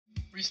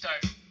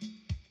Restart.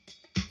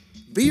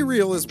 Be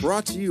Real is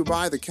brought to you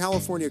by the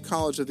California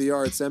College of the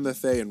Arts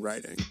MFA in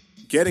Writing.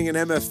 Getting an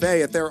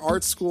MFA at their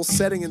art school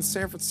setting in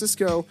San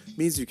Francisco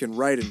means you can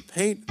write and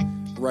paint,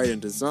 write and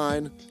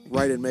design,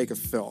 write and make a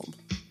film.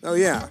 Oh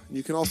yeah,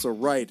 you can also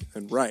write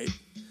and write.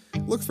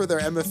 Look for their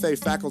MFA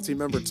faculty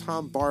member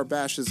Tom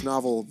Barbash's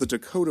novel The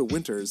Dakota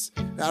Winters,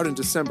 out in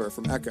December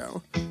from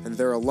Echo, and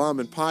their alum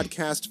and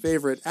podcast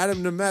favorite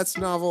Adam Nemet's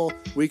novel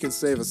We Can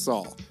Save Us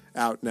All,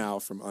 out now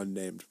from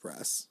Unnamed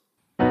Press.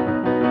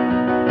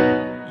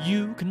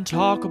 You can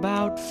talk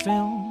about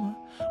film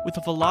with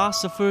a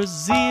philosopher's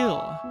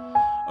zeal,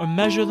 or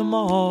measure them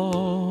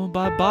all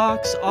by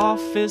box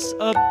office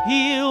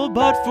appeal,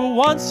 but for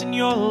once in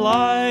your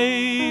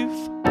life,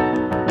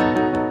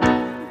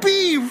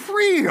 Be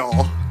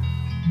Real!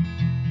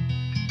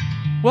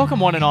 welcome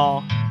one and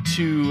all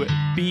to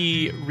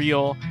Be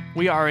Real.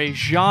 We are a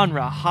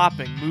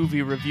genre-hopping,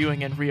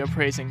 movie-reviewing and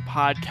reappraising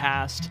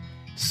podcast.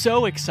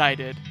 So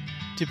excited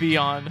to be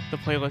on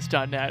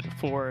theplaylist.net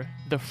for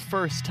the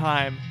first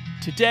time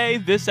today,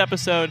 this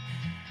episode.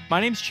 My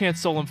name's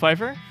Chance Solon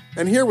Pfeiffer.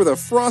 And here with a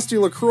frosty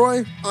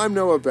LaCroix, I'm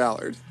Noah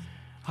Ballard.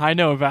 Hi,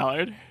 Noah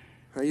Ballard.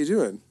 How you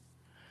doing?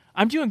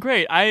 I'm doing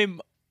great.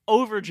 I'm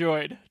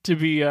overjoyed to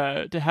be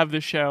to have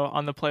this show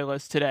on the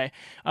playlist today.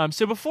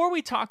 So before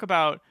we talk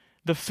about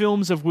the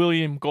films of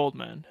William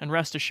Goldman, and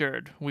rest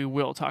assured, we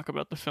will talk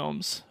about the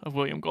films of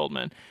William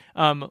Goldman,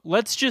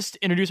 let's just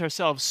introduce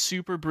ourselves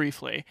super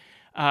briefly.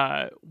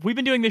 We've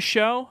been doing this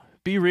show,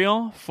 Be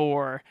Real,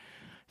 for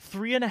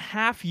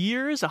 3.5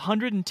 years,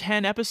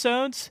 110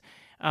 episodes.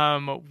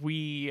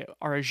 We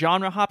are a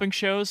genre-hopping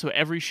show, so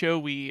every show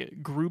we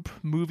group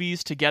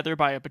movies together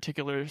by a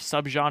particular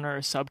subgenre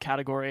or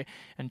subcategory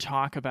and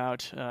talk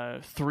about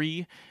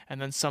three and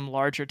then some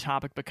larger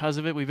topic because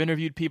of it. We've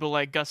interviewed people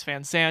like Gus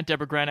Van Sant,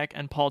 Deborah Grenick,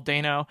 and Paul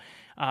Dano,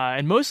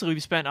 and mostly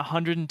we've spent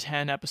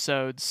 110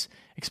 episodes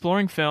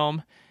exploring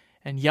film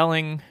and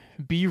yelling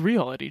 "Be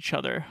Real" at each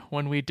other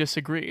when we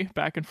disagree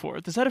back and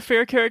forth. Is that a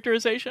fair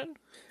characterization?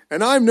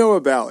 And I'm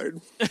Noah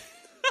Ballard.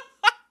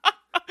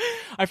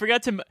 I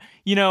forgot to,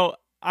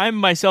 I'm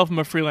myself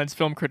a freelance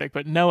film critic,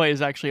 but Noah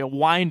is actually a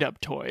wind-up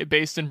toy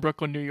based in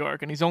Brooklyn, New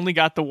York, and he's only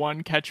got the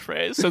one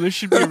catchphrase. So this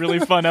should be a really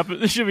fun.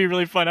 This should be a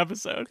really fun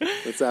episode.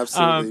 That's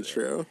absolutely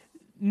true.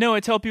 Noah,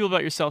 tell people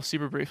about yourself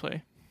super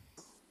briefly.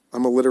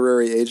 I'm a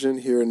literary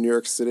agent here in New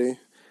York City,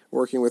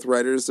 working with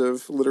writers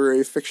of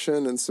literary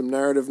fiction and some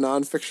narrative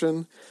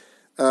nonfiction,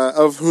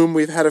 of whom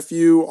we've had a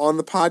few on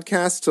the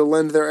podcast to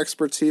lend their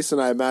expertise,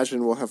 and I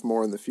imagine we'll have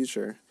more in the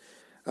future.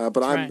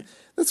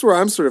 That's where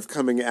I'm sort of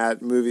coming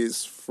at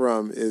movies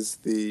from, is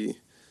the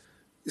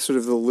sort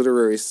of the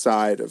literary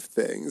side of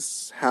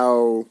things,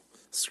 how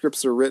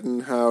scripts are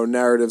written, how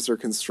narratives are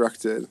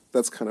constructed.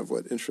 That's kind of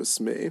what interests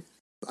me.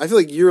 I feel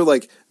like you're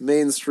like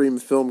mainstream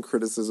film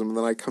criticism, and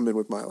then I come in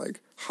with my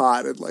like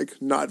hot and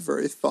like not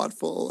very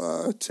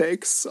thoughtful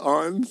takes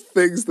on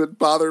things that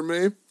bother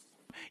me.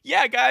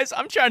 Yeah, guys,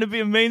 I'm trying to be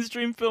a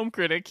mainstream film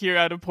critic here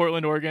out of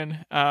Portland,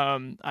 Oregon.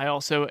 I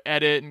also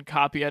edit and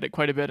copy edit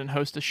quite a bit and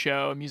host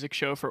a music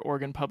show for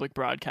Oregon Public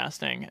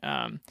Broadcasting.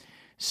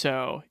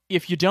 So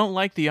if you don't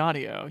like the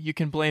audio, you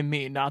can blame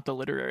me, not the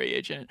literary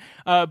agent.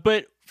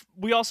 But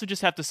we also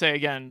just have to say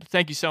again,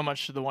 thank you so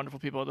much to the wonderful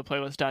people at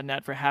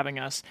theplaylist.net for having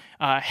us.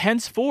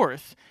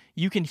 Henceforth,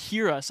 you can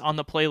hear us on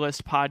the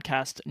Playlist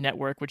Podcast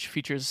Network, which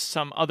features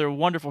some other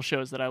wonderful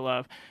shows that I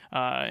love,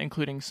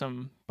 including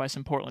some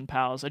Portland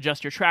pals.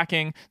 Adjust Your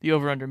Tracking, the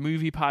Over Under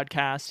Movie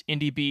Podcast,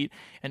 Indie Beat,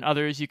 and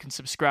others. You can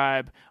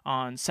subscribe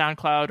on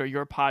SoundCloud or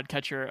your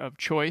podcatcher of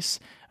choice,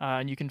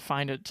 and you can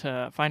find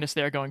us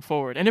there going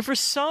forward. And if for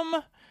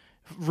some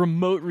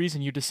remote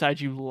reason you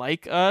decide you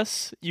like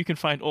us, you can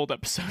find old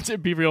episodes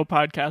at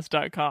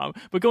BeRealPodcast.com.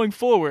 But going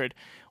forward,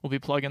 we'll be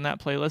plugging that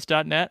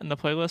Playlist.net and the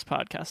Playlist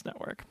Podcast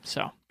Network.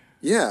 So.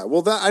 Yeah,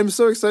 well, I'm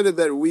so excited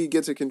that we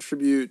get to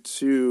contribute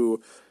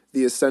to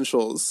the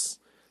Essentials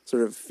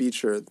sort of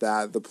feature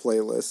that the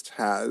playlist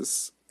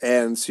has,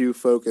 and to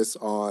focus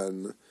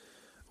on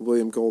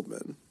William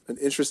Goldman, an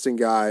interesting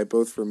guy,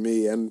 both for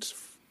me and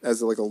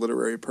as like a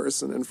literary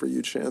person, and for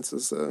you, Chance,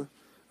 as a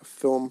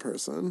film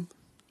person.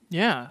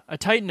 Yeah, a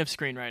titan of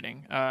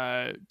screenwriting.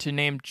 To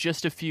name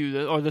just a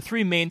few, or the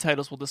three main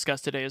titles we'll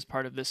discuss today as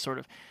part of this sort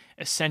of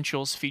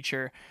Essentials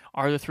feature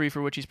are the three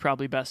for which he's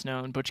probably best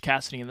known: Butch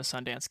Cassidy and the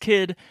Sundance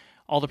Kid,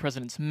 All the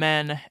President's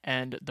Men,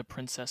 and The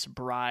Princess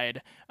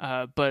Bride.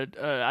 But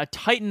a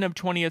titan of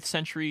 20th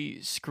century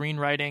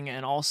screenwriting,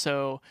 and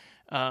also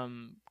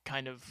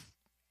kind of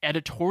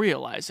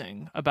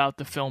editorializing about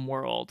the film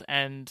world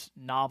and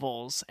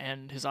novels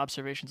and his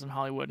observations in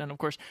Hollywood. And of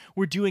course,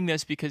 we're doing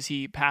this because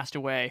he passed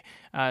away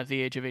at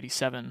the age of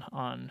 87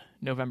 on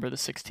November the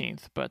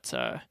 16th.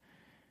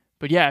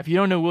 But yeah, if you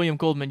don't know William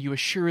Goldman, you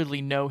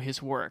assuredly know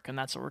his work, and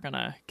that's what we're going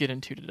to get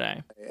into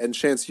today. And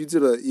Chance, you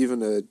did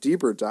even a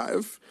deeper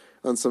dive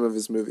on some of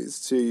his movies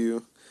too.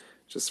 You,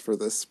 just for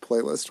this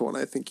playlist one,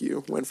 I think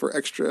you went for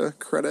extra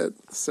credit.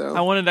 So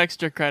I wanted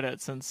extra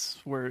credit since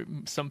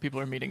some people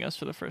are meeting us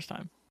for the first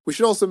time. We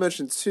should also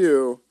mention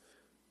too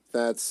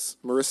that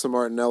Marissa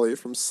Martinelli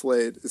from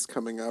Slate is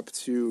coming up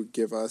to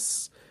give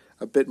us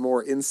a bit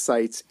more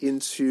insight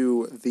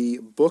into the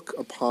book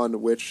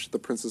upon which The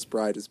Princess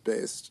Bride is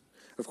based.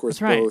 Of course,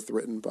 That's right. both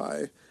written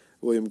by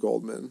William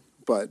Goldman,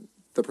 but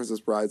The Princess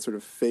Bride sort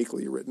of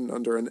fakely written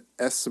under an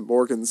S.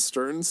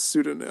 Morgenstern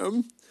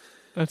pseudonym.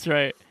 That's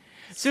right.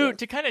 So So,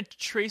 to kind of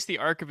trace the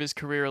arc of his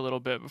career a little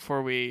bit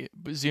before we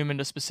zoom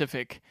into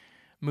specific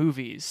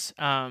movies,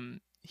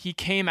 he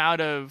came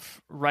out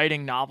of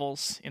writing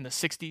novels in the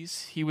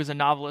 60s. He was a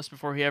novelist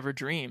before he ever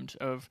dreamed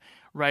of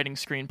writing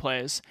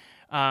screenplays.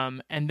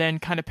 And then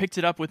kind of picked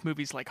it up with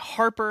movies like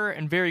Harper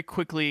and very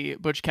quickly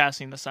Butch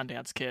Cassidy and the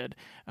Sundance Kid,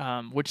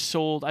 which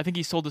sold, I think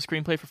he sold the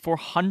screenplay for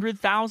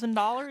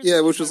 $400,000.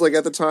 yeah, which was like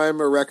at the time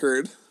a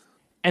record.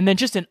 And then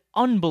just an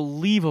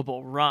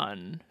unbelievable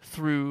run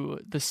through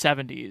the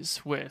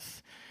 70s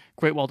with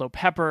Great Waldo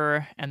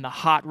Pepper and The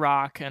Hot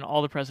Rock and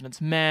All the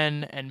President's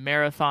Men and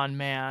Marathon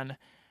Man,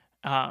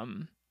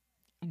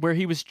 where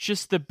he was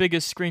just the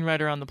biggest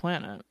screenwriter on the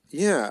planet.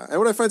 Yeah, and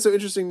what I find so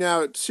interesting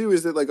now too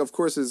is that, like, of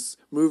course his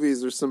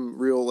movies are some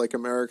real like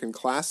American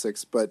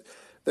classics, but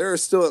there are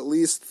still at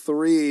least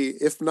 3,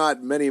 if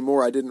not many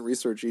more. I didn't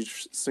research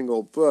each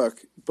single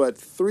book, but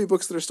 3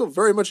 books that are still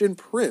very much in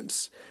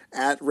print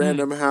at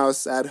Random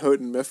House, at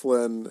Houghton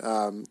Mifflin,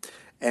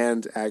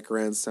 and at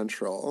Grand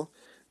Central.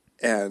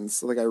 And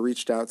so, like, I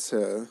reached out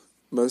to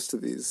most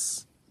of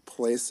these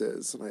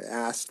places and I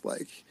asked,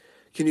 like,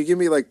 can you give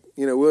me, like,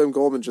 William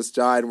Goldman just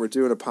died and we're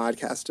doing a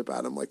podcast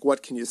about him. Like,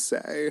 what can you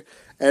say?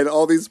 And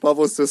all these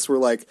publicists were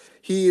like,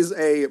 he's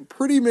a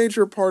pretty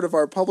major part of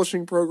our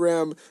publishing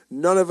program.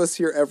 None of us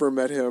here ever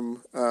met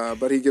him,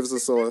 but he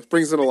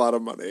brings in a lot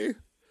of money.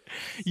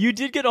 You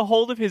did get a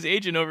hold of his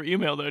agent over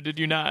email, though, did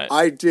you not?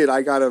 I did.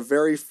 I got a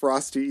very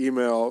frosty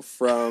email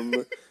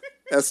from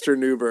Esther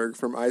Newberg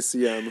from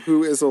ICM,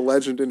 who is a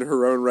legend in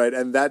her own right,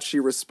 and that she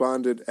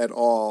responded at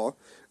all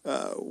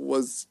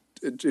was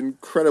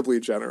incredibly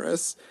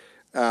generous.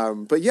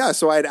 But yeah,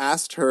 so I'd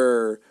asked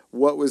her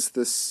what was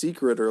the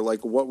secret, or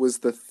like what was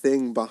the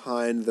thing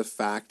behind the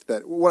fact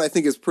that what I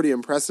think is pretty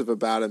impressive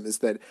about him is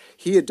that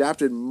he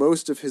adapted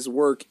most of his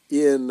work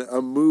in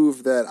a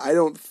move that I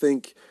don't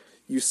think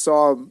you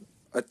saw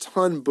a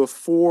ton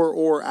before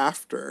or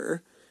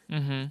after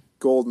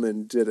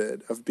Goldman did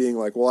it, of being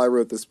like, well, I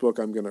wrote this book,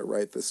 I'm going to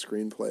write this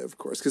screenplay, of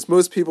course. Because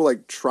most people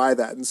like try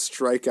that and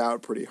strike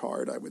out pretty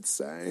hard, I would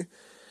say.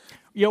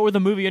 Yeah, or the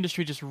movie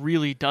industry just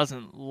really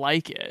doesn't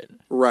like it.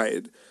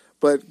 Right.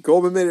 But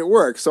Goldman made it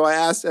work. So I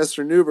asked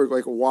Esther Newberg,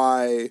 like,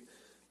 why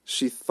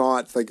she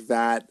thought like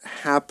that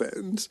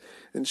happened.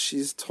 And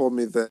she's told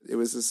me that it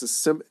was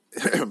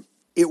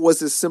it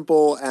was as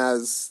simple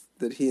as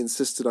that he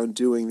insisted on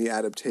doing the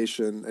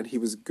adaptation and he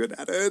was good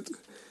at it.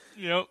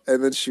 Yep.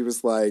 And then she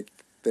was like,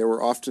 there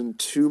were often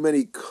too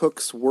many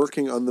cooks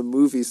working on the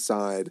movie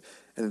side,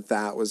 and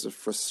that was a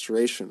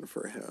frustration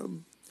for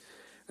him.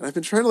 And I've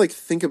been trying to like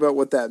think about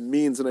what that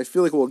means, and I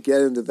feel like we'll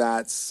get into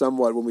that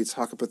somewhat when we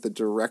talk about the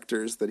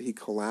directors that he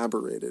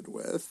collaborated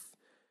with.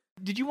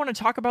 Did you want to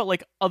talk about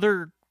like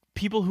other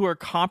people who are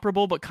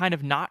comparable but kind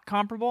of not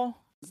comparable?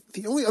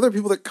 The only other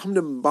people that come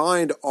to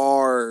mind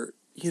are,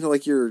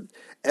 like your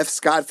F.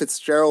 Scott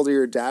Fitzgerald or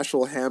your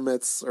Dashiell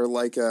Hammett's or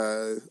like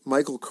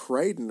Michael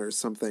Crichton or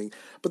something.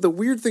 But the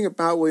weird thing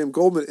about William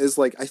Goldman is,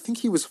 like, I think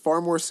he was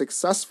far more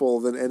successful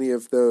than any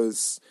of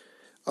those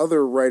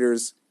other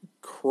writers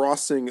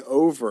crossing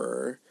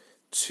over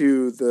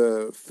to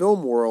the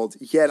film world,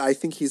 yet I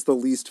think he's the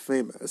least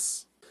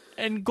famous.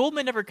 And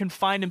Goldman never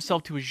confined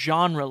himself to a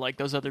genre like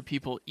those other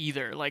people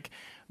either. Like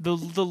the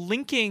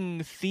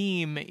linking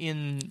theme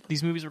in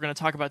these movies we're going to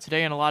talk about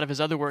today and a lot of his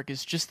other work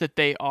is just that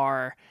they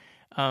are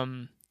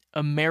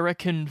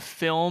American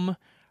film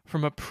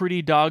from a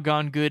pretty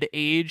doggone good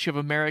age of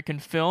American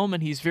film,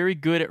 and he's very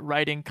good at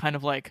writing kind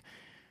of like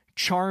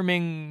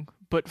charming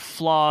but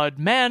flawed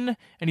men,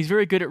 and he's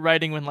very good at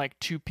writing when like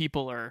two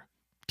people are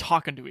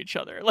talking to each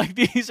other. Like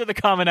these are the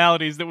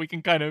commonalities that we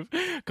can kind of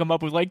come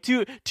up with. Like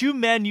two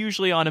men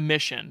usually on a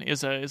mission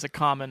is a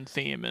common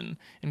theme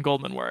in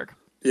Goldman work.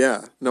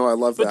 Yeah, no, I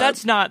love that. But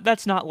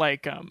that's not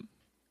like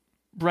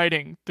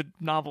writing the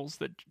novels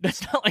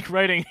that's not like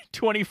writing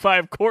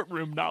 25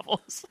 courtroom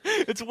novels.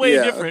 It's way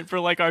different for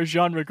like our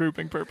genre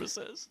grouping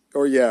purposes.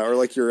 Or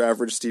like your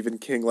average Stephen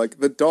King, like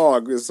the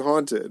dog is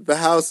haunted, the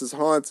house is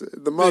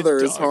haunted, the mother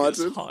is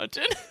haunted.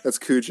 That's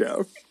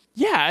Cujo.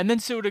 Yeah, and then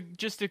so to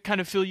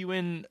kind of fill you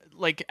in,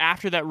 like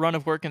after that run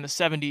of work in the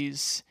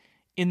 70s,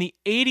 in the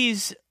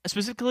 80s,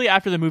 specifically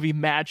after the movie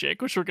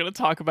Magic, which we're going to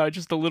talk about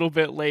just a little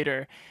bit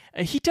later,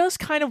 he does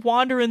kind of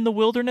wander in the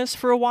wilderness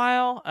for a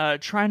while,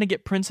 trying to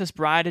get Princess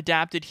Bride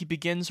adapted. He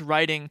begins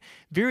writing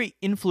very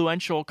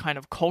influential kind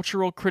of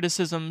cultural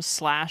criticism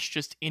 /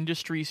 just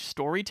industry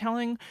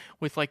storytelling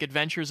with like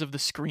Adventures of the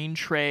Screen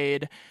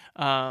Trade.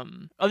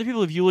 Other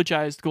people have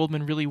eulogized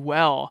Goldman really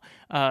well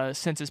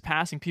since his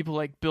passing. People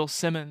like Bill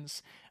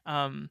Simmons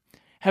and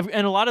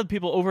a lot of the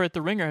people over at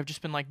The Ringer have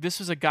just been like, this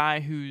was a guy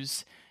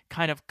who's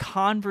kind of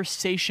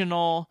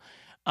conversational,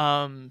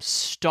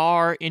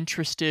 star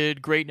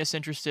interested, greatness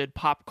interested,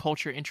 pop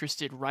culture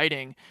interested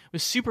writing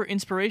was super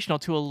inspirational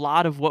to a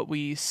lot of what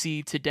we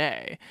see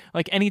today.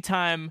 Like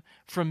anytime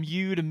from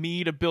you to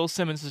me to Bill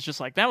Simmons is just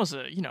like, that was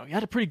you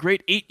had a pretty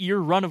great 8-year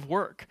run of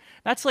work.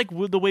 That's like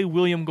the way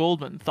William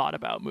Goldman thought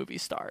about movie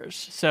stars.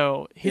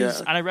 So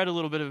and I read a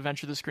little bit of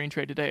Adventure the Screen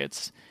Trade today.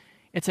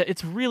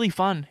 It's really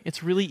fun.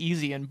 It's really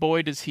easy. And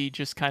boy, does he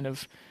just kind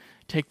of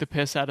take the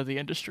piss out of the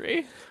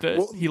industry that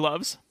he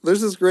loves.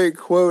 There's this great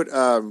quote,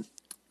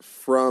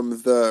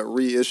 from the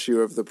reissue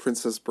of The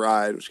Princess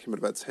Bride, which came out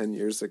about 10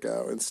 years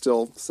ago and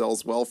still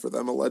sells well for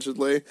them,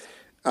 allegedly.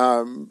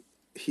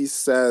 He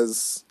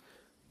says,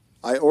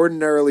 "I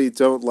ordinarily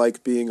don't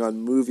like being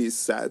on movie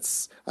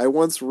sets. I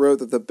once wrote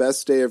that the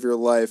best day of your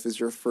life is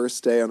your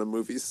first day on a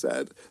movie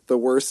set. The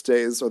worst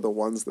days are the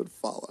ones that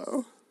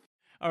follow."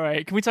 All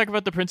right, can we talk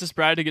about The Princess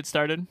Bride to get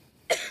started?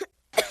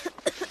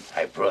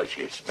 I brought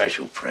you a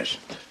special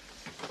present.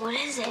 What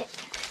is it?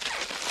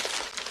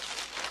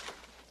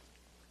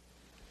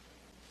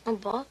 A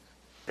book?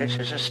 This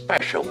is a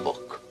special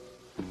book.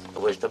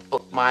 It was the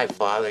book my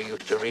father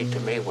used to read to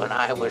me when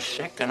I was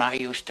sick, and I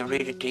used to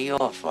read it to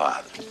your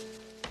father.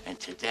 And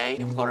today,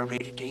 I'm going to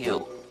read it to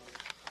you.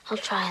 I'll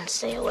try and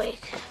stay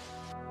awake.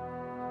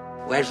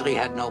 Wesley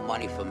had no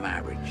money for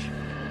marriage,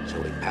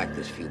 so he packed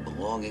his few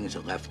belongings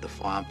and left the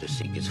farm to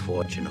seek his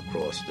fortune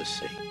across the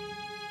sea.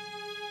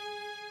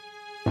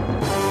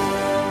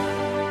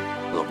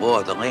 The law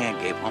of the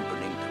land gave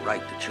Humperdinck the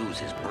right to choose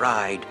his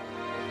bride.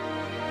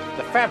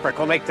 The fabric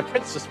will make the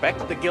prince suspect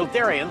the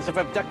Guildarians have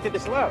abducted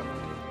his love.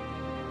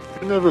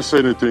 You never say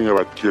anything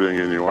about killing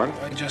anyone.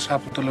 I just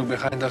happened to look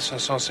behind us and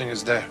something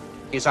is there.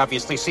 He's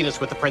obviously seen us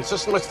with the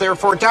princess and must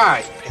therefore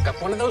die. Pick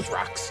up one of those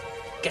rocks,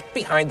 get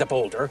behind the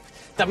boulder.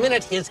 The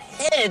minute his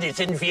head is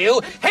in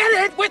view,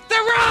 hit it with the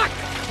rock!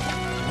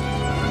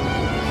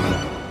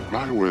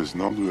 I was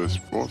not a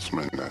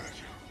sportsman.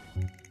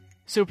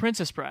 So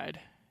Princess Bride,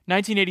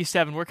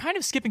 1987. We're kind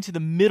of skipping to the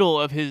middle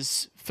of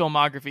his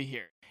filmography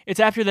here. It's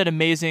after that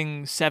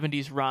amazing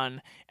 70s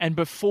run and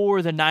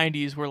before the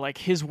 90s where like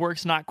his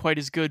work's not quite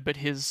as good, but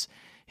his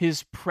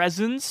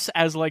presence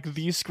as like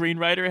the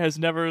screenwriter has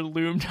never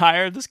loomed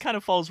higher. This kind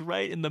of falls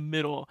right in the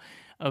middle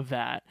of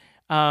that.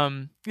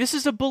 This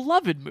is a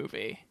beloved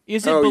movie.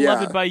 Is it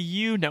beloved by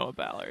you, Noah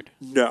Ballard?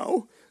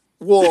 No.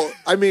 Well,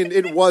 I mean,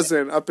 it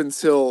wasn't up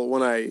until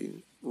when I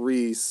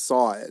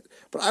re-saw it.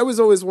 But I was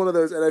always one of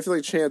those, and I feel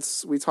like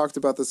Chance, we talked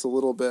about this a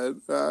little bit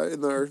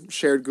in our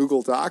shared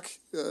Google Doc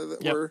that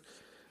we're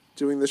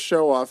doing the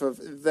show off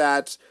of,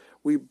 that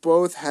we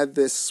both had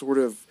this sort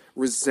of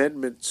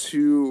resentment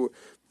to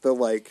the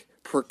like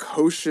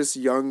precocious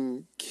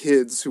young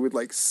kids who would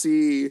like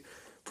see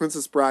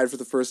Princess Bride for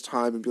the first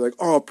time and be like,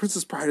 "Oh,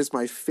 Princess Bride is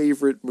my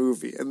favorite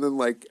movie." And then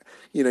like,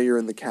 you're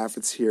in the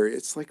cafeteria.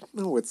 It's like,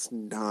 no, it's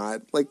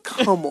not. Like,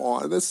 come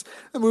on. That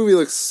movie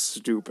looks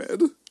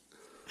stupid.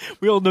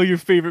 We all know your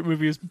favorite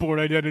movie is Born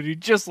Identity,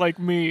 just like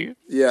me.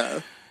 Yeah.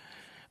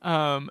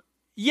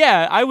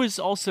 Yeah, I was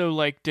also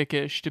like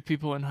dickish to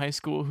people in high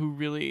school who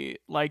really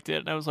liked it.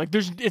 And I was like,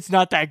 it's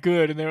not that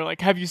good. And they were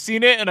like, "Have you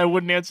seen it?" And I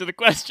wouldn't answer the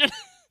question.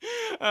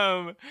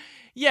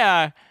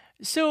 Yeah.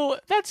 So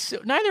that's,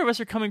 neither of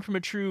us are coming from a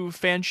true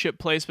fanship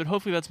place, but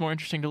hopefully that's more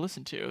interesting to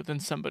listen to than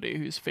somebody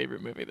whose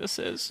favorite movie this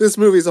is. This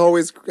movie's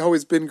always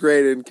been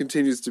great and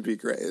continues to be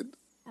great.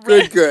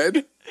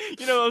 Good.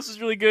 You know what else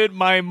is really good?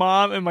 My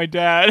mom and my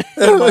dad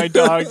and my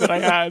dog that I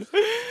had.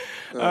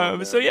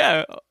 So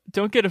yeah,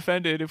 don't get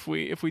offended if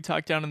we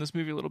talk down on this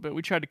movie a little bit.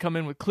 We tried to come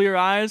in with clear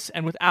eyes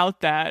and without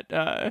that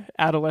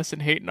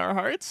adolescent hate in our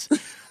hearts.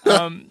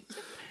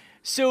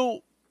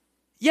 So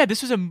yeah,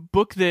 this was a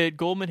book that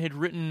Goldman had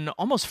written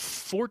almost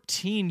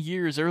 14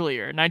 years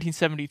earlier,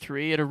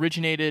 1973. It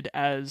originated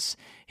as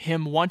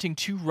him wanting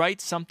to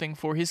write something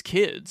for his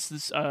kids,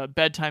 this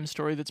bedtime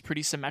story that's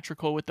pretty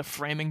symmetrical with the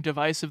framing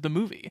device of the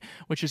movie,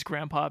 which is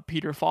Grandpa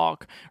Peter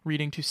Falk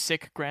reading to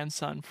sick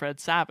grandson Fred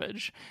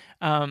Savage.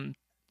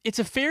 It's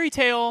a fairy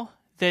tale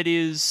that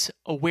is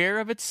aware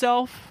of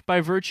itself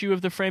by virtue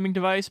of the framing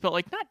device, but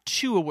like not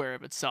too aware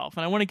of itself.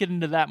 And I want to get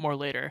into that more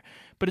later.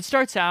 But it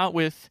starts out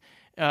with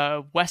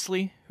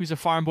Wesley, who's a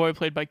farm boy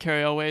played by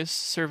Cary Elwes,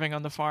 serving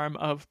on the farm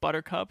of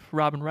Buttercup,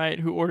 Robin Wright,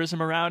 who orders him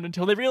around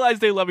until they realize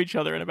they love each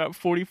other in about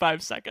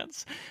 45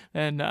 seconds.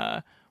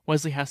 Then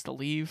Wesley has to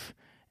leave,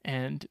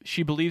 and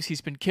she believes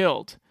he's been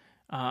killed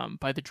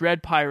by the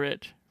Dread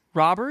Pirate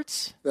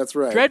Roberts. That's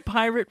right. Dread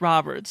Pirate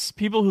Roberts.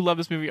 People who love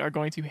this movie are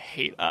going to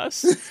hate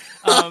us.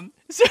 And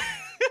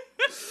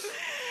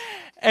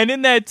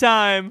in that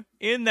time,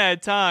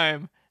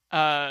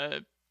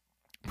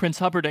 Prince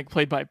Humperdinck,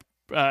 played by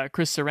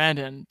Chris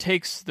Sarandon,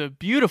 takes the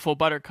beautiful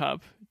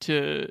Buttercup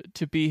to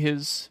be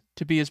his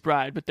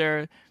bride, but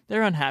they're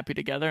unhappy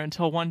together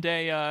until one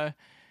day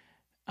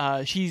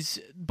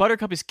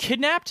Buttercup is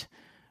kidnapped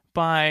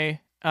by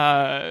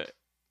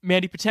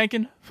Mandy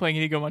Patinkin, playing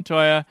Inigo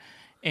Montoya,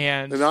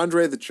 and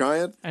Andre the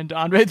Giant, and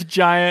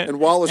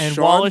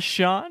Wallace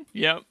Shawn.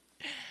 Yep.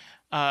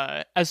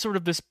 As sort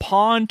of this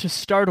pawn to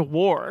start a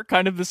war,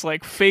 kind of this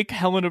like fake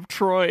Helen of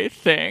Troy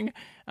thing.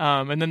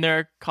 And then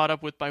they're caught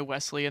up with by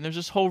Wesley, and there's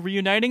this whole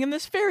reuniting, and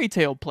this fairy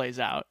tale plays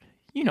out.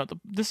 You know,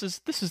 this is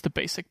the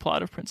basic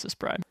plot of Princess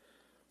Bride.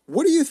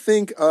 What do you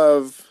think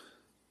of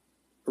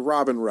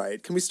Robin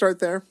Wright? Can we start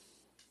there?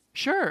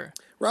 Sure.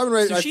 Robin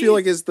Wright, So I feel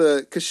like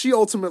because she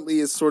ultimately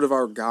is sort of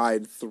our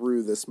guide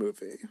through this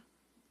movie.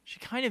 She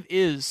kind of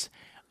is.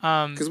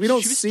 Because we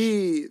don't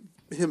see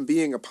him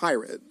being a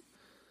pirate.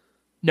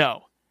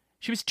 No.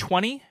 She was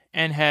 20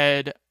 and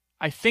had,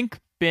 I think,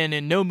 been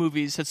in no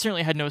movies, had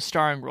certainly had no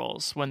starring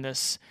roles when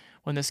this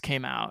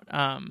came out.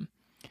 I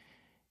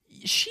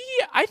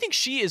think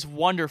she is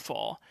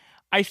wonderful.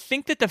 I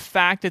think that the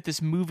fact that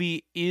this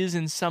movie is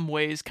in some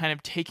ways kind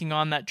of taking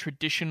on that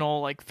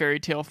traditional like fairy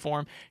tale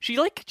form, she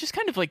like just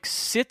kind of like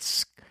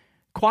sits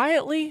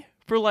quietly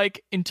for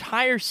like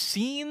entire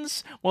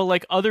scenes while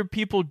like other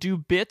people do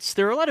bits.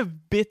 There are a lot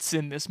of bits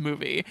in this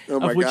movie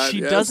of which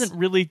she doesn't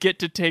really get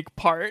to take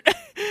part.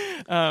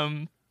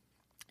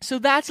 So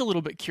that's a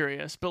little bit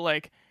curious, but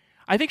like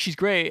I think she's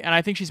great and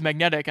I think she's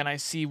magnetic, and I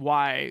see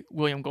why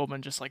William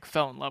Goldman just like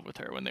fell in love with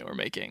her when they were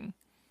making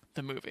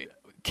the movie.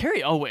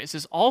 Carrie Elways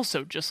is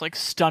also just like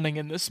stunning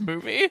in this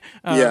movie.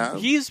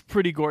 He's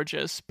pretty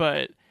gorgeous,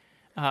 but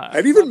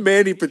and even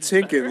Mandy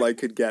Patinkin like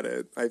could get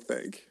it, I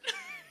think.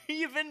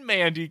 Even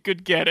Mandy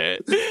could get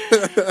it.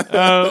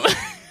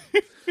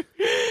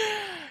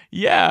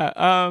 Yeah.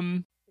 I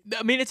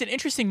mean, it's an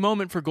interesting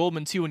moment for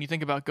Goldman too when you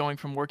think about going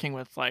from working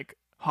with like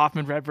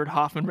Hoffman,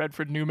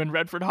 Redford, Newman,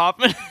 Redford,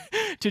 Hoffman,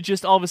 to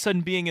just all of a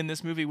sudden being in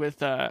this movie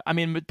with, I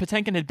mean,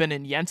 Patinkin had been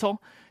in Yentl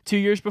 2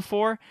 years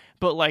before,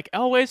 but like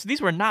Elways, these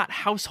were not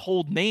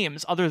household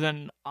names other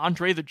than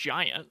Andre the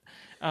Giant.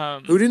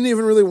 Who didn't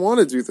even really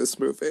want to do this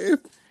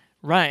movie.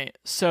 Right.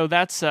 So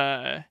that's,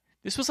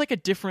 this was like a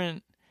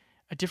different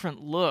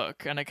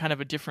look and a kind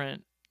of a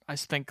different, I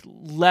think,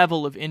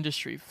 level of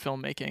industry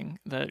filmmaking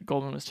that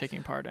Goldman was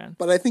taking part in.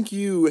 But I think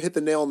you hit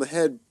the nail on the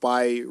head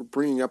by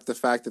bringing up the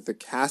fact that the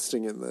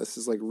casting in this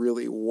is like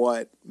really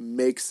what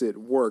makes it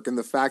work. And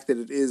the fact that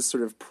it is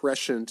sort of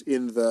prescient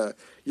in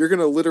you're going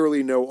to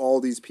literally know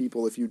all these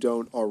people if you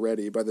don't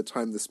already by the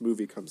time this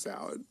movie comes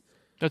out.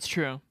 That's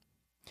true.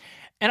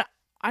 And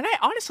I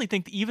honestly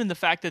think even the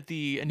fact that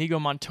the Inigo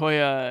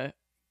Montoya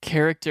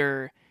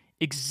character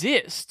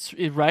exists,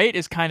 right,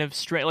 is kind of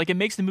straight. Like it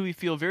makes the movie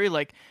feel very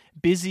like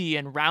busy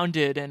and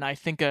rounded, and I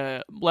think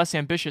a less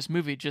ambitious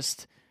movie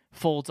just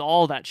folds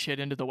all that shit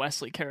into the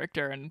Wesley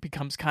character and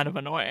becomes kind of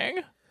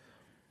annoying.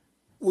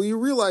 Well, you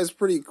realize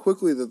pretty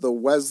quickly that the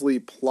Wesley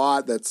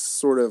plot that's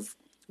sort of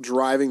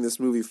driving this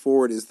movie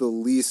forward is the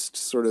least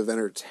sort of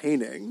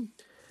entertaining.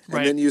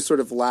 And then you sort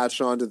of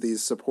latch onto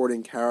these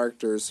supporting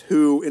characters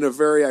who, in a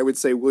very, I would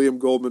say, William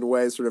Goldman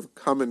way, sort of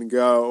come and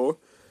go.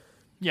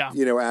 Yeah.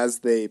 You know, as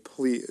they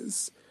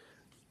please.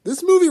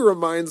 This movie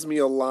reminds me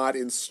a lot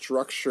in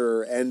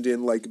structure and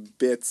in like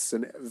bits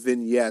and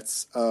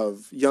vignettes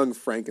of Young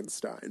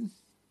Frankenstein.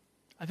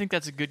 I think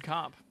that's a good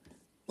comp.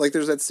 Like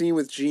there's that scene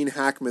with Gene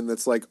Hackman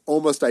that's like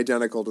almost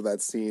identical to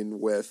that scene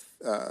with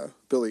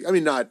Billy. I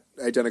mean, not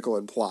identical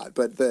in plot,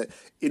 but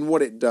in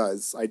what it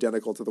does,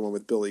 identical to the one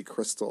with Billy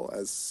Crystal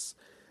as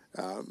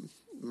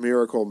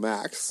Miracle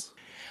Max.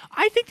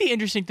 I think the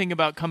interesting thing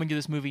about coming to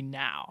this movie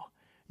now,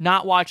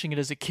 not watching it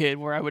as a kid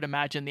where I would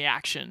imagine the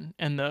action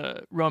and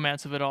the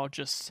romance of it all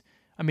just,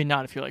 I mean,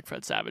 not if you're like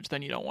Fred Savage,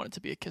 then you don't want it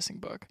to be a kissing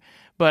book.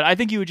 But I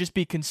think you would just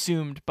be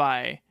consumed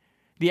by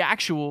the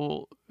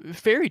actual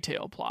fairy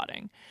tale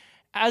plotting.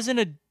 As an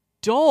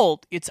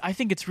adult, I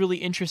think it's really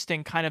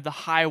interesting kind of the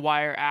high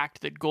wire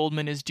act that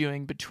Goldman is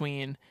doing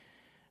between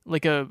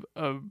like a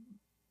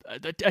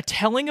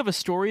telling of a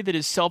story that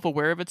is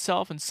self-aware of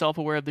itself and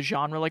self-aware of the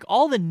genre. Like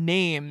all the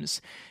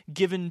names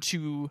given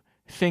to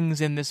things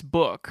in this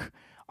book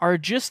are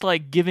just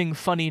like giving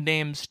funny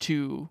names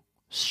to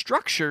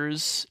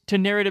structures, to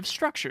narrative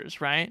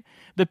structures, right?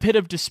 The Pit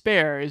of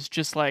Despair is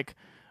just like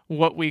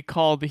what we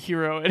call the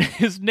hero and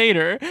his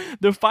nadir.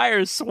 The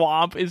Fire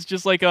Swamp is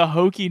just like a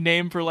hokey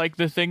name for like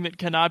the thing that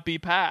cannot be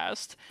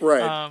passed.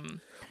 Right.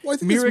 Well,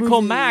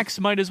 Miracle Max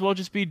might as well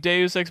just be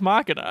Deus Ex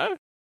Machina.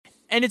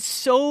 And it's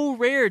so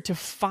rare to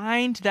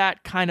find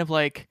that kind of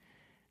like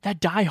that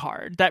Die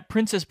Hard, that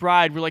Princess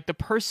Bride, where like the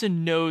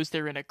person knows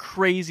they're in a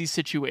crazy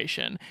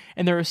situation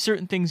and there are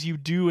certain things you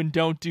do and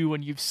don't do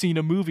when you've seen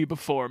a movie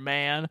before,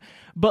 man.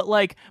 But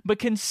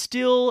can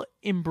still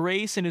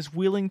embrace and is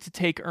willing to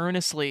take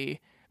earnestly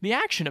the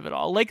action of it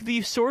all. Like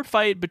the sword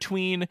fight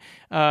between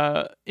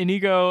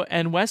Inigo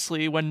and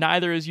Wesley when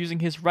neither is using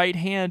his right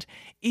hand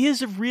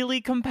is really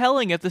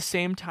compelling at the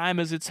same time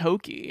as it's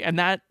hokey. And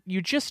that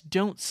you just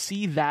don't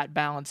see that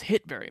balance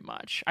hit very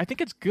much. I think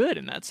it's good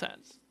in that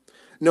sense.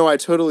 No, I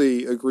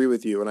totally agree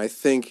with you. And I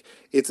think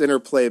it's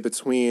interplay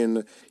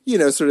between, you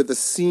know, sort of the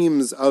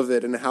seams of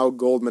it and how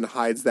Goldman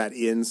hides that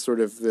in sort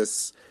of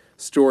this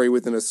story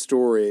within a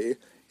story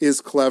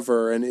is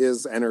clever and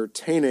is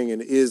entertaining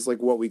and is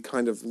like what we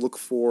kind of look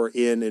for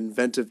in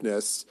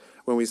inventiveness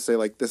when we say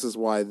like, this is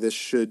why this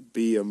should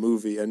be a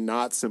movie and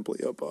not simply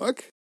a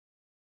book.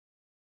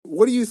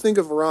 What do you think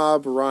of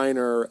Rob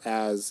Reiner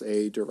as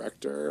a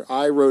director?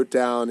 I wrote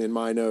down in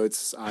my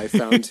notes, I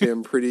found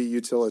him pretty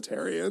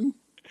utilitarian.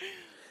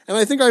 And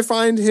I think I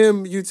find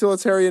him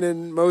utilitarian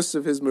in most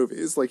of his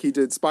movies. Like, he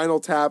did Spinal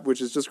Tap,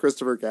 which is just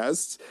Christopher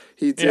Guest.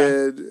 He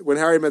did When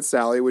Harry Met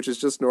Sally, which is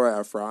just Nora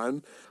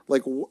Ephron.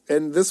 Like,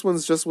 and this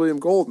one's just William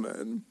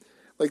Goldman.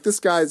 Like, this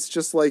guy's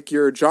just like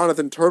your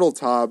Jonathan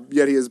Turteltaub,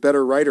 yet he has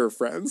better writer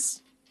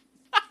friends.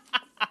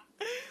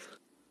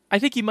 I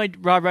think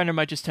Rob Reiner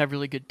might just have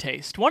really good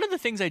taste. One of the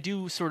things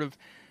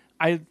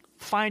I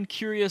find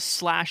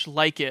curious /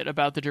 like it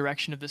about the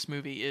direction of this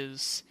movie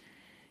is,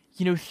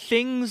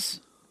 things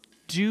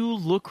do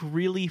look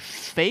really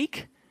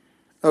fake.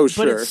 Oh,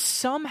 sure. But it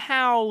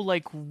somehow,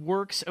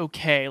 works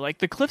okay. Like,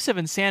 the Cliffs of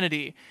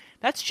Insanity,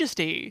 that's just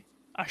a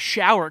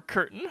shower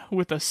curtain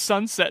with a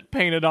sunset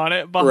painted on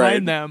it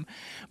behind them.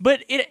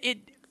 But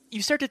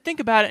you start to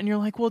think about it, and you're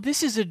like, well,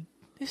 this is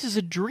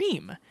a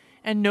dream.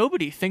 And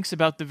nobody thinks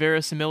about the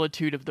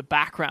verisimilitude of the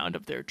background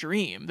of their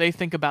dream. They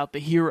think about the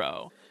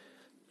hero.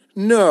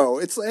 No,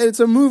 it's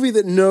a movie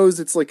that knows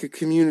it's like a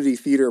community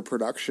theater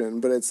production,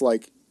 but it's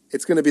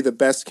going to be the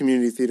best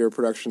community theater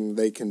production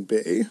they can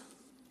be.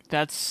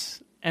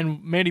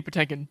 And Mandy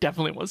Patinkin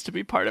definitely wants to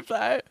be part of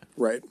that.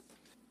 Right.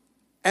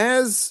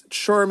 As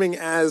charming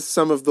as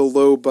some of the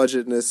low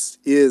budgetness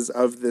is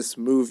of this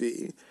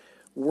movie,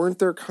 weren't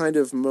there kind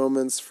of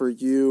moments for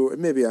you, and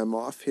maybe I'm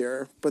off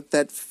here, but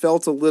that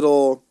felt a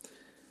little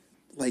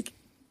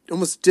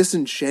almost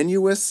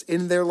disingenuous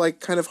in their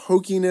kind of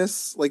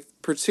hokiness,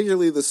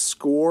 particularly the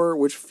score,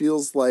 which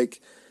feels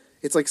like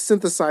it's like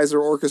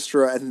synthesizer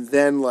orchestra and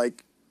then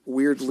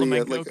weirdly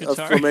a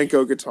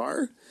flamenco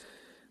guitar.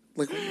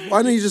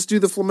 Why don't you just do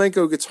the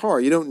flamenco guitar?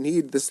 You don't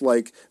need this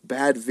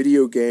bad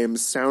video game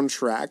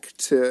soundtrack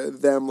to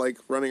them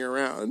running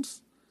around.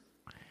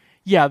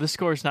 Yeah, the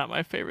score's not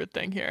my favorite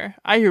thing here.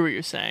 I hear what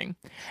you're saying.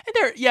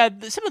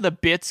 And some of the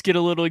bits get a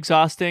little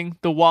exhausting.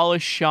 The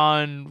Wallace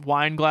Shawn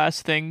wine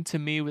glass thing to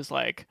me was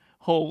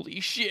holy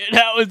shit,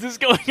 how is this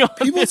going on?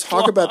 People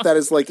talk about that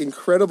as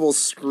incredible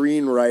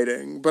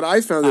screenwriting, but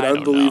I found it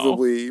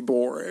unbelievably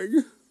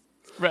boring.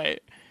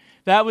 Right.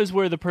 That was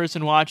where the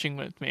person watching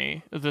with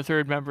me, the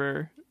third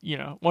member,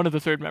 one of the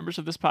third members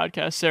of this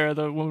podcast, Sarah,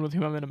 the woman with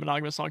whom I'm in a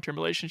monogamous long-term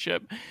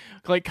relationship,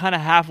 kind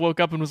of half woke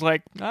up and was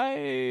like,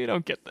 I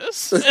don't get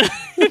this.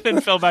 And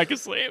then fell back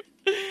asleep.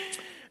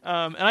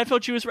 And I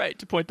felt she was right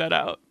to point that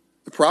out.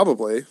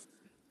 Probably.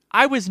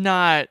 I was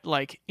not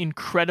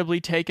incredibly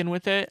taken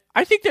with it.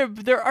 I think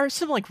there are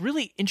some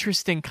really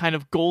interesting kind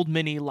of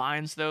Goldman-y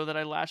lines though that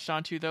I latched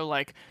onto though.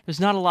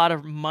 There's not a lot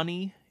of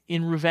money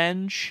in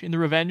the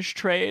revenge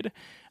trade.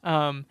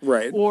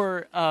 Right.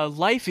 Or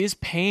life is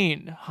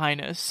pain,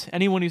 Highness.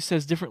 Anyone who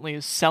says differently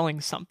is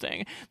selling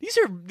something. These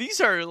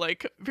are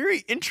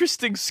very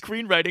interesting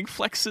screenwriting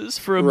flexes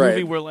for a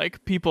movie where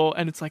people,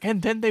 and it's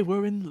and then they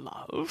were in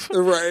love.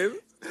 Right.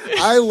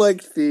 I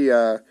liked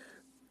the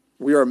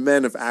we are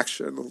men of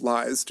action,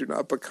 lies do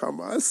not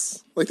become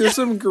us. There's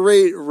some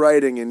great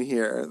writing in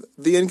here.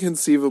 The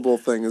inconceivable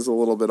thing is a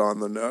little bit on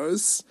the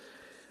nose.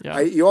 Yeah.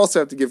 You also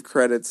have to give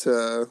credit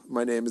to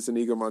My Name is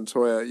Inigo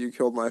Montoya. You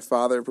killed my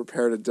father,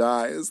 prepare to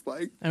die is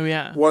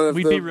one of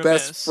the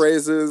best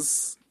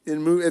phrases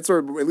in movie. It's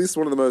at least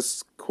one of the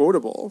most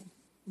quotable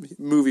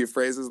movie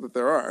phrases that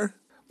there are.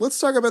 Let's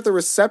talk about the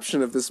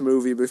reception of this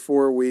movie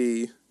before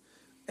we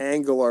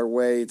angle our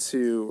way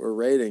to a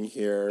rating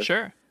here.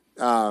 Sure.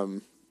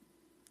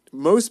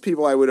 Most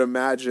people, I would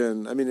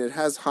imagine, it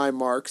has high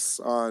marks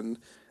on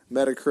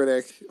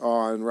Metacritic,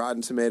 on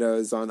Rotten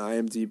Tomatoes, on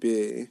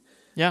IMDb.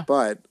 Yeah.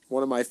 But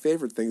one of my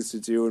favorite things to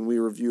do when we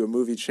review a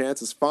movie,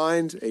 Chance, is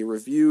find a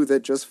review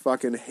that just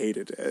fucking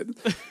hated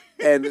it.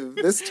 And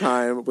this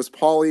time was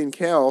Pauline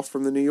Kael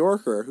from The New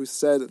Yorker, who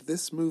said,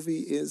 this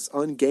movie is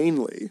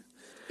ungainly.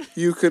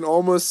 You can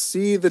almost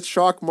see the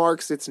chalk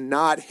marks it's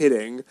not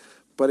hitting,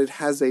 but it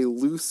has a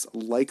loose,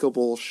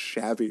 likable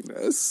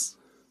shabbiness.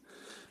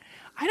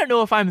 I don't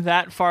know if I'm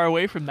that far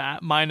away from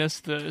that,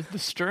 minus the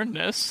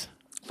sternness.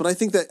 But I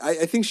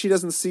think she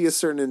doesn't see a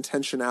certain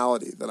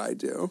intentionality that I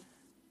do.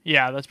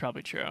 Yeah, that's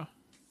probably true.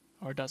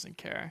 Or doesn't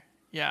care.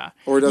 Yeah.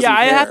 Or doesn't care.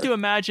 I have to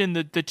imagine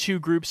that the two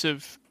groups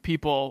of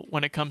people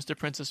when it comes to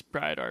Princess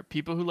Bride are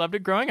people who loved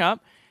it growing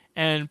up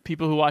and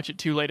people who watch it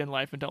too late in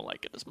life and don't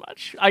like it as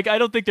much. I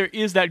don't think there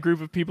is that group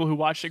of people who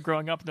watched it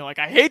growing up and they're like,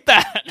 I hate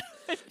that.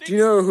 Do you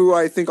know who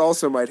I think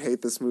also might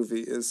hate this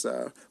movie is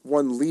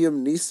one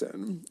Liam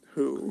Neeson,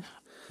 who...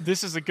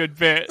 This is a good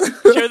bit.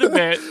 Share the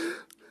bit.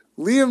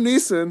 Liam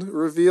Neeson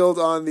revealed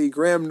on the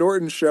Graham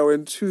Norton show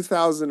in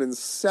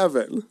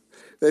 2007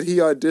 that he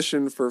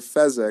auditioned for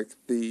Fezzik,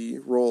 the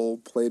role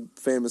played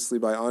famously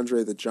by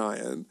Andre the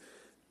Giant,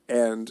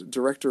 and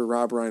director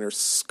Rob Reiner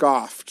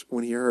scoffed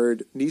when he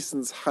heard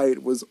Neeson's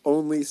height was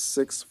only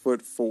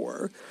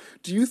 6'4".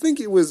 Do you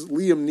think it was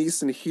Liam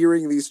Neeson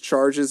hearing these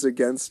charges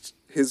against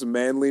his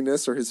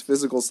manliness or his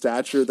physical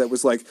stature that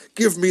was like,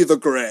 give me the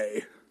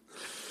gray?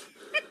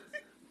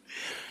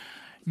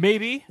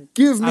 Maybe.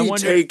 Give me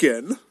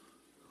Taken.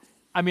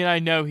 I mean, I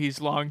know he's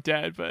long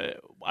dead,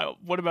 but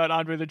what about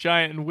Andre the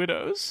Giant and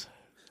Widows?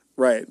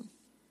 Right.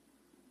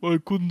 I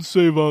couldn't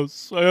save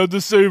us. I had to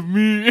save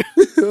me.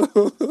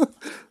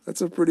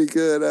 That's a pretty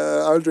good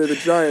Andre the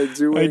Giant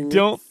doing... I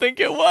don't think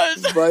it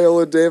was.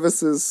 Viola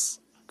Davis's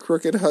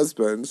crooked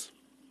husband.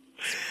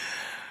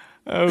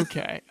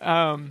 Okay.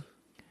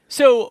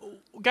 So,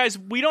 guys,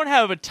 we don't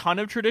have a ton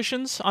of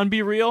traditions on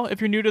Be Real if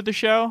you're new to the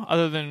show,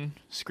 other than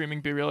screaming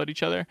Be Real at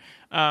each other.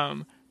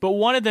 But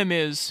one of them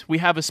is we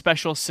have a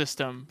special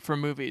system for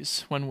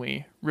movies when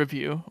we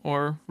review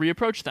or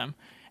reapproach them.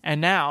 And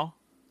now,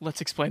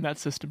 let's explain that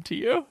system to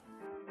you.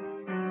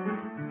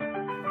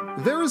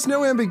 There is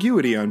no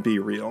ambiguity on Be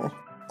Real.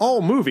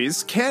 All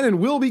movies can and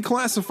will be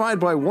classified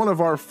by one of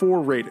our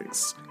 4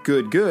 ratings.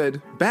 Good,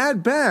 good,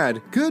 bad,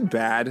 bad, good,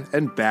 bad,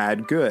 and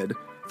bad, good.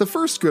 The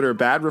first good or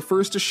bad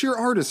refers to sheer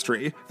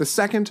artistry. The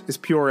second is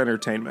pure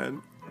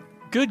entertainment.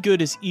 Good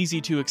Good is easy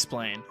to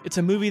explain. It's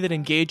a movie that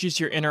engages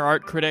your inner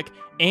art critic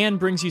and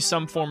brings you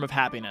some form of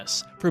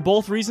happiness. For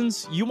both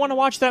reasons, you want to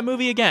watch that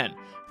movie again.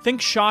 Think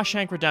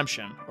Shawshank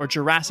Redemption or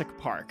Jurassic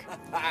Park.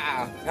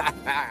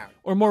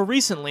 Or more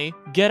recently,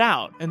 Get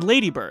Out and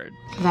Lady Bird.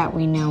 That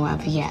we know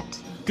of yet.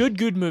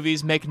 Good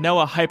movies make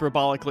Noah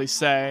hyperbolically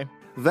say,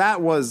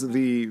 "That was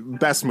the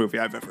best movie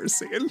I've ever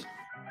seen."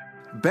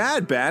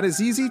 Bad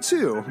is easy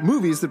too.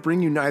 Movies that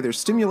bring you neither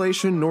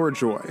stimulation nor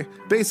joy.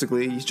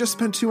 Basically, you just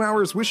spent 2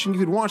 hours wishing you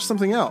could watch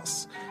something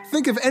else.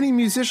 Think of any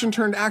musician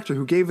turned actor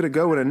who gave it a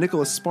go in a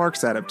Nicholas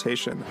Sparks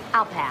adaptation.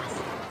 I'll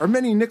pass. Or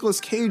many Nicolas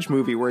Cage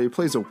movie where he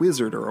plays a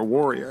wizard or a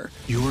warrior.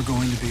 You are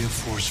going to be a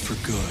force for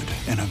good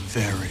and a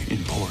very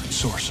important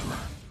sorcerer.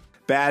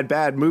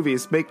 Bad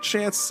movies make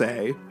Chance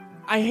say,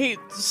 I hate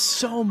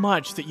so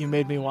much that you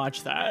made me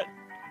watch that.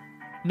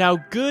 Now,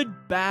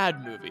 good,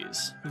 bad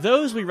movies.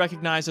 Those we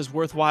recognize as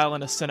worthwhile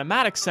in a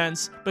cinematic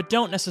sense, but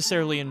don't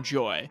necessarily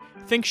enjoy.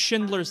 Think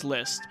Schindler's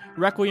List,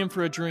 Requiem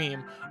for a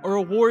Dream, or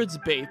awards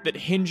bait that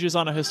hinges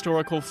on a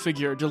historical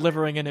figure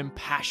delivering an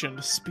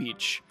impassioned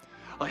speech.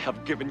 I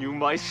have given you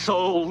my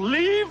soul.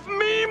 Leave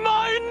me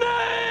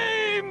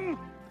my name!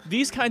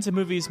 These kinds of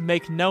movies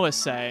make Noah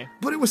say,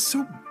 but it was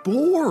so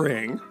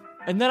boring.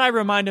 And then I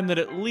remind him that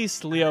at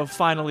least Leo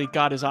finally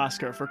got his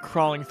Oscar for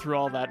crawling through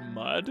all that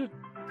mud.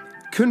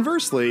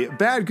 Conversely,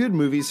 bad good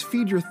movies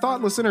feed your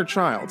thoughtless inner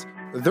child.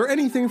 They're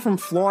anything from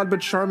flawed but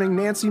charming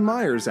Nancy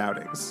Meyers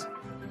outings,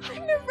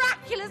 I'm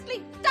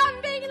miraculously done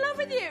being in love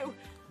with you!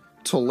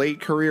 to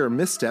late career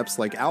missteps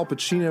like Al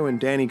Pacino and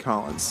Danny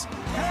Collins.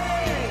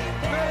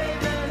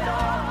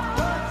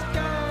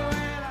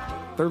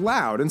 They're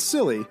loud and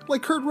silly,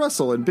 like Kurt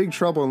Russell in Big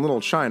Trouble in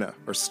Little China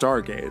or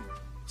Stargate.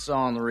 It's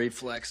all in the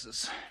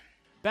reflexes.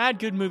 Bad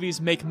good movies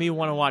make me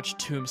want to watch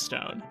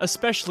Tombstone,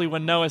 especially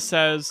when Noah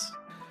says,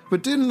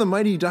 but didn't the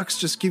Mighty Ducks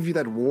just give you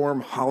that warm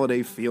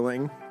holiday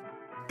feeling?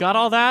 Got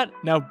all that?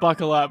 Now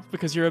buckle up,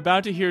 because you're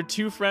about to hear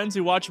 2 friends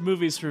who watch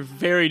movies for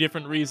very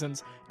different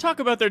reasons talk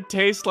about their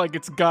taste like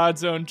it's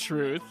God's own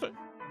truth.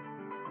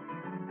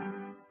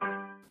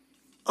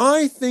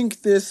 I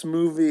think this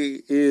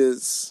movie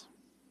is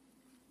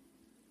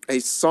a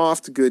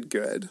soft good.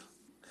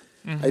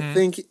 Mm-hmm. I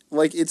think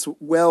it's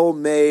well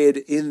made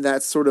in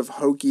that sort of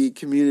hokey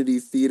community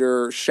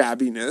theater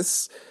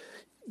shabbiness,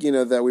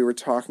 that we were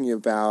talking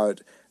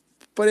about.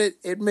 But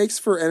it makes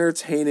for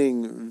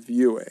entertaining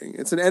viewing.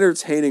 It's an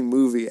entertaining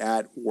movie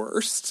at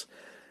worst.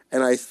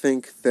 And I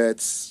think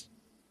that,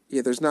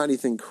 there's not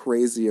anything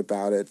crazy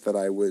about it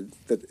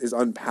that is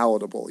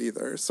unpalatable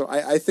either. So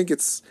I think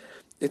it's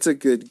a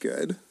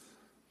good.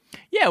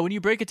 Yeah, when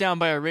you break it down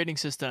by our rating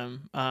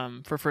system,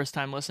 for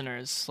first-time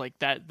listeners, like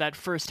that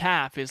first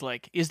half is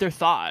is there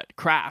thought,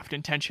 craft,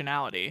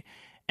 intentionality?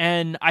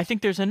 And I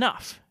think there's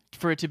enough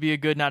for it to be a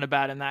good, not a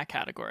bad in that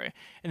category.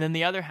 And then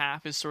the other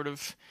half is sort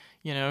of,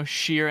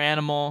 sheer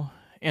animal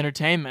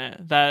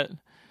entertainment, that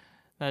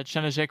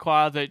je ne sais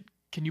quoi, that,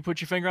 can you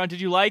put your finger on?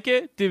 Did you like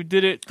it? Did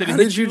it How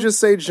did you just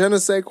say je ne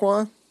sais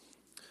quoi?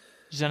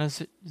 Je ne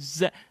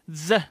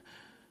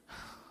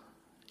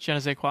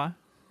sais quoi?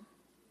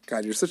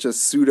 God, you're such a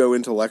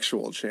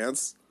pseudo-intellectual,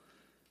 Chance.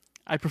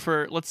 I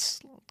prefer,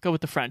 let's go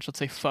with the French. Let's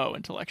say faux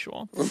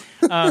intellectual.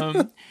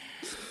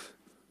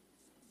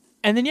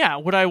 And then,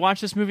 would I watch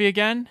this movie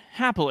again?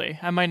 Happily.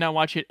 I might not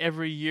watch it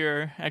every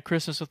year at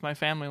Christmas with my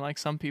family like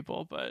some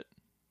people, but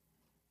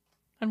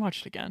I'd watch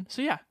it again.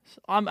 So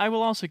I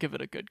will also give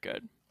it a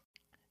good.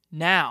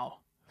 Now,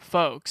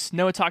 folks,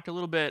 Noah talked a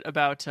little bit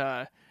about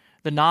the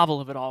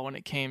novel of it all when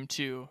it came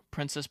to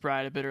Princess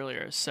Bride a bit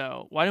earlier.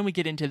 So why don't we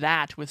get into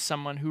that with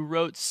someone who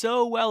wrote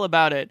so well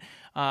about it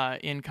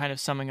in kind of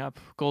summing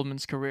up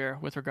Goldman's career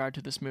with regard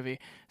to this movie.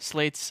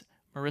 Slate's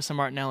Marissa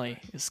Martinelli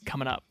is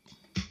coming up.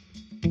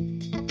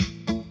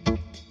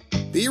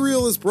 Be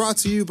Real is brought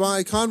to you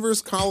by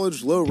Converse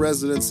College Low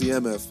Residency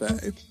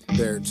MFA.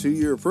 Their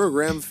 2-year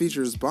program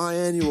features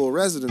biannual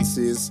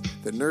residencies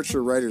that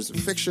nurture writers of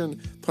fiction,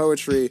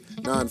 poetry,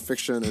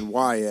 nonfiction, and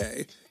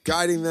YA,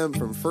 guiding them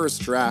from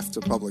first draft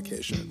to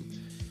publication.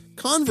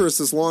 Converse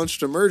has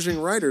launched emerging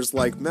writers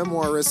like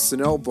memoirist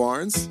Sanel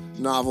Barnes,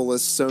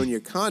 novelist Sonia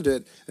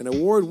Condit, and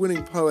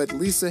award-winning poet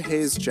Lisa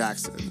Hayes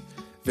Jackson.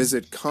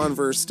 Visit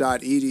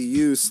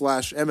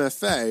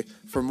converse.edu/MFA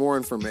for more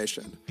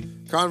information.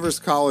 Converse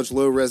College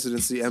Low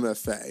Residency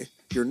MFA.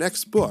 Your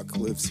next book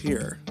lives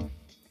here.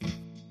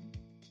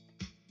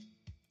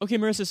 Okay,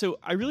 Marissa, so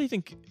I really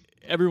think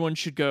everyone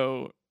should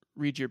go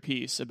read your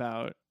piece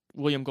about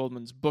William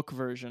Goldman's book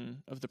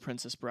version of The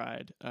Princess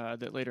Bride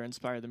that later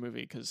inspired the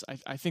movie, because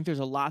I think there's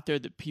a lot there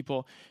that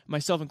people,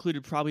 myself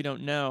included, probably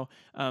don't know.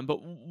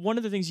 But one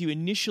of the things you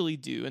initially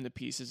do in the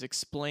piece is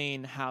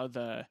explain how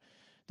the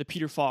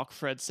Peter Falk,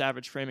 Fred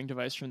Savage framing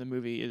device from the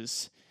movie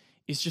is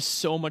just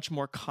so much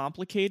more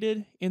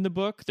complicated in the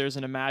book. There's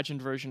an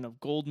imagined version of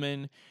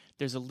Goldman.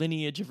 There's a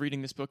lineage of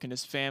reading this book in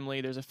his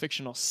family. There's a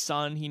fictional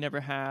son he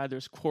never had.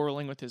 There's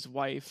quarreling with his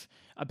wife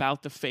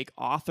about the fake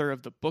author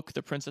of the book,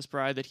 The Princess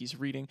Bride, that he's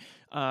reading.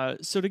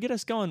 So to get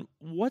us going,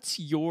 what's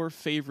your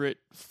favorite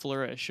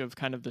flourish of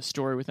kind of the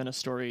story within a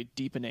story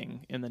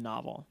deepening in the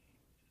novel?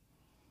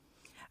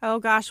 Oh,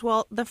 gosh.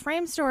 Well, the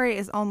frame story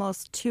is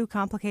almost too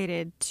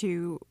complicated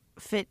to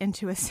fit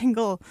into a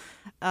single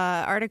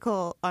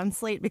article on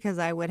Slate, because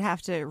I would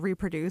have to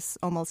reproduce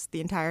almost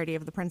the entirety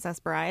of The Princess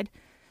Bride.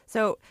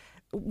 So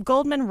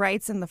Goldman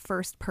writes in the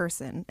first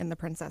person in The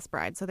Princess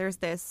Bride. So there's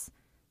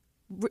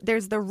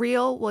the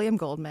real William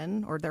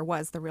Goldman, or there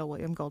was the real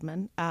William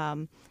Goldman,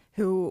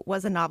 who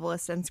was a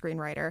novelist and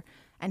screenwriter.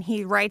 And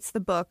he writes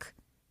the book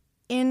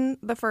in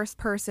the first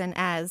person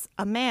as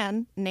a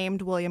man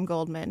named William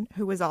Goldman,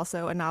 who was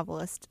also a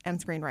novelist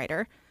and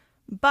screenwriter.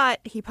 But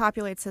he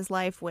populates his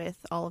life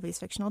with all of these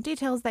fictional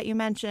details that you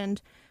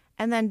mentioned,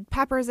 and then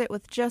peppers it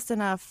with just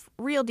enough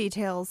real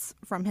details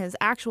from his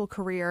actual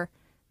career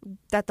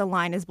that the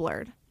line is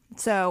blurred.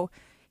 So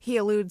he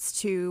alludes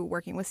to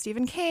working with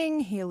Stephen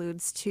King. He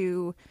alludes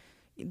to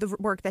the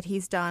work that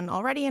he's done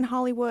already in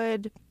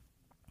Hollywood.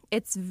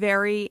 It's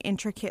very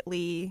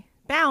intricately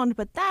bound,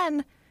 but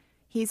then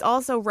he's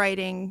also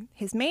writing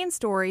his main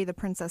story, The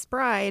Princess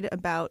Bride,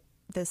 about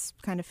this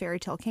kind of fairy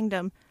tale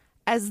kingdom,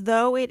 as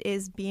though it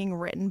is being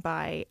written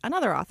by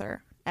another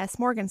author, S.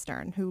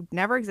 Morgenstern, who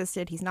never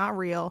existed. He's not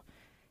real.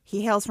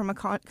 He hails from a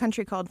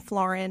country called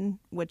Florin,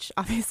 which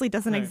obviously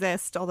doesn't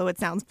exist, although it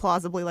sounds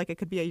plausibly like it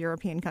could be a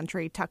European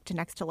country tucked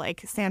next to,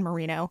 like, San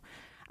Marino.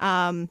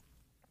 And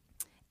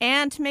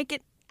to make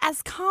it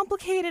as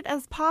complicated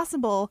as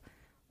possible,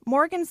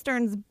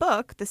 Morgenstern's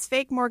book, this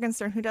fake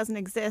Morgenstern who doesn't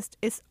exist,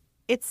 is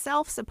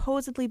itself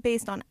supposedly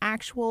based on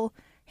actual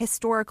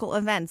historical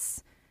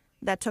events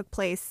that took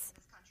place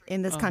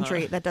in this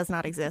country that does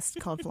not exist,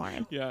 called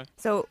Florin. Yeah.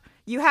 So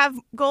you have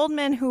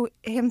Goldman, who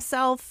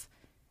himself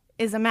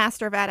is a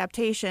master of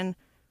adaptation,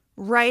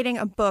 writing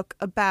a book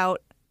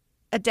about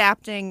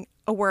adapting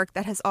a work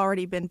that has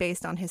already been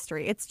based on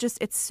history.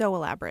 It's so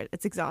elaborate.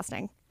 It's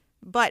exhausting.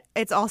 But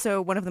it's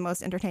also one of the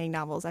most entertaining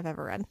novels I've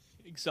ever read.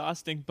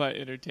 Exhausting but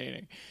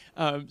entertaining.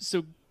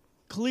 So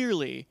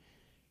clearly,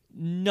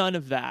 none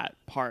of that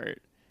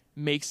part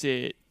makes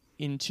it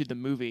into the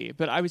movie.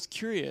 But I was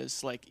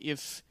curious, like,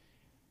 if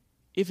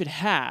it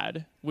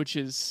had, which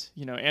is,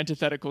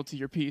 antithetical to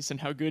your piece and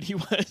how good he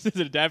was at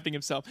adapting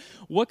himself,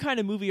 what kind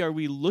of movie are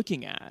we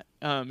looking at?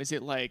 Is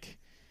it like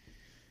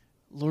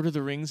Lord of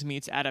the Rings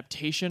meets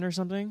adaptation or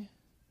something?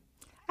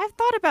 I've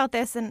thought about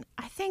this, and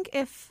I think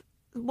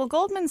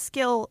Goldman's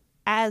skill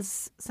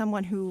as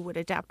someone who would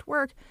adapt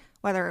work,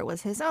 whether it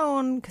was his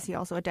own, because he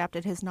also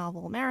adapted his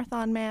novel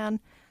Marathon Man.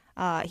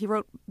 He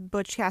wrote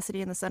Butch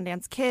Cassidy and the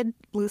Sundance Kid,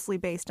 loosely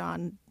based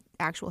on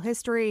actual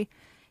history.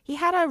 He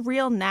had a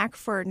real knack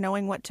for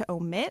knowing what to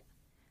omit.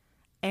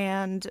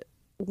 And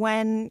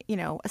when,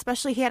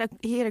 especially he had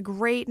a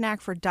great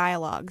knack for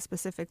dialogue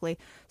specifically.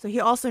 So he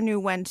also knew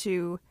when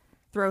to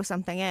throw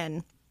something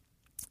in.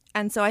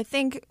 And so I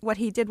think what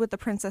he did with The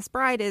Princess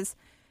Bride is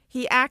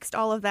he axed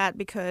all of that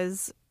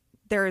because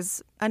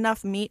there's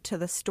enough meat to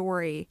the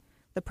story,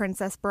 The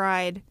Princess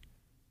Bride,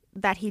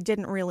 that he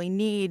didn't really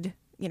need,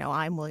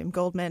 I'm William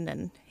Goldman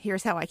and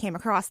here's how I came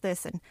across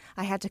this and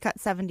I had to cut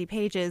 70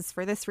 pages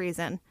for this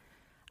reason.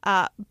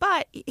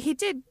 But he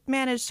did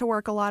manage to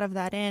work a lot of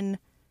that in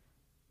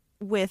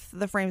with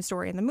the frame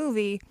story in the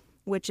movie,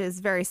 which is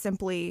very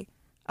simply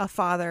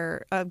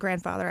a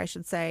grandfather, I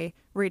should say,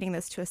 reading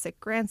this to a sick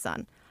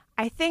grandson.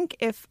 I think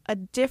if a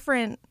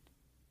different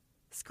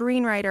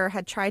screenwriter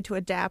had tried to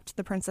adapt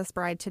The Princess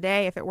Bride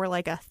today, if it were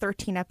like a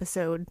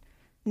 13-episode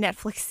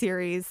Netflix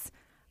series,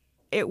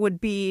 it would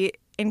be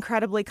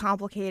incredibly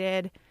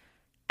complicated.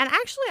 And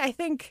actually, I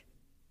think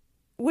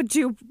would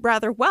do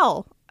rather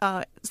well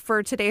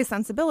for today's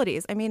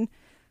sensibilities. I mean,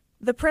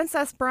 The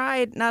Princess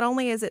Bride, not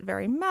only is it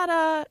very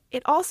meta,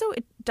 it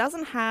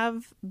doesn't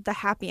have the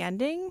happy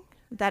ending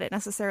that it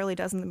necessarily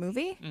does in the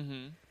movie.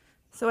 Mm-hmm.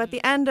 So at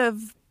the end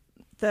of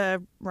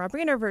the Rob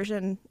Reiner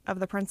version of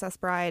The Princess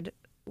Bride,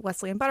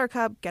 Wesley and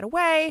Buttercup get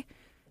away.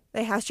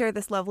 They share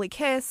this lovely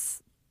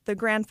kiss. The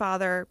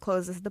grandfather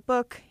closes the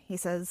book. He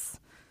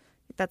says,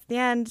 that's the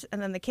end.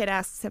 And then the kid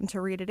asks him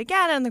to read it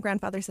again. And the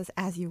grandfather says,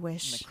 as you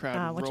wish,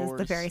 which is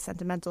the very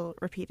sentimental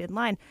repeated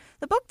line.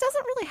 The book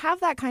doesn't really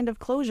have that kind of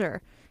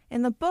closure.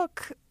 In the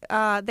book,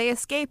 they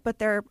escape, but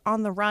they're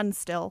on the run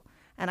still.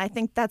 And I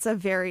think that's a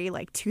very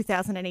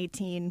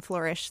 2018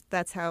 flourish.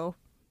 That's how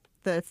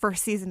the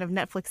first season of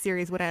Netflix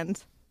series would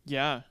end.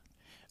 Yeah.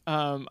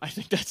 I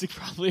think that's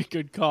probably a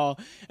good call.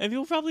 And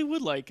people probably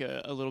would like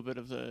a little bit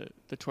of the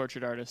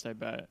tortured artist, I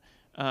bet.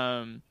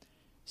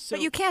 But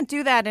you can't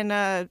do that in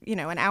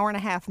an hour and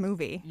a half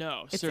movie.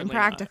 No, it's certainly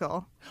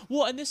impractical. Not.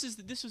 Well, and this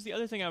was the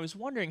other thing I was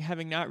wondering,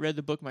 having not read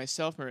the book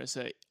myself,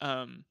 Marissa.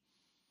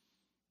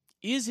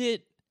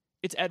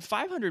 It's at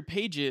 500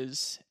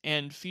 pages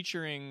and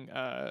featuring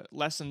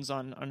lessons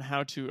on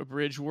how to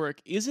abridge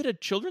work. Is it a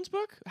children's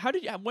book? How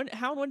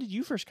and when did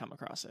you first come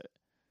across it?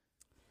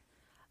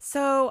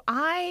 So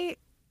I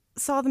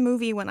saw the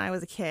movie when I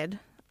was a kid,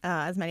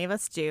 as many of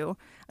us do.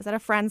 I was at a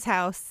friend's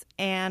house,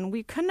 and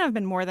we couldn't have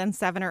been more than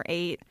 7 or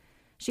 8.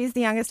 She's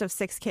the youngest of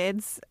 6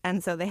 kids,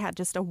 and so they had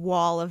just a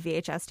wall of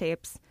VHS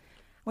tapes.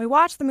 We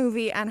watched the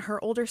movie, and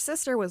her older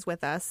sister was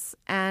with us,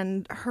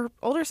 and her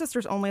older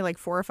sister's only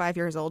 4 or 5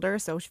 years older,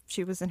 so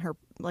she was in her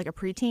a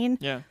preteen.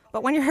 Yeah.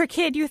 But when you're a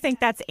kid, you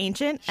think that's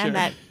ancient Sure. and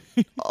that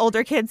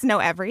older kids know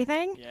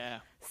everything.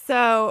 Yeah.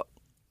 So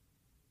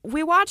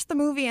we watched the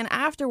movie, and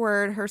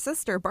afterward, her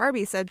sister,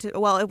 Barbie, said it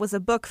was a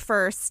book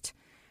first,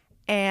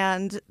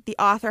 and the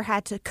author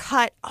had to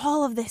cut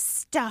all of this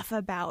stuff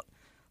about,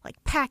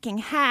 packing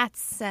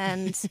hats,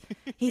 and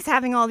he's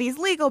having all these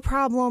legal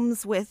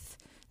problems with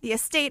the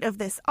estate of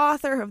this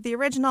author of the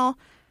original.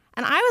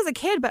 And I was a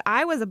kid, but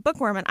I was a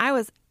bookworm, and I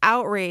was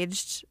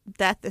outraged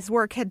that this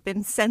work had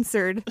been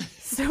censored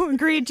so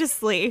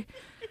egregiously.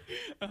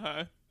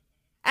 Uh-huh.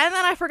 And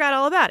then I forgot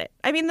all about it.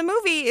 I mean, the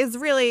movie is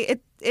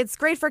really, it's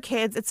great for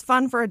kids. It's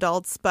fun for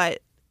adults.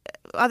 But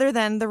other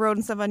than the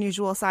rodents of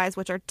unusual size,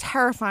 which are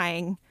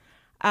terrifying,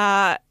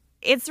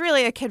 it's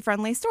really a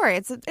kid-friendly story.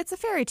 It's a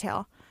fairy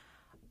tale.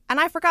 And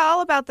I forgot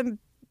all about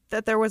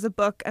that there was a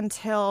book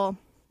until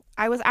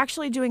I was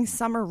actually doing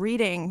summer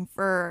reading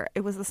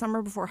it was the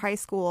summer before high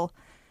school.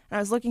 And I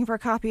was looking for a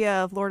copy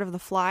of Lord of the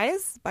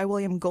Flies by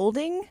William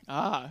Golding.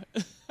 Ah.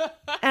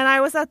 And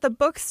I was at the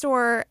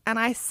bookstore, and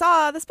I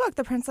saw this book,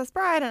 The Princess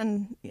Bride,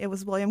 and it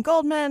was William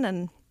Goldman,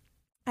 and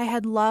I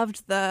had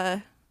loved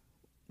the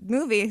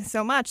movie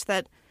so much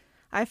that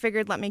I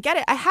figured, let me get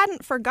it. I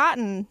hadn't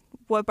forgotten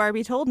what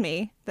Barbie told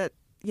me, that,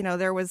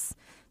 there was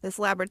this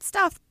elaborate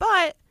stuff,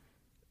 but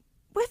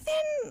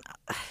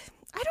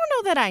I don't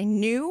know that I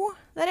knew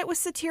that it was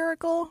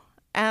satirical,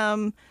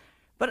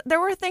 but there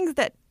were things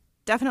that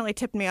definitely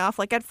tipped me off.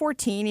 At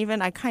 14,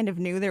 even, I kind of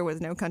knew there was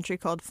No Country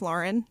Called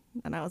Florin,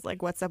 and I was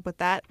like, what's up with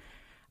that?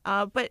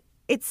 But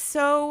it's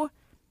so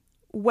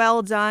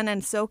well done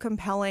and so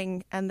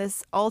compelling, and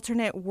this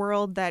alternate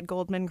world that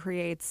Goldman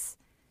creates,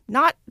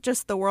 not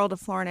just the world of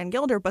Florin and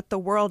Gilder, but the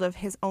world of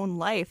his own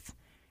life,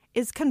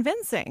 is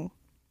convincing.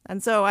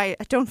 And so I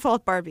don't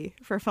fault Barbie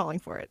for falling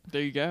for it.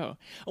 There you go.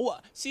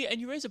 Well, see, and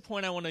you raise a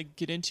point I want to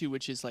get into,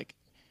 which is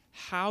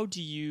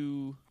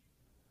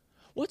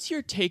what's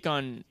your take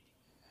on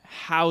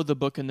how the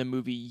book and the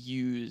movie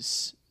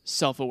use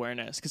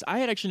self-awareness? Because I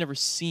had actually never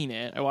seen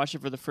it. I watched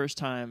it for the first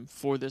time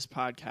for this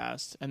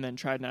podcast, and then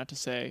tried not to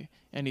say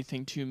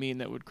anything too mean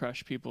that would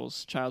crush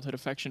people's childhood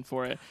affection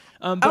for it.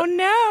 Oh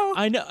no!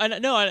 I know,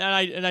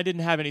 and I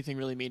didn't have anything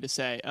really mean to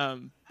say.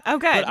 Oh,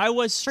 good. But I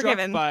was struck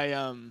Forgiven. by,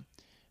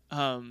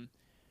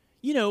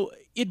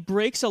 it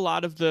breaks a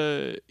lot of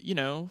the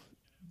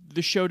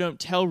show don't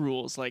tell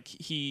rules.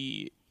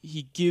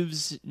 He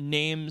gives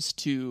names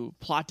to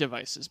plot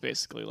devices,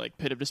 basically, like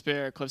Pit of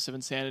Despair, Cliffs of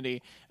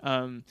Insanity,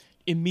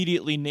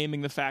 immediately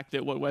naming the fact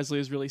that what Wesley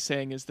is really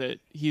saying is that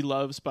he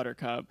loves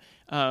Buttercup.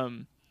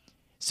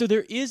 So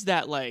there is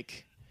that,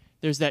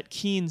 there's that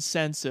keen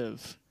sense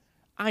of,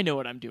 I know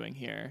what I'm doing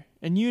here,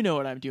 and you know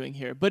what I'm doing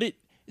here, but it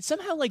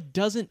somehow,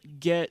 doesn't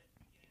get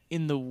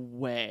in the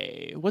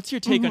way. What's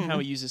your take on how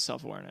he uses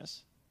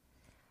self-awareness?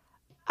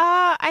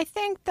 I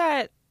think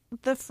that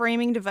the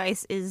framing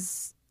device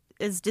is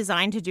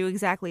designed to do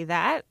exactly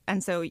that,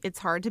 and so it's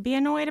hard to be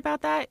annoyed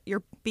about that.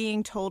 You're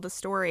being told a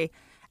story,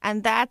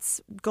 and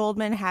that's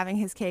Goldman having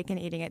his cake and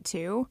eating it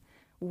too,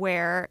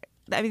 where,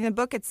 the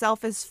book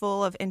itself is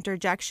full of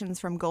interjections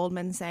from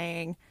Goldman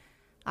saying,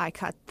 I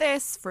cut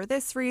this for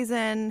this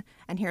reason,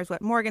 and here's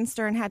what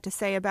Morgenstern had to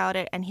say about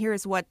it, and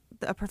here's what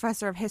a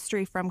professor of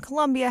history from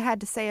Columbia had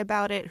to say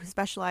about it, who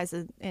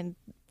specializes in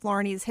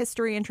Florinese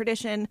history and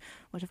tradition,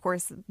 which, of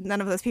course,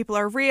 none of those people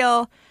are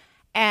real.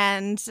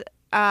 And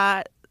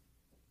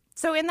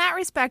so in that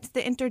respect,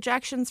 the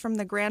interjections from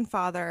the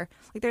grandfather,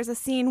 there's a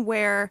scene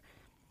where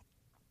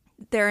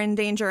they're in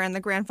danger and the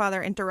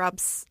grandfather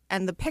interrupts,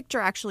 and the picture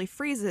actually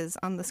freezes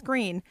on the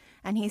screen,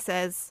 and he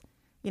says,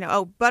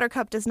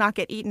 Buttercup does not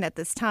get eaten at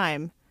this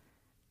time.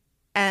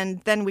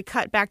 And then we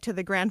cut back to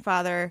the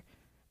grandfather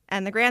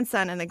and the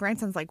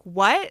grandson's like,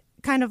 what?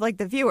 Kind of like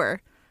the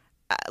viewer.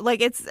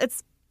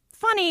 It's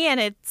funny and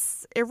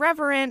it's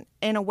irreverent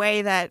in a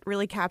way that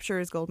really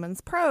captures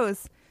Goldman's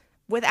prose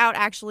without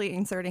actually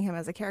inserting him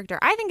as a character.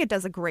 I think it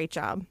does a great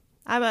job.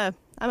 I'm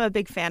a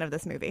big fan of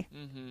this movie.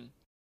 Mm-hmm.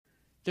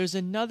 There's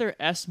another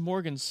S.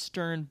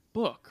 Morgenstern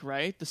book,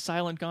 right? The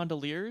Silent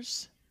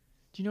Gondoliers.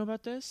 Do you know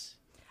about this?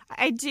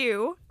 I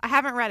do. I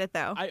haven't read it,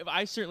 though.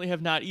 I certainly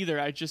have not either.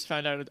 I just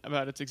found out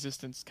about its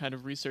existence kind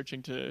of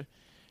researching to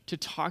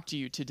talk to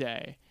you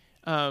today.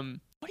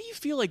 What do you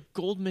feel like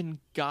Goldman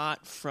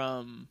got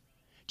from...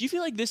 Do you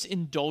feel like this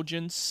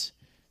indulgence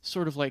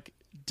sort of like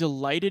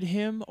delighted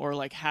him, or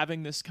like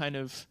having this kind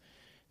of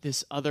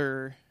this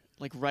other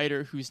like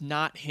writer who's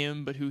not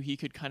him but who he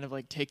could kind of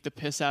like take the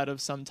piss out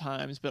of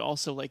sometimes, but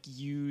also like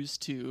use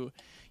to,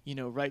 you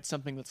know, write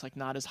something that's like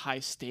not as high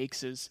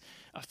stakes as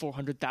a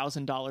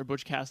 $400,000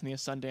 Butch Cassidy and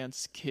the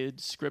Sundance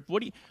Kid script?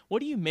 What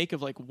do you make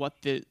of like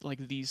what the like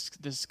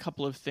this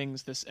couple of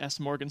things, this S.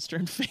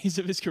 Morgenstern phase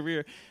of his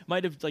career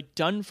might have like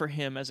done for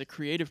him as a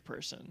creative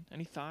person?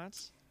 Any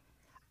thoughts?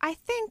 I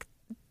think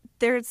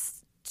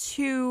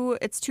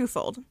it's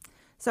twofold.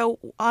 So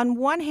on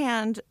one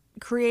hand,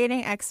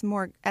 creating S.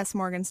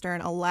 Morgenstern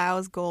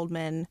allows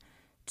Goldman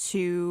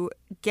to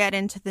get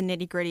into the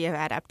nitty-gritty of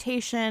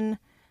adaptation.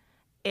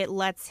 It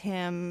lets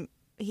him...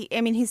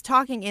 he's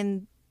talking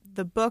in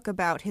the book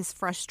about his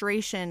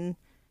frustration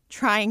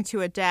trying to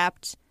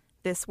adapt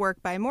this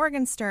work by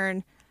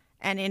Morgenstern,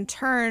 and in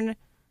turn,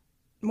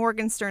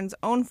 Morgenstern's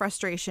own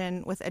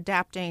frustration with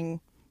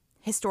adapting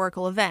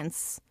historical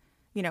events.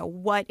 You know,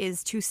 what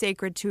is too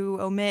sacred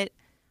to omit?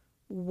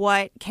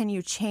 What can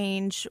you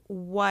change?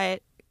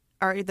 What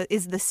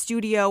is the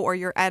studio or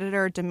your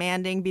editor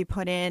demanding be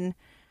put in?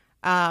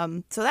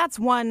 So that's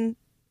one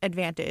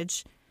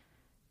advantage.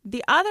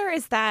 The other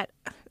is that,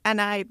 and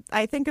I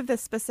think of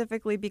this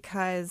specifically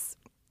because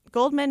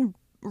Goldman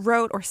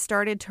wrote or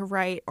started to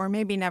write, or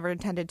maybe never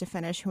intended to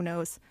finish, who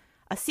knows,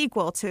 a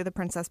sequel to The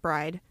Princess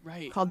Bride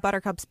called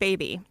Buttercup's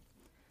Baby,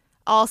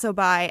 also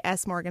by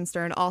S.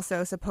 Morgenstern,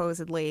 also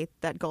supposedly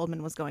that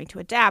Goldman was going to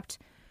adapt.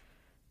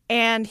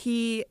 And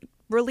he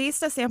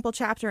released a sample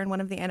chapter in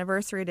one of the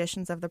anniversary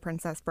editions of The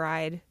Princess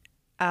Bride,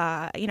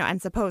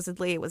 and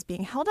supposedly it was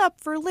being held up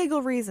for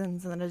legal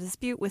reasons and a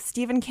dispute with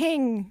Stephen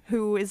King,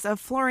 who is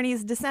of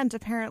Florinese descent,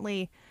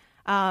 apparently.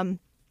 But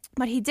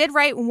he did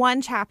write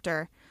one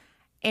chapter,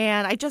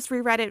 and I just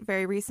reread it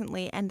very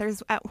recently, and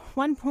there's at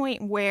one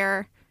point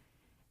where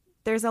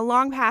there's a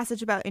long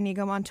passage about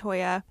Inigo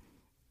Montoya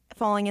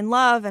falling in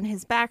love and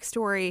his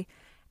backstory,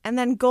 and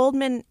then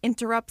Goldman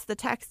interrupts the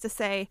text to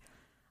say,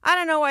 I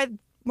don't know why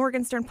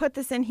Morgenstern put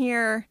this in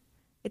here.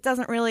 It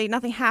doesn't really,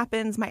 nothing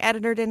happens. My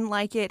editor didn't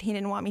like it. He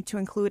didn't want me to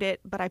include it,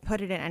 but I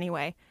put it in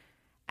anyway.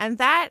 And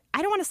that,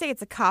 I don't want to say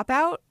it's a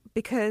cop-out,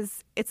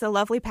 because it's a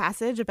lovely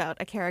passage about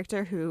a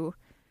character who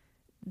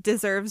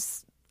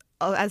deserves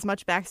as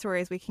much backstory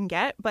as we can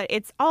get, but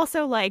it's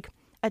also like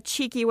a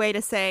cheeky way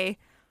to say,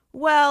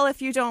 well,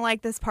 if you don't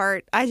like this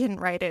part, I didn't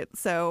write it,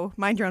 so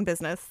mind your own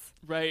business.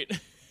 Right.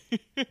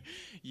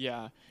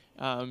 Yeah.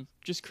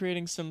 Just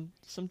creating some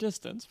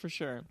distance for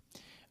sure.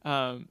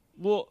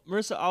 Well,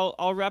 Marissa,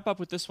 I'll wrap up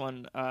with this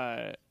one.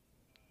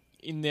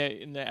 In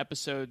the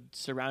episode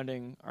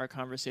surrounding our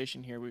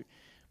conversation here,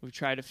 we've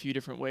tried a few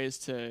different ways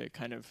to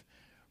kind of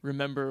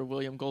remember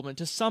William Goldman.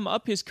 To sum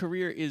up his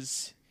career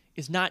is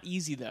not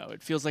easy, though.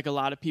 It feels like a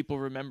lot of people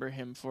remember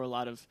him for a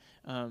lot of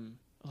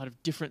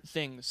different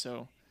things.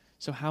 So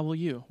what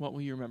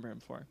will you remember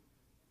him for?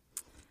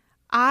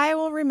 I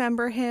will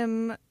remember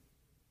him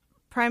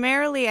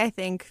primarily, I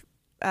think,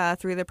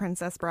 through The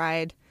Princess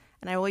Bride,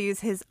 and I will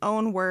use his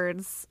own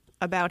words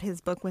about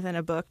his book within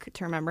a book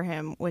to remember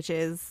him, which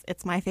is,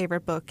 it's my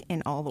favorite book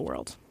in all the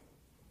world.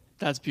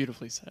 That's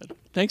beautifully said.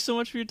 Thanks so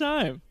much for your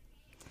time.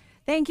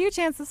 Thank you,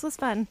 Chance. This was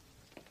fun.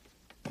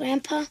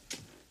 Grandpa,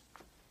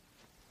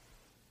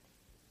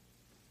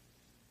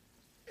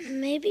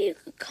 maybe you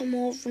could come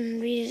over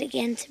and read it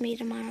again to me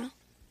tomorrow.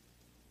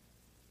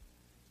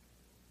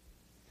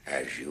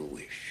 As you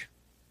wish.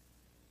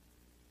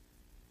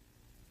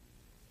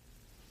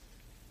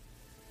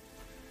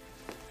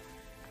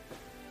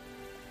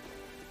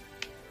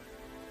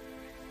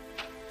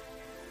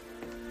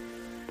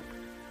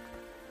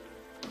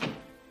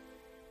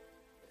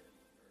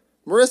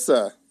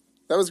 Marissa,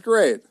 that was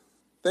great.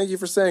 Thank you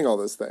for saying all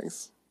those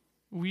things.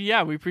 We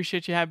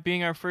appreciate you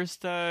being our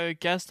first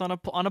guest on a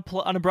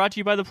brought to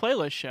you by the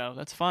Playlist show.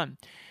 That's fun.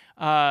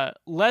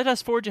 Let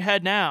us forge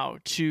ahead now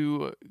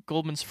to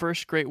Goldman's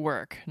first great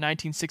work,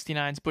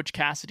 1969's Butch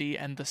Cassidy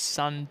and the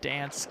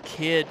Sundance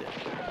Kid.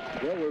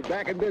 Well, we're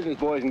back in business,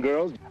 boys and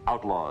girls.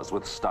 Outlaws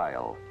with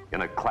style,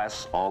 in a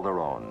class all their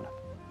own.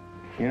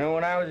 You know,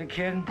 when I was a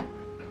kid,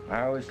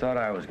 I always thought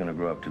I was going to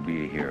grow up to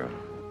be a hero.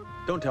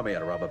 Don't tell me how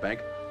to rob a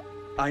bank.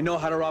 I know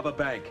how to rob a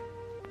bank.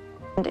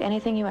 And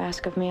anything you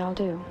ask of me, I'll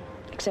do.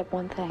 Except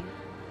one thing.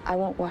 I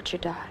won't watch you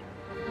die.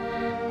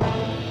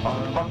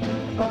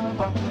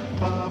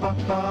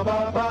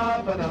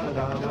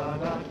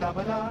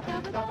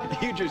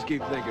 You just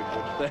keep thinking,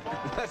 Butch.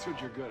 That's what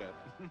you're good at.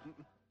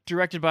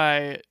 Directed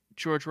by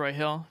George Roy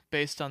Hill,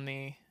 based on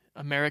the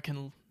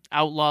American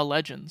outlaw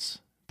legends.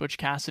 Butch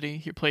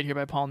Cassidy, played here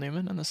by Paul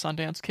Newman, and the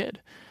Sundance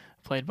Kid,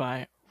 played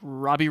by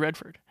Robbie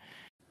Redford.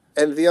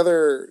 And the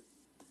other,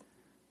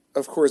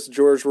 of course,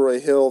 George Roy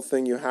Hill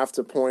thing you have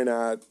to point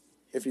at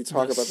if you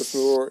talk about this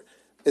movie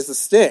is The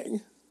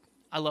Sting.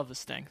 I love The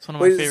Sting. It's one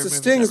of my favorite movies The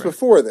Sting's ever.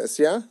 before this,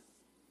 yeah?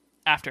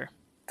 After.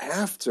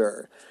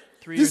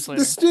 3 years later.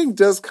 The Sting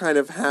does kind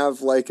of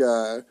have like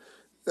a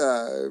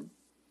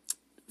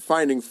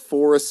Finding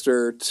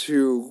Forrester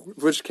to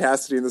Butch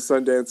Cassidy and the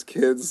Sundance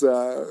Kid's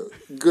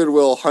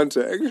Goodwill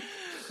Hunting.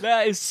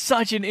 That is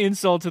such an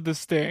insult to the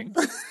Sting.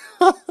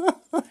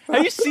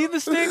 Have you seen the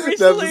Sting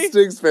recently? The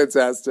Sting's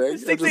fantastic. The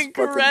Sting's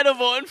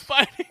incredible in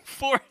Finding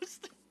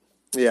Forrester.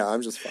 Yeah,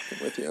 I'm just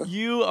fucking with you.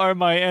 You are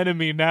my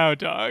enemy now,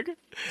 dog.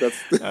 That's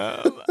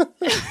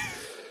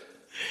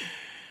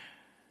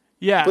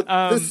yeah.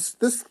 But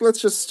this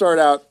let's just start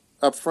out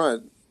up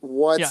front.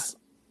 What's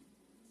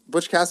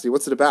Butch Cassidy?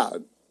 What's it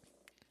about?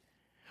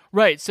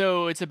 Right.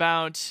 So it's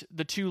about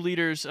the two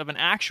leaders of an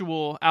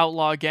actual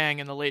outlaw gang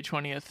in the late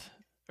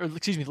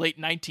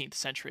 19th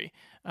century.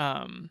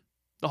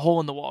 The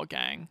Hole in the Wall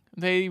gang.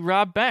 They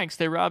rob banks.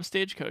 They rob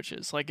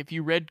stagecoaches. Like if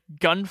you read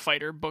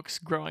gunfighter books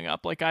growing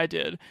up, like I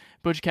did,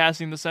 Butch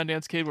Cassidy and the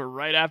Sundance Kid were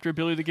right after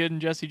Billy the Kid and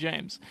Jesse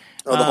James.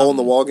 Oh, the Hole in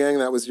the Wall gang.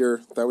 That was your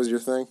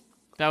thing.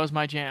 That was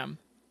my jam.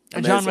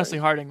 Amazing. John Wesley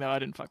Harding, though, I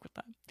didn't fuck with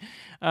that.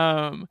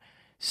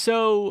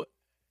 So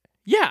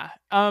yeah,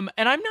 and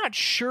I'm not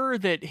sure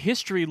that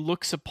history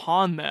looks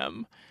upon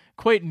them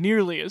quite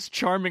nearly as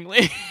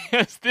charmingly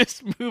as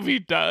this movie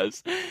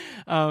does.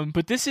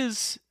 But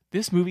this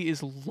movie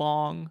is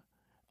long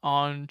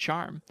on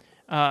charm.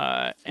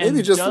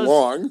 Maybe just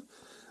long.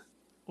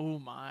 Oh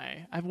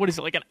my! What is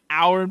it, like an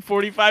hour and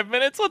 45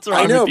 minutes? What's wrong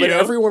I know, with you? but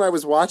everyone I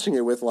was watching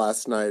it with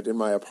last night in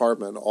my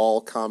apartment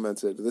all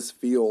commented, this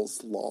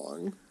feels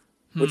long,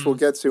 which we'll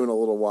get to in a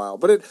little while.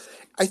 But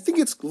I think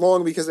it's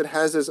long because it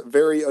has this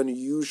very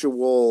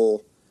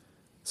unusual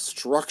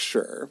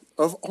structure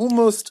of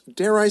almost,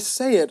 dare I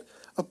say it,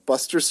 a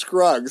Buster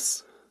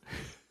Scruggs.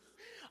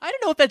 I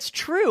don't know if that's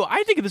true.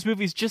 I think of this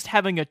movie as just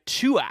having a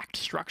 2-act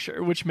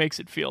structure, which makes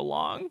it feel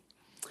long.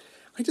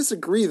 I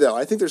disagree, though.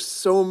 I think there's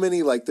so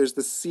many, like, there's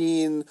the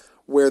scene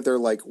where they're,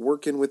 like,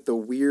 working with the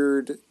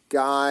weird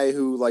guy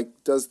who, like,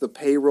 does the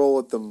payroll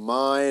at the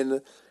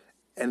mine,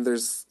 and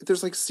there's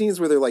like, scenes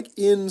where they're, like,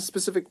 in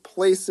specific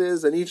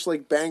places, and each,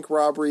 like, bank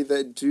robbery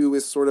they do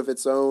is sort of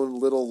its own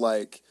little,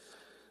 like,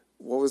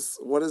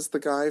 what is the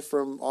guy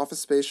from Office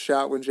Space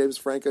shout when James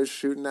Franco's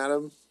shooting at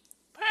him?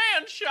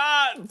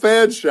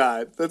 Fan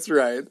shot. That's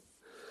right.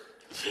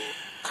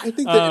 I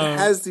think that it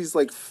has these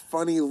like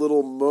funny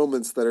little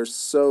moments that are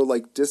so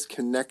like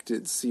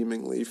disconnected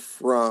seemingly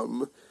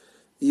from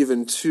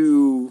even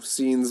 2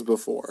 scenes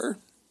before.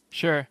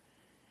 Sure.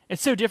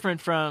 It's so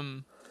different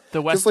from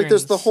the Westerns. Just like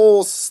there's the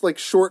whole like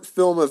short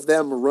film of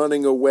them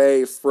running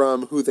away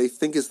from who they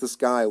think is this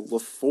guy,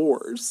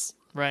 LaFours.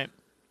 Right.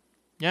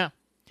 Yeah.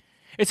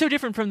 It's so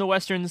different from the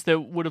Westerns that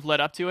would have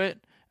led up to it.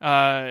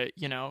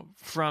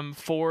 From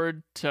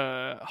Ford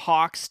to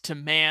Hawks to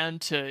Mann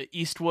to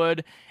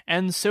Eastwood,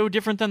 and so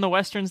different than the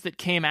Westerns that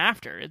came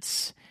after.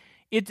 Its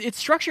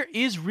structure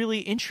is really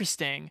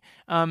interesting,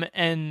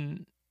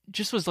 and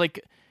just was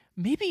like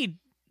maybe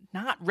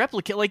not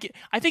replicate. Like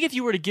I think if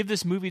you were to give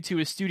this movie to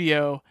a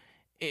studio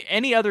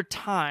any other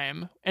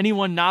time,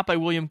 anyone not by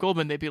William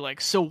Goldman, they'd be like,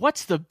 so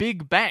what's the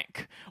big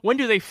bank? When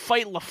do they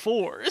fight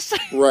LaFours?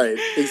 Right,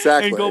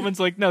 exactly. And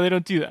Goldman's like, no, they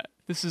don't do that.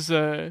 This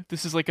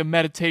is like a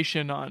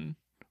meditation on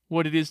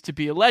what it is to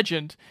be a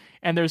legend.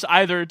 And there's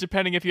either,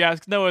 depending if you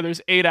ask Noah,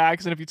 there's 8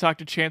 acts, and if you talk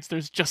to Chance,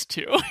 there's just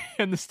 2.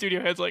 And the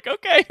studio head's like,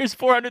 okay, here's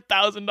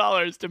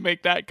 $400,000 to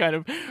make that kind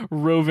of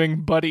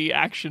roving buddy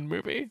action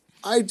movie.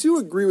 I do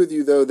agree with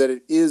you, though, that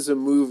it is a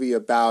movie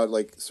about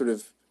like sort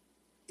of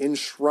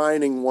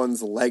enshrining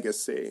one's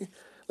legacy.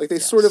 Like they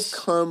sort of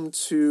come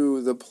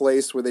to the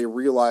place where they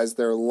realize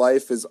their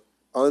life is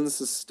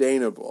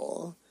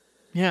unsustainable.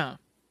 Yeah.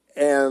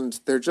 And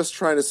they're just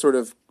trying to sort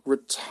of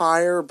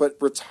retire, but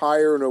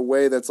retire in a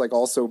way that's like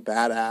also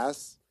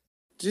badass.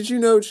 Did you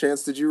know,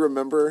 Chance, did you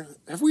remember?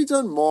 Have we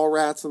done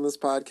Mallrats on this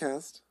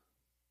podcast?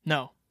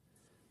 No.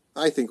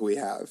 I think we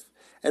have.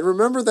 And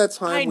remember that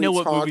time I know we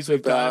what talked movies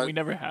we've about... done. We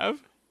never have.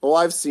 Well,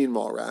 I've seen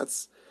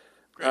Mallrats.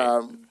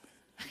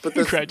 But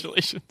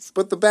Congratulations.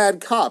 But the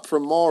bad cop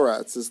from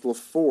Mallrats is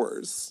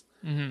LaFours.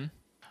 Mm-hmm.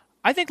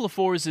 I think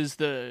LaFours is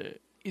the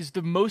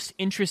most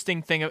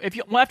interesting thing.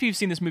 After you've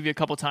seen this movie a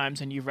couple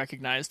times and you've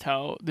recognized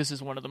how this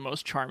is one of the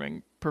most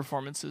charming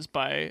performances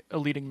by a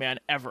leading man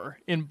ever.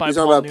 You're talking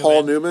about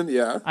Paul Newman?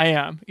 Yeah. I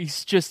am.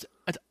 He's just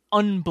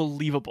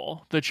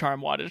unbelievable, the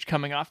charm wattage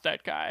coming off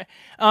that guy.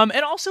 And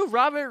also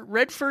Robert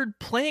Redford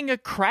playing a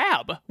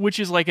crab, which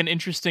is like an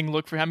interesting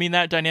look for him. I mean,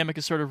 that dynamic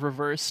is sort of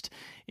reversed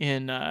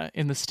in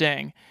The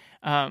Sting.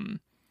 But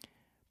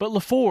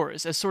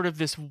LaFours as sort of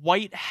this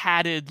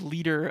white-hatted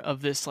leader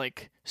of this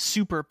like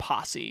super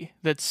posse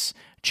that's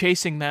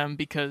chasing them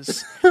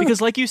because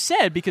like you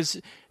said,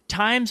 because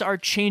times are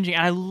changing.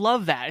 And I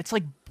love that.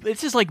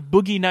 It's just like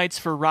Boogie Nights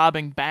for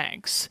robbing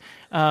banks.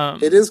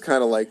 It is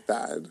kind of like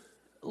that.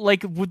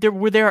 Like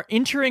where they're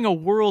entering a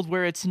world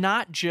where it's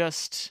not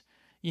just,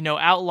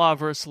 outlaw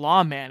versus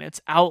lawman. It's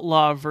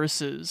outlaw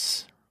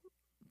versus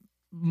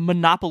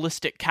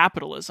monopolistic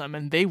capitalism,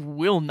 and they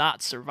will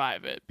not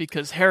survive it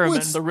because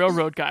Harriman, the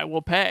railroad guy,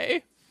 will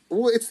pay.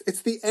 Well,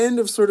 it's the end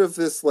of sort of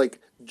this like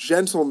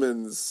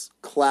gentleman's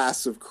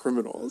class of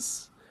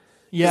criminals.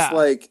 Yeah. It's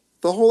like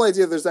the whole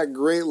idea. There's that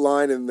great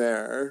line in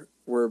there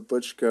where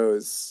Butch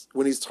goes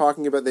when he's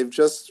talking about they've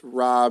just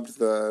robbed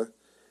the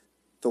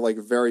like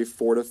very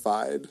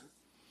fortified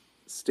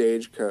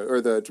stagecoach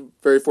or the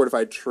very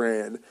fortified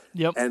train.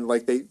 Yep. And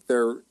like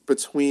they're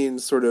between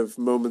sort of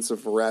moments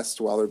of rest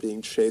while they're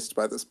being chased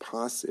by this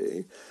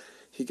posse.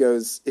 He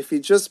goes, if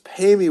he'd just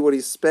pay me what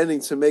he's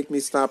spending to make me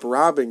stop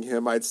robbing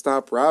him, I'd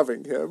stop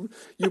robbing him.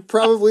 You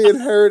probably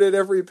inherited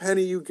every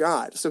penny you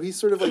got. So he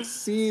sort of like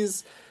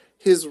sees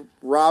his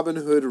Robin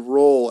Hood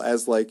role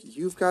as like,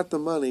 you've got the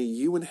money,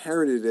 you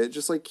inherited it,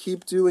 just like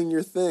keep doing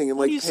your thing and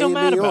like pay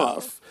me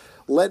off.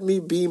 Let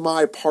me be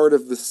my part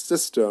of the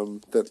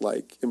system that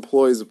like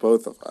employs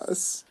both of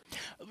us.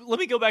 Let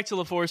me go back to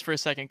LaForce for a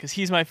second because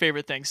he's my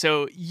favorite thing.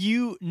 So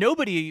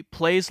nobody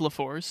plays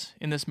LaForce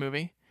in this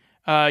movie.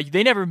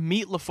 They never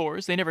meet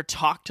LaForce. They never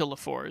talk to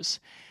LaForce.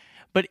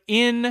 But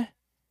in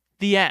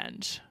the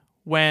end,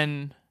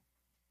 when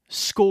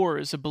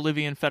scores of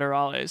Bolivian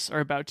federales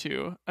are about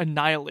to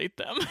annihilate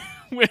them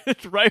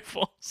with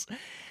rifles,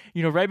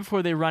 right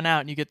before they run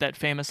out and you get that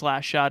famous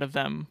last shot of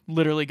them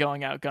literally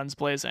going out guns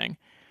blazing,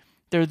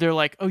 they're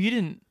like, oh, you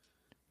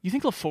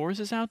think LaForce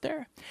is out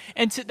there?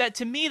 And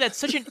to me, that's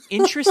such an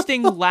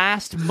interesting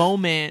last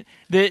moment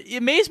that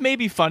it may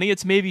be funny,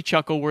 it's maybe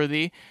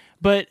chuckle-worthy,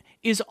 but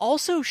is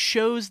also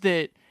shows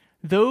that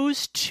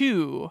those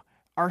two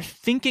are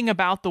thinking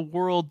about the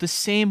world the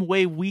same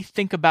way we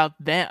think about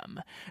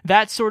them.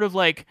 That sort of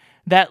like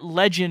that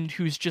legend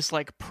who's just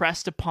like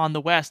pressed upon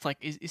the West, like,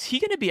 is he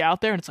going to be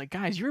out there? And it's like,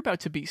 guys, you're about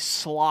to be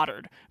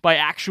slaughtered by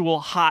actual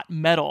hot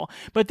metal.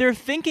 But they're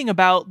thinking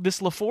about this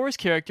LaForce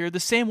character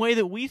the same way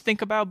that we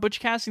think about Butch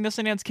Cassidy and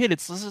the Sundance Kid.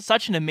 It's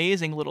such an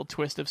amazing little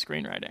twist of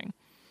screenwriting.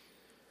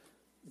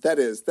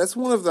 That's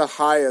one of the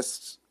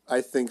highest,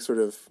 I think, sort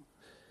of,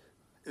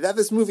 that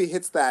this movie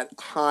hits that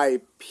high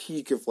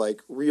peak of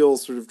like real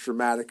sort of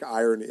dramatic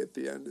irony at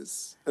the end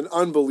is an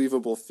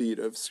unbelievable feat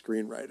of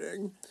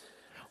screenwriting.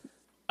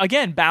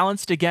 Again,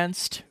 balanced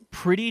against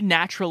pretty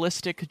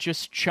naturalistic,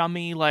 just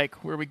chummy, like,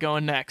 where are we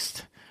going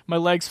next? My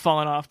leg's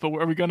falling off, but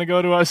are we going to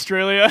go to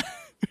Australia?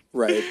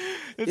 Right.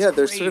 Yeah,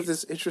 there's sort of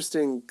this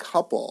interesting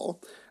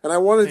couple. And I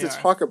wanted to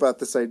talk about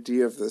this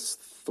idea of this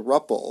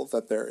throuple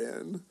that they're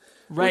in.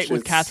 Right,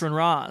 with Catherine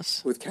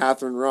Ross. With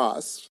Catherine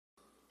Ross.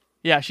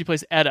 Yeah, she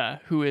plays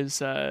Etta, who is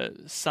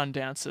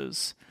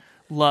Sundance's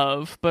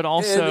love, but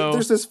also... And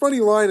there's this funny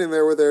line in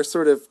there where they're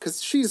sort of...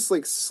 Because she's,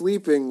 like,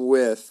 sleeping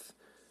with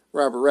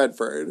Robert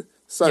Redford,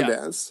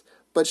 Sundance,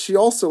 but she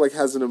also, like,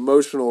 has an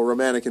emotional,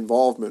 romantic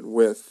involvement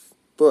with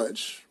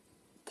Butch,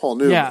 Paul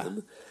Newman.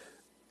 Yeah.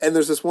 And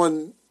there's this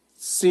one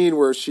scene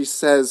where she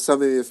says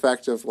something to the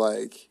effect of,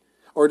 like...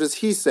 Or does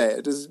he say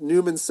it? Does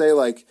Newman say,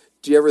 like,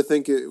 do you ever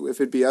think if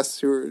it'd be us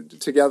who were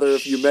together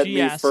if you met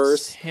me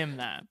first? She asks him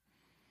that.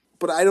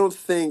 But I don't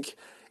think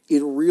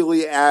it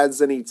really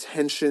adds any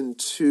tension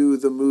to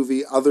the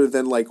movie other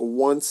than like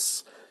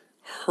once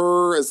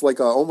her as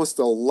like almost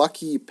a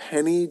lucky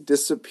penny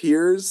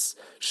disappears,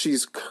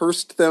 she's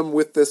cursed them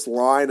with this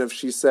line of,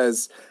 she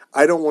says,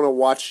 I don't want to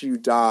watch you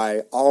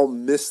die. I'll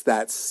miss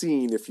that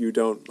scene if you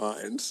don't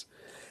mind.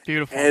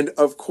 Beautiful. And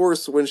of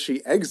course, when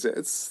she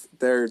exits,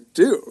 they're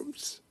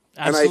doomed.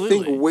 Absolutely.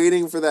 And I think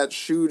waiting for that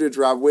shoe to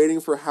drop,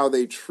 waiting for how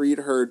they treat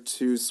her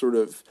to sort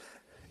of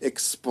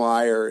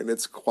expire in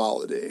its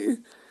quality,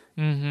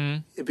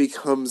 it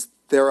becomes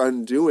their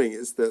undoing,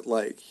 is that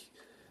like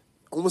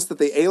almost that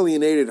they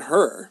alienated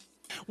her.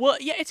 Well,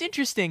 yeah, it's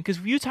interesting because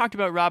you talked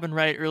about Robin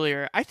Wright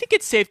earlier. I think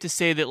it's safe to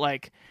say that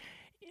like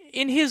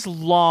in his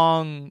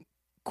long,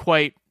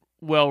 quite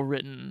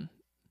well-written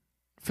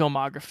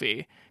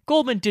filmography,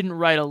 Goldman didn't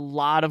write a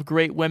lot of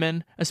great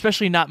women,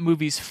 especially not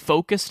movies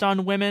focused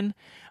on women.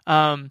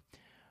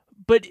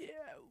 But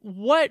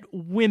what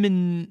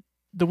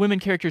the women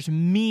characters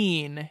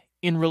mean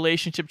in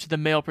relationship to the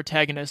male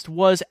protagonist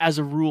was, as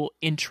a rule,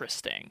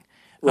 interesting.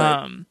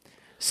 Right.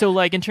 So,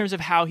 like, in terms of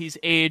how he's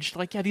aged,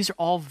 like, yeah, these are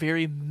all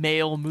very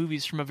male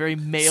movies from a very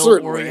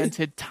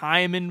male-oriented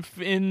time in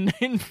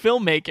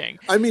filmmaking.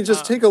 I mean,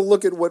 just take a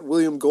look at what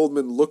William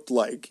Goldman looked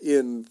like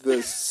in the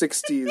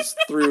 60s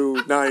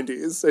through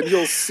 90s, and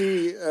you'll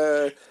see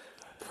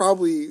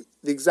probably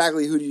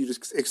exactly who do you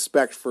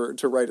expect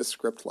to write a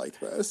script like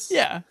this.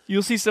 Yeah,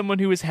 you'll see someone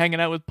who was hanging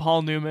out with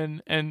Paul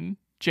Newman and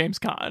James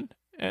Caan,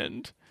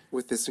 and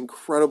with this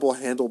incredible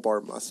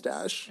handlebar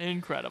mustache.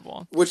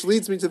 Incredible. Which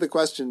leads me to the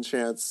question,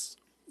 Chance,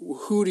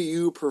 who do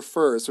you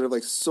prefer? Sort of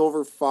like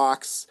Silver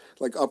Fox,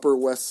 like Upper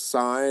West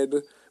Side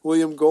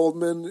William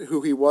Goldman,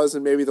 who he was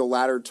in maybe the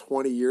latter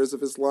 20 years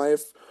of his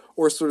life,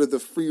 or sort of the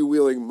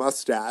freewheeling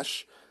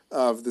mustache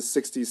of the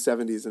 60s,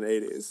 70s, and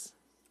 80s?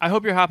 I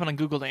hope you're hopping on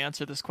Google to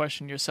answer this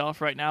question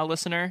yourself right now,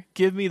 listener.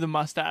 Give me the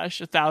mustache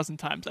 1,000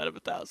 times out of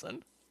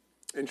 1,000.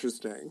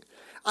 Interesting.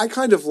 I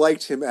kind of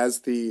liked him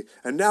as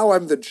and now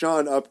I'm the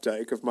John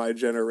Updike of my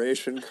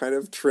generation, kind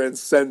of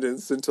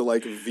transcendence into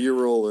like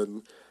virile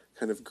and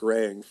kind of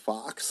graying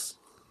fox.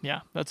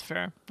 Yeah, that's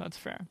fair. That's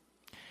fair.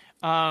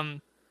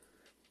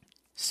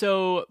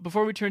 So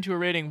before we turn to a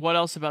rating, what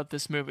else about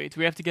this movie? Do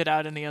we have to get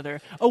out any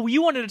other? Oh,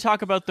 you wanted to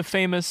talk about the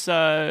famous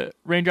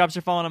 "Raindrops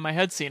Are Falling on My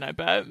Head" scene, I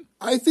bet.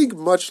 I think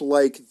much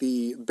like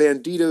the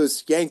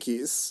Banditos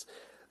Yankees,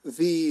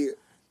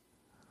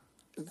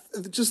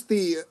 just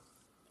the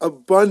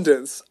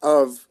abundance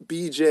of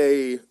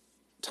B.J.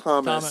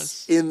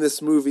 Thomas in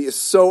this movie is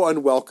so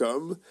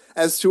unwelcome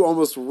as to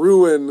almost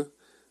ruin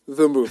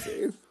the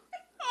movie.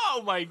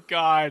 Oh my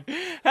God.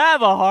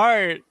 Have a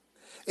heart.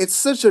 It's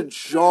such a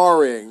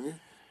jarring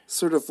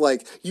sort of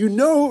like,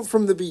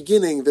 from the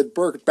beginning that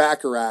Burt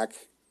Bacharach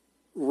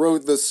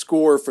wrote the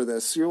score for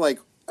this. So you're like,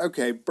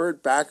 okay,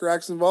 Burt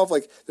Bacharach's involved.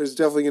 Like, there's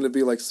definitely going to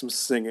be like some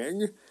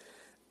singing.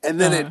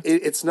 And then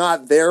it's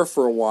not there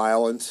for a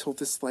while until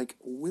this like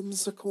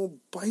whimsical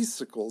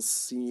bicycle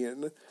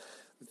scene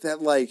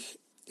that like,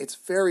 it's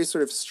very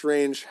sort of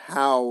strange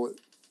how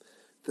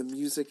the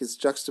music is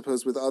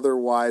juxtaposed with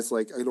otherwise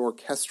like an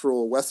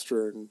orchestral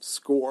Western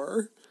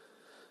score.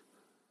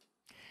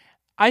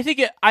 I think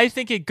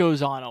it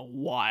goes on a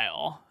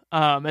while.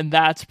 And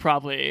that's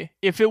probably,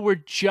 if it were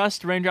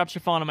just Raindrops Are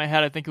Falling on My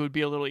Head, I think it would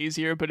be a little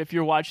easier. But if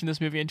you're watching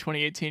this movie in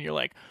 2018, you're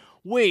like,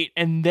 wait,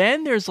 and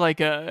then there's like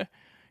a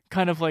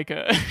kind of like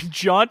a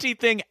jaunty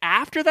thing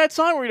after that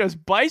song where he does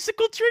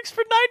bicycle tricks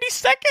for 90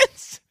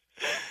 seconds.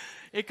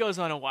 It goes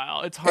on a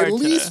while. It's hard to... At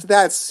least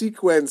that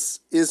sequence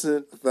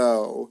isn't,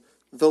 though,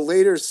 the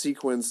later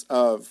sequence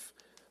of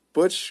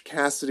Butch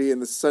Cassidy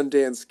and the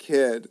Sundance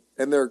Kid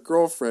and their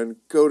girlfriend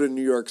go to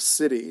New York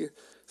City,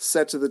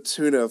 set to the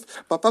tune of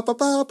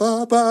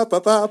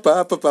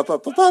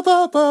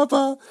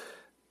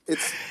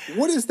it's,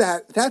 what is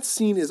that? That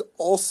scene is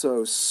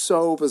also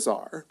so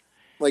bizarre.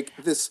 Like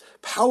this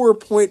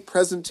PowerPoint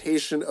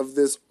presentation of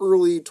this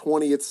early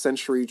 20th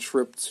century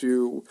trip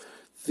to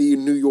the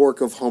New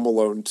York of Home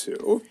Alone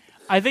 2.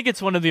 I think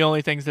it's one of the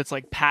only things that's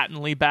like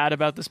patently bad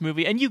about this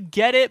movie. And you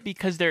get it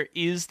because there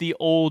is the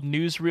old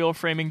newsreel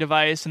framing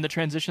device and the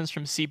transitions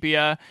from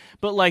sepia.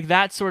 But like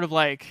that sort of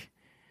like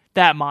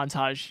that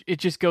montage,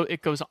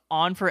 it goes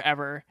on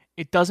forever.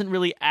 It doesn't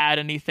really add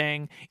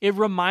anything. It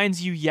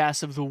reminds you,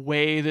 yes, of the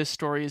way this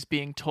story is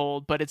being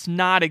told, but it's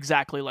not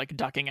exactly like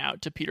ducking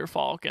out to Peter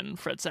Falk and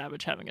Fred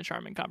Savage having a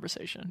charming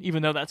conversation,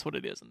 even though that's what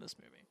it is in this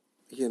movie.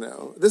 You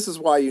know, this is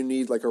why you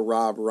need like a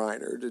Rob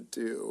Reiner to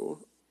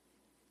do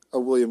a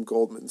William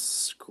Goldman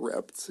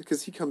script,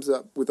 because he comes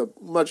up with a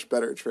much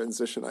better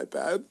transition, I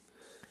bet.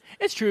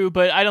 It's true,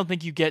 but I don't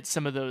think you get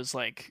some of those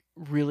like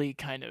really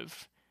kind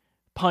of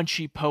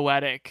punchy,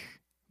 poetic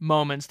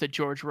moments that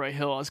George Roy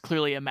Hill has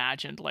clearly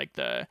imagined, like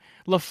the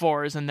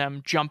LaFours and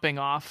them jumping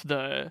off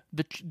the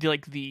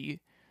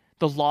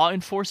law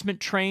enforcement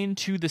train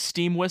to the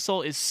steam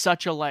whistle is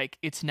such a like,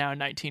 it's now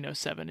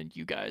 1907 and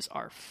you guys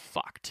are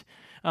fucked.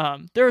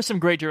 There are some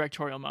great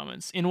directorial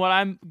moments in what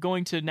I'm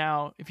going to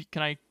now,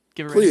 can I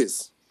give it?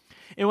 Please.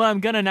 And what I'm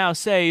going to now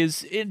say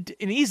is an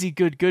easy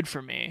good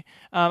for me.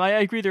 I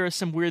agree there are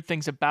some weird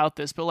things about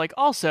this, but like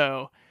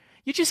also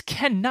you just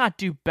cannot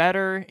do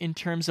better in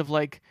terms of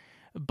like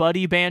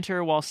buddy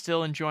banter while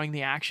still enjoying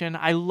the action.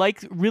 I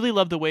really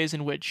love the ways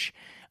in which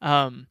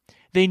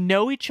they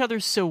know each other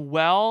so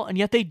well, and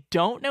yet they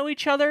don't know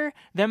each other.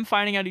 Them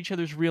finding out each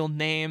other's real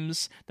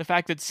names. The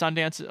fact that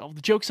Sundance,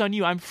 the joke's on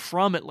you, I'm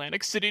from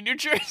Atlantic City, New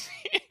Jersey.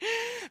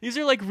 These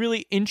are like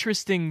really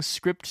interesting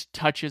script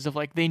touches of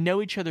like they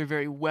know each other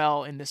very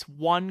well in this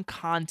one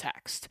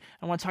context.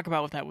 I want to talk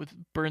about that with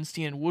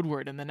Bernstein and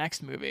Woodward in the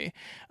next movie.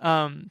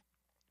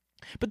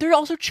 But they're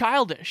also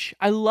childish.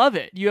 I love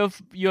it. You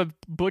have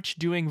Butch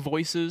doing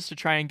voices to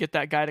try and get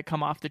that guy to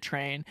come off the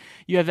train.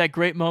 You have that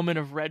great moment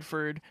of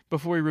Redford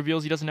before he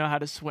reveals he doesn't know how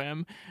to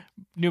swim.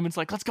 Newman's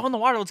like, let's go in the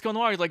water.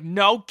 He's like,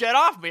 no, get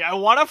off me. I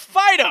want to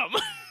fight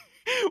him.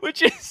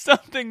 Which is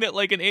something that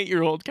like an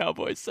 8-year-old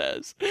cowboy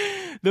says.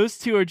 Those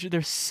two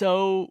they're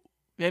so...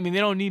 I mean, they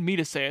don't need me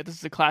to say it. This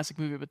is a classic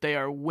movie, but they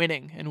are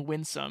winning and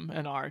winsome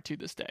and are to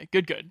this day.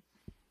 Good.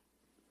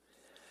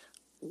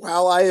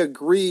 While I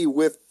agree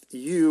with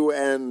you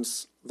and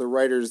the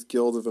Writers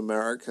Guild of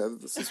America,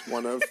 this is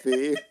one of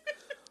the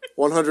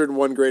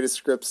 101 greatest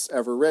scripts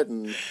ever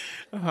written.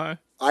 Uh-huh.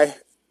 I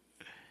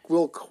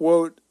will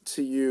quote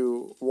to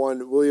you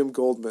one William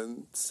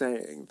Goldman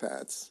saying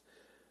that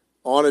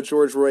on a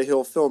George Roy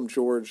Hill film,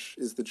 George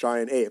is the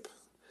giant ape.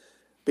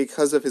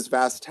 Because of his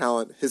vast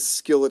talent, his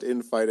skill at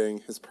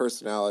infighting, his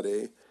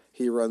personality,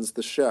 he runs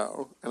the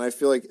show. And I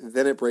feel like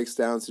then it breaks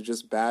down to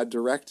just bad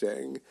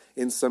directing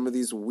in some of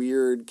these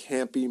weird,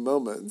 campy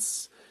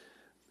moments.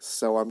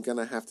 So I'm going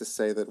to have to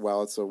say that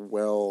while it's a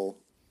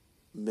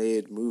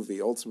well-made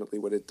movie, ultimately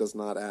what it does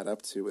not add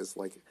up to is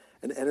like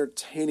an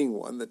entertaining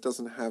one that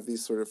doesn't have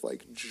these sort of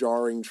like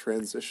jarring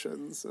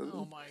transitions. And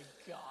oh my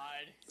God.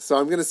 So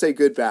I'm going to say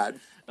good, bad.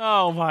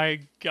 Oh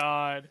my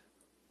God.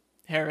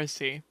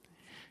 Heresy.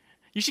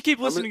 You should keep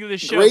listening to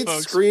this show, great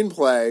folks. Great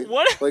screenplay.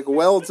 What? Like,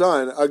 well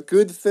done. A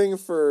good thing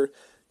for,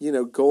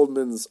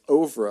 Goldman's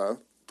oeuvre,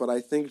 but I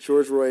think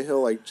George Roy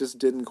Hill, just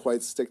didn't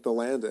quite stick the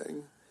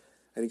landing.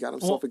 And he got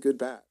himself a good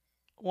bat.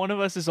 One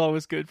of us is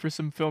always good for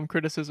some film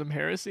criticism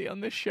heresy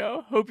on this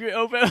show. Hope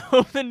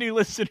the new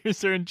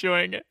listeners are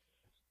enjoying it.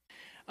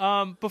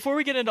 Before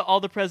we get into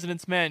All the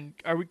President's Men,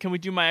 can we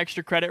do my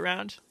extra credit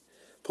round?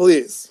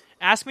 Please.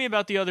 Ask me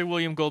about the other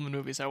William Goldman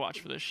movies I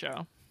watched for this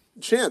show.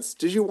 Chance,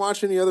 did you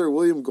watch any other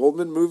William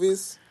Goldman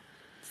movies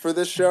for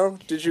this show?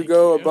 Did you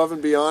go above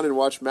and beyond and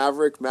watch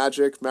Maverick,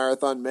 Magic,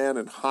 Marathon Man,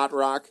 and Hot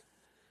Rock?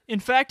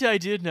 In fact, I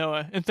did,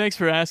 Noah, and thanks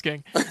for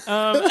asking.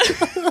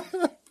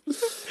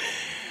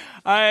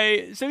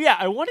 I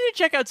wanted to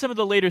check out some of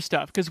the later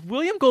stuff because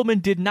William Goldman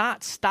did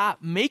not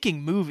stop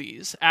making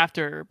movies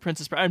after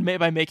Princess Bride.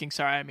 By making,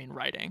 I mean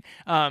writing.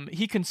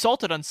 He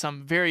consulted on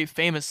some very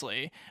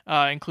famously,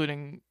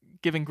 including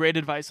giving great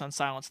advice on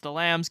Silence of the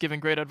Lambs, giving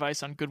great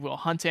advice on Good Will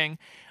Hunting.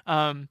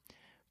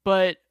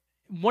 But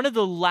one of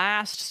the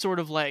last sort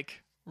of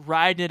like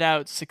riding it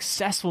out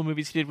successful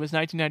movies he did was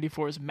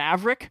 1994's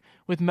Maverick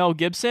with Mel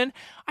Gibson.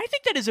 I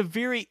think that is a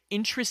very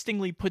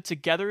interestingly put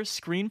together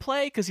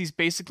screenplay because he's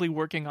basically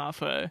working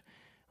off a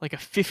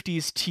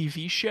 50s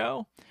TV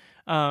show.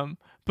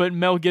 But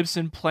Mel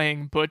Gibson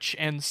playing Butch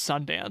and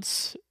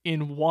Sundance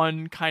in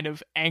one kind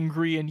of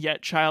angry and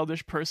yet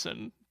childish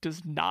person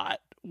does not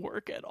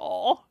work at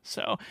all.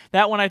 So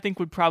that one I think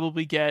would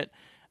probably get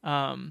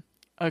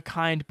a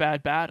kind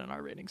bad on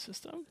our rating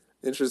system.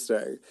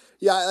 Interesting.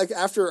 Yeah, like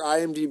after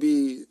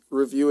IMDb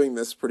reviewing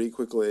this pretty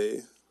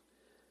quickly,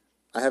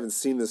 I haven't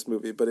seen this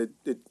movie, but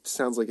it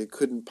sounds like it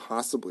couldn't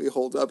possibly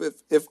hold up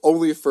if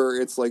only for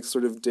its like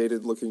sort of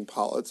dated looking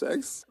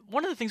politics.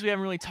 One of the things we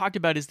haven't really talked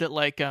about is that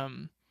like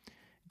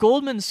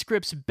Goldman's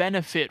scripts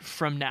benefit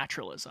from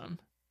naturalism.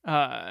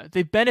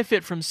 They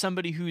benefit from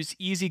somebody who's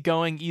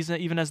easygoing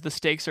even as the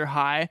stakes are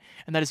high,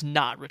 and that is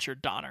not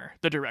Richard Donner,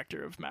 the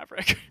director of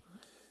Maverick.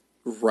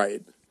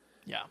 Right.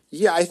 Yeah.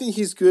 Yeah, I think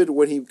he's good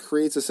when he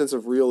creates a sense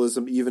of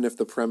realism, even if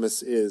the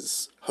premise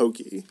is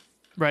hokey.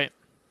 Right.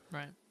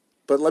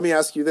 But let me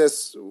ask you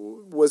this.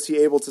 Was he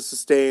able to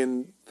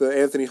sustain the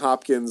Anthony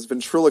Hopkins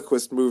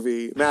ventriloquist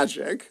movie,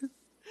 Magic?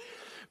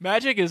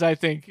 Magic is, I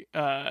think,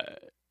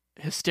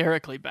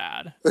 hysterically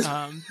bad.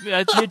 He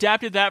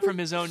adapted that from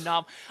his own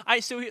novel.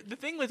 So the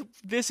thing with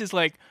this is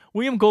like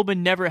William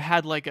Goldman never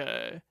had like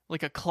a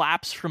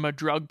collapse from a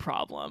drug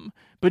problem,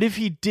 but if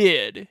he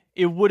did,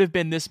 it would have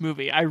been this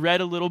movie. I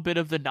read a little bit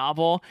of the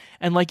novel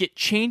and like it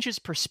changes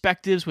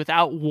perspectives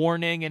without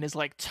warning and is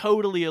like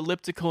totally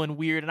elliptical and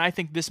weird. And I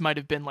think this might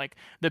have been like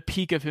the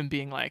peak of him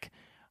being like,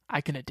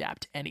 I can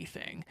adapt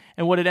anything.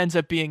 And what it ends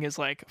up being is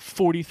like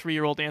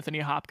 43-year-old Anthony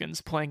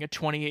Hopkins playing a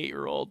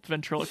 28-year-old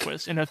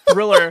ventriloquist in a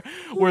thriller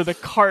where the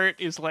cart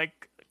is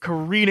like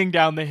careening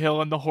down the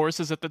hill and the horse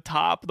is at the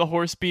top. The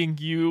horse being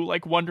you,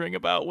 like wondering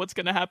about what's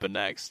going to happen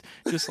next.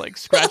 Just like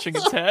scratching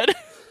its head.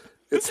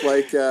 It's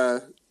like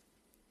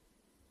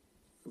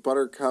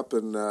Buttercup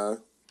and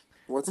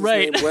what's his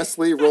name?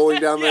 Wesley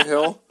rolling down the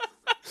hill.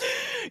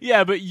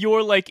 Yeah, but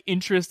your like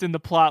interest in the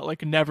plot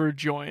like never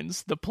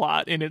joins the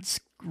plot in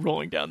its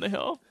rolling down the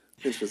hill.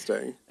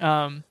 Interesting.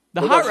 The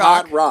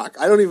Hot Rock.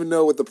 I don't even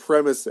know what the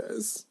premise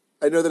is.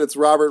 I know that it's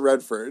Robert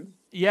Redford.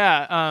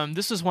 Yeah,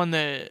 this was one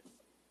that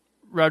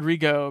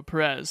Rodrigo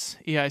Perez,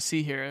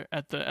 EIC here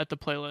at the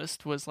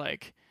playlist, was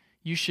like,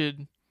 you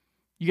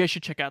guys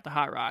should check out the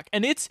Hot Rock.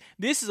 And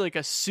this is like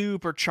a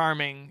super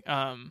charming,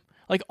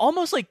 like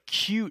almost like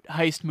cute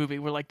heist movie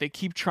where like they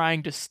keep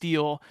trying to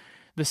steal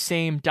the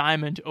same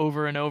diamond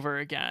over and over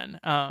again.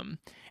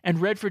 And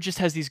Redford just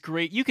has these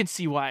great, you can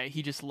see why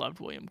he just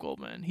loved William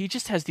Goldman. He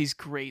just has these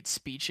great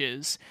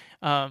speeches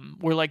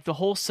where like the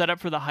whole setup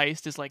for the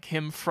heist is like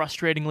him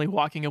frustratingly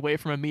walking away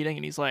from a meeting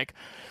and he's like,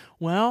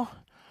 well,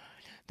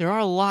 there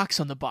are locks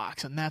on the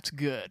box and that's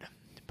good,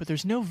 but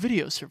there's no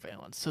video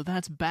surveillance, so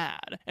that's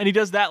bad. And he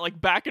does that like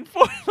back and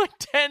forth like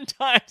 10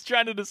 times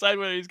trying to decide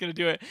whether he's going to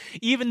do it.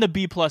 Even the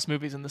B+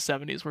 movies in the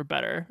 70s were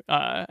better,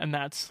 and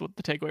that's what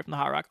the takeaway from the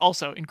Hot Rock.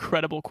 Also,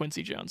 incredible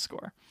Quincy Jones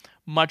score.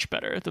 Much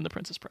better than the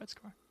Princess Bride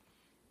score.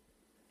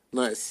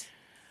 Nice.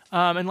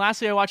 And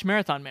lastly, I watched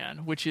Marathon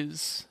Man, which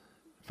is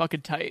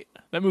fucking tight.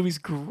 That movie's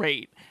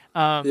great.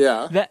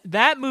 Yeah.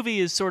 That movie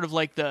is sort of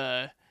like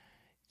the,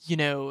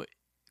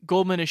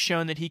 Goldman has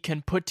shown that he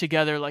can put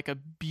together like a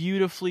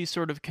beautifully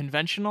sort of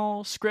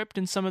conventional script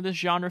in some of this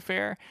genre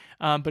fare,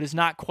 but is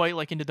not quite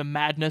like into the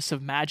madness of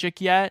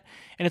magic yet.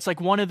 And it's like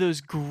one of those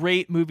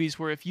great movies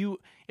where if you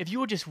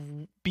would just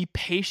be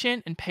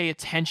patient and pay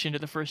attention to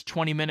the first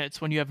 20 minutes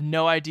when you have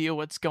no idea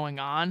what's going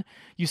on,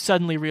 you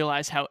suddenly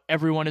realize how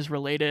everyone is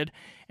related.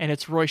 And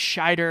it's Roy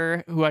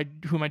Scheider,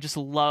 whom I just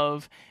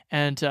love,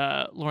 and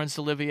Laurence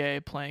Olivier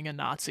playing a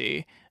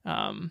Nazi.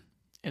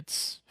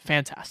 It's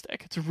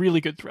fantastic. It's a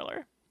really good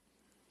thriller.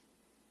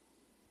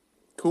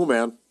 Cool,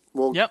 man.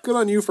 Well, Good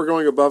on you for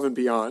going above and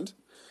beyond.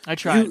 I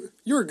tried.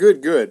 You're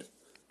good.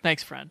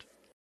 Thanks, friend.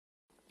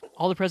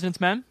 All the President's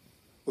Men?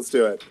 Let's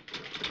do it.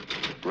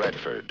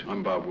 Redford.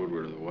 I'm Bob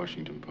Woodward of the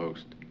Washington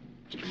Post.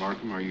 Mr.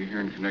 Markham, are you here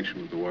in connection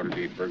with the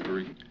Watergate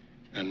burglary?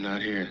 I'm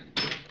not here.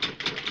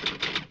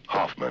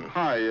 Hoffman.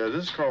 Hi,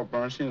 this is Carl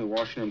Bernstein of the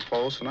Washington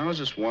Post, and I was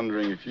just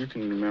wondering if you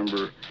can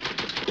remember...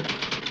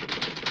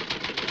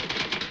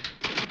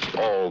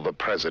 All the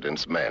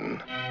President's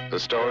Men. The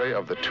story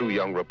of the two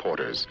young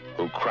reporters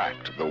who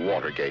cracked the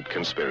Watergate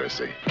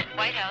conspiracy.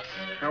 White House.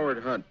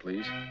 Howard Hunt,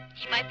 please.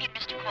 He might be in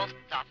Mr. Colson's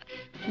office.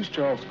 Who's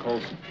Charles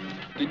Colson?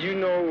 Did you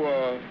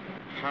know,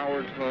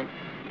 Howard Hunt?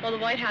 Well, the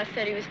White House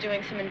said he was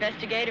doing some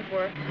investigative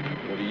work.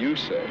 What do you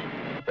say?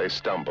 They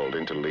stumbled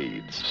into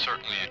leads.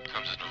 Certainly it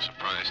comes as no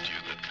surprise to you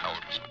that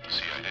Howard was with the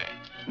CIA.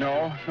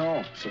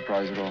 No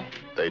surprise at all.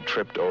 They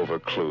tripped over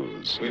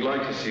clues. We'd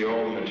like to see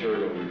all the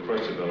material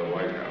requested by the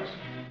White House.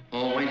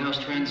 All White House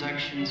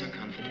transactions are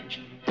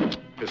confidential.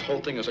 This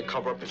whole thing is a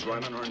cover-up. It's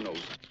right on our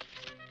nose.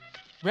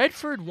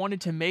 Redford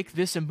wanted to make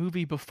this a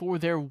movie before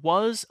there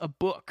was a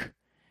book.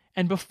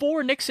 And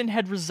before Nixon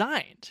had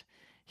resigned.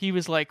 He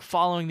was like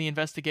following the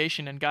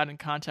investigation and got in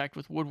contact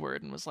with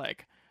Woodward and was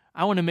like,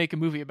 I want to make a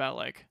movie about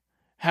like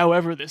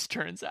however this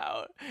turns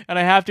out. And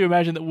I have to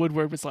imagine that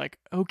Woodward was like,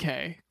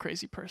 okay,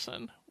 crazy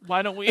person.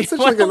 Why don't we... It's such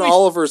like an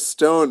Oliver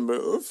Stone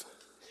move.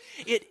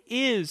 It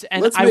is.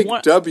 And let's make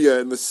W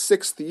in the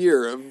 6th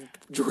year of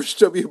George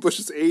W.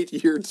 Bush's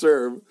 8-year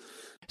term.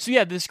 So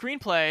yeah, the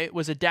screenplay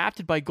was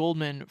adapted by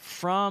Goldman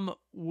from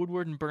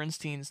Woodward and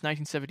Bernstein's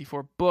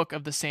 1974 book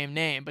of the same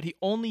name, but he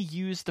only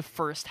used the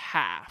first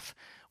half,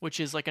 which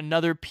is like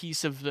another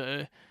piece of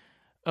the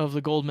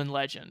Goldman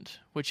legend,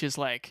 which is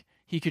like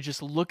he could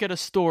just look at a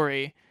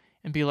story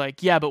and be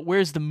like, yeah, but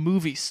where's the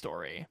movie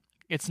story?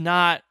 It's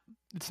not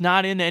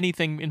in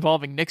anything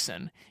involving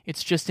Nixon.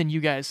 It's just in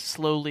you guys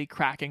slowly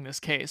cracking this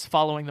case,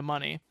 following the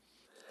money.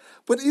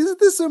 But is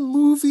this a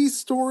movie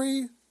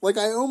story? Like,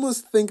 I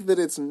almost think that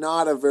it's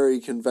not a very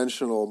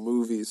conventional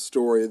movie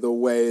story the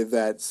way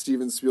that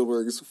Steven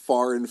Spielberg's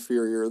far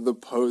inferior The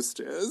Post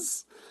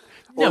is.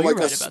 Or no, like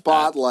right a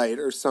Spotlight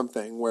or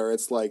something where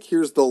it's like,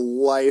 here's the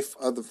life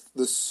of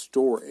the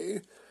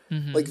story.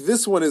 Mm-hmm. Like,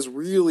 this one is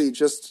really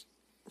just...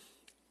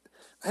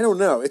 I don't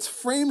know. It's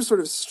framed sort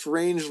of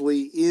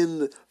strangely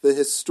in the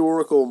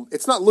historical...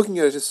 It's not looking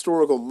at a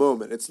historical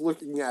moment. It's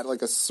looking at,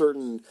 like, a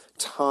certain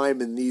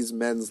time in these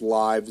men's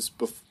lives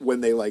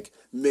when they, like,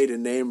 made a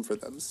name for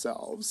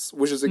themselves.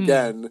 Which is,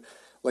 again,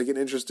 like, an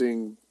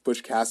interesting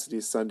Butch Cassidy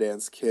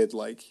Sundance Kid,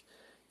 like,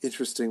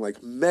 interesting,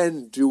 like,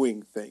 men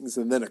doing things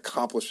and then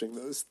accomplishing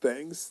those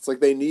things. It's like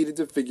they needed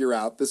to figure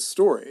out this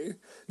story.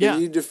 They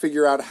needed to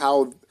figure out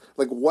how,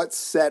 like, what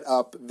set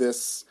up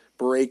this...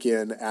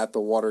 break-in at the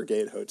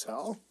Watergate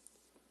Hotel.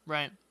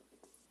 Right.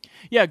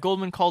 Yeah,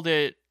 Goldman called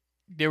it,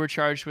 they were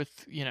charged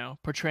with,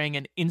 portraying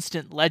an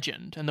instant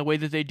legend. And the way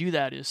that they do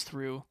that is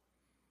through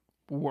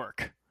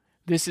work.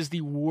 This is the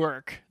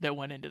work that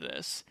went into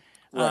this.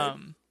 Right.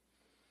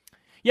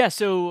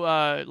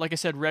 So like I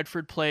said,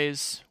 Redford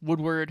plays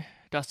Woodward,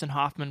 Dustin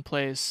Hoffman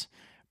plays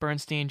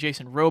Bernstein,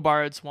 Jason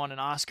Robards won an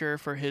Oscar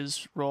for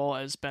his role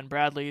as Ben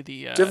Bradley.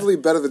 Definitely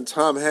better than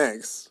Tom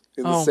Hanks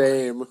in the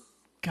same...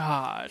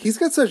 God. He's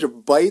got such a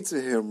bite to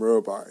him,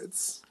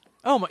 Robards.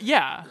 Oh, my,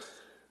 yeah.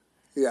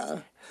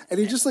 Yeah. And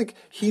he just, like,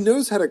 he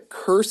knows how to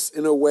curse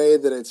in a way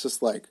that it's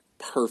just, like,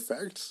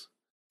 perfect.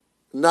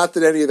 Not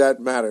that any of that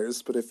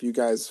matters, but if you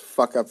guys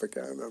fuck up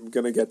again, I'm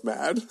gonna get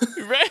mad.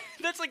 Right?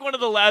 That's, like, one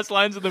of the last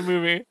lines of the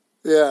movie.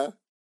 Yeah.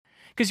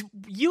 Because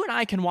you and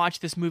I can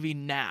watch this movie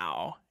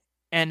now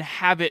and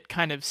have it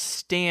kind of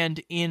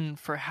stand in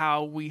for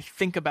how we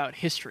think about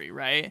history,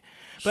 right?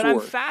 But Sure. I'm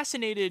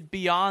fascinated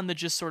beyond the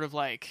just sort of,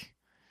 like...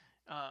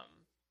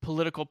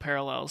 political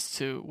parallels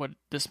to what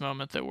this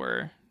moment that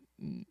we're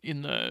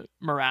in the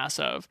morass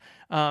of.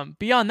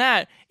 Beyond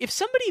that, if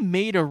somebody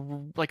made a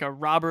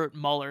Robert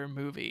Mueller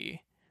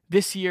movie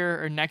this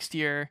year or next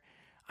year,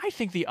 I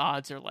think the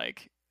odds are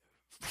like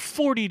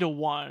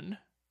 40-1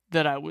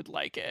 that I would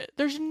like it.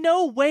 There's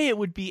no way it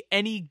would be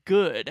any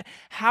good.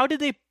 How did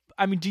they?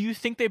 I mean, do you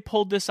think they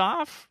pulled this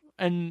off?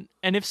 And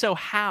if so,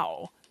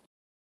 how?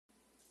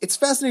 It's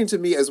fascinating to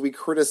me as we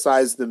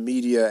criticize the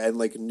media and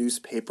like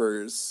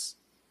newspapers,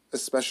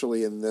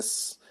 especially in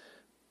this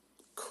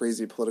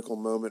crazy political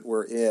moment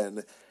we're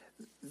in,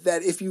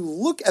 that if you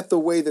look at the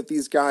way that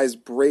these guys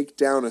break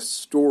down a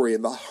story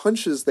and the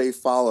hunches they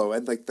follow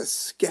and like the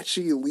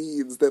sketchy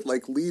leads that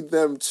like lead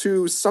them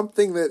to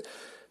something that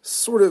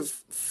sort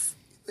of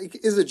like,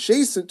 is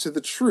adjacent to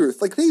the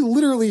truth, like they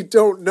literally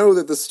don't know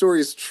that the story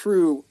is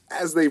true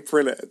as they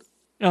print it.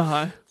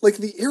 Uh-huh. Like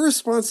the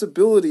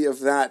irresponsibility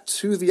of that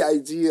to the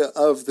idea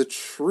of the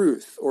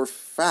truth or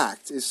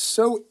fact is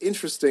so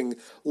interesting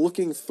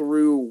looking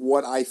through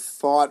what I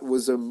thought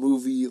was a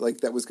movie like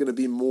that was going to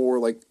be more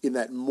like in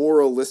that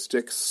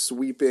moralistic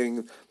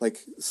sweeping like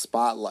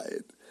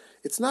Spotlight.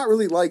 It's not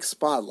really like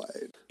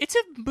Spotlight. It's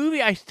a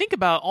movie I think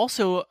about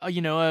also,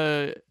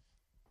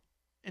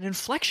 an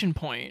inflection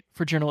point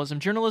for journalism.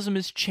 Journalism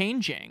is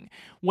changing.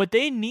 What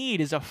they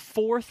need is a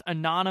fourth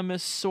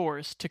anonymous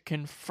source to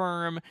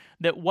confirm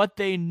that what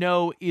they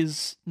know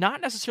is not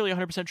necessarily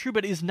 100% true,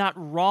 but is not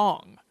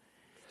wrong.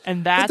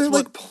 And that's but they're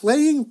like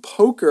playing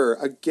poker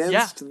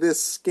against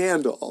this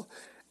scandal.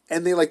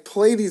 And they like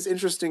play these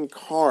interesting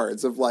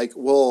cards of like,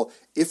 well,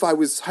 if I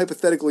was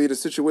hypothetically in a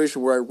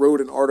situation where I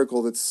wrote an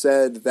article that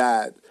said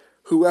that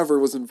whoever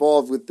was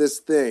involved with this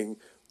thing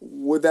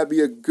would that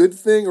be a good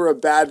thing or a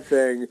bad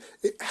thing?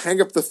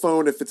 Hang up the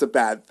phone if it's a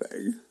bad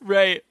thing.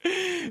 Right.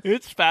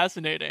 It's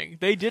fascinating.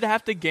 They did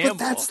have to gamble. But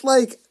that's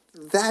like,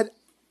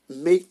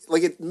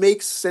 it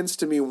makes sense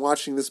to me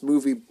watching this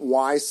movie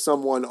why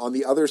someone on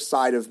the other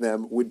side of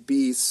them would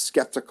be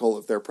skeptical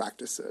of their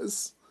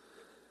practices.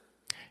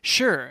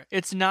 Sure.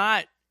 It's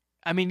not,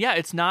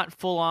 it's not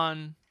full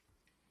on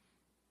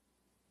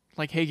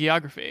like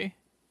hagiography.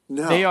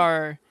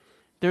 No.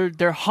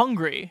 They're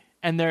hungry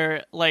and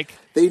they're like,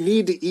 they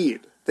need to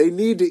eat. They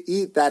need to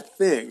eat that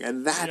thing,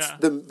 and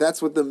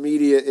that's what the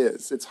media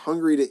is. It's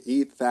hungry to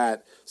eat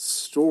that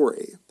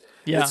story.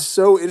 Yeah. It's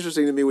so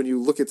interesting to me when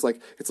you look. It's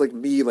like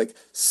me like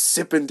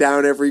sipping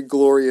down every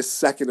glorious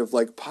second of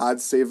like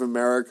Pod Save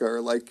America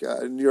or like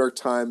New York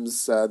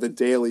Times, The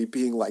Daily,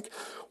 being like,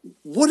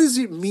 what does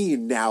it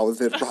mean now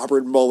that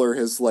Robert Mueller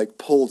has like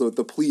pulled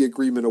the plea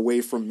agreement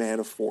away from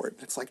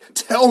Manafort? It's like,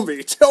 tell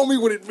me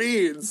what it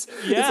means.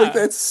 Yeah. It's like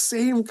that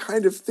same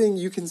kind of thing.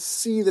 You can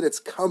see that it's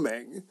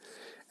coming.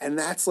 And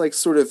that's like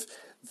sort of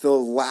the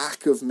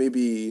lack of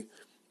maybe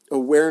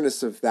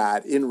awareness of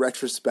that in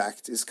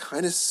retrospect is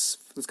kind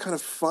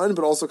of fun,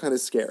 but also kind of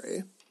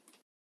scary.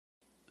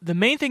 The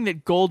main thing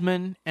that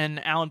Goldman and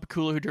Alan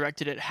Pakula, who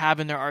directed it, have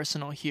in their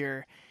arsenal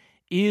here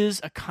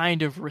is a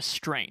kind of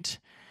restraint.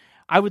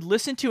 I would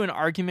listen to an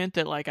argument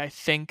that, like, I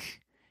think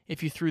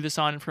if you threw this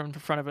on in front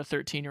of a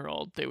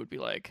 13-year-old, they would be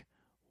like,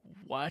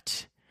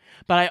 what?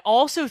 But I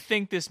also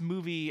think this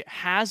movie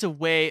has a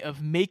way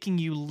of making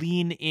you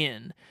lean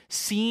in,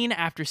 scene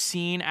after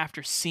scene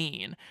after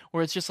scene,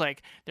 where it's just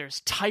like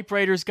there's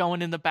typewriters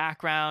going in the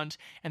background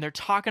and they're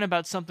talking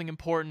about something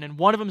important and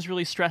one of them's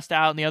really stressed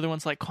out and the other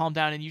one's like calm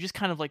down, and you just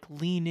kind of like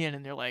lean in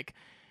and you're like,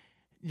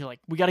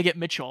 we got to get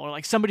Mitchell, or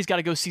like somebody's got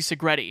to go see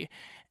Segretti.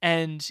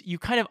 And you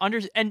kind of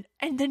and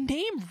the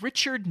name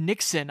Richard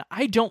Nixon,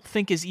 I don't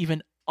think is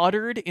even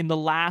uttered in the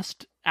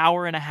last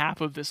hour and a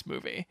half of this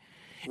movie.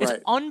 It's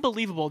right.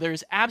 Unbelievable. There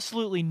is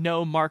absolutely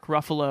no Mark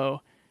Ruffalo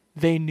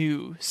they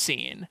knew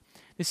scene.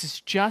 This is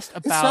just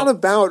about... It's not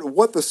about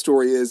what the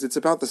story is. It's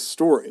about the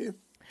story.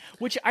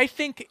 Which I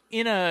think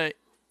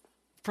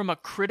from a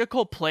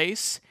critical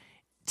place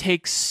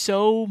takes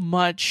so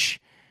much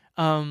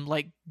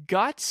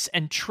guts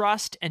and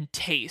trust and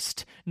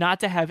taste not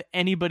to have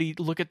anybody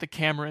look at the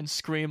camera and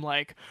scream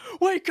like,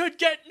 we could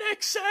get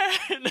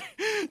Nixon!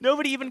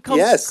 Nobody even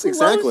comes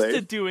close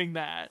to doing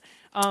that.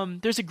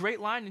 There's a great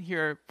line in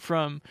here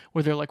from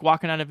where they're like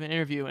walking out of an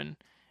interview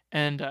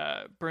and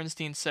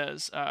Bernstein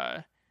says,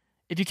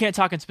 if you can't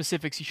talk in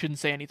specifics, you shouldn't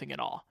say anything at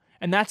all.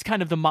 And that's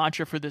kind of the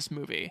mantra for this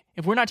movie.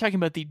 If we're not talking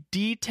about the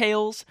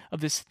details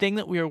of this thing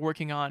that we are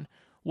working on,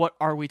 what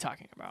are we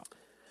talking about?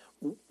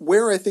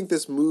 Where I think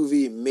this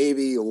movie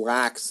maybe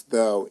lacks,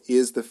 though,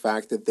 is the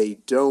fact that they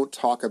don't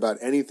talk about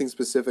anything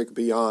specific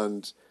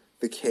beyond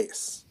the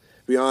case,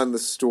 beyond the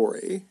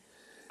story.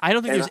 I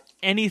don't think there's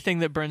anything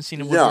that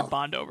Bernstein and Woodward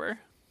bond over.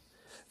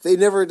 They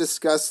never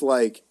discuss,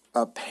 like,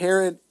 a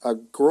parent, a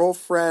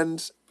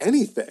girlfriend,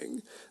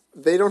 anything.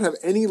 They don't have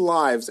any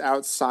lives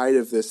outside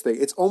of this thing.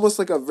 It's almost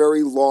like a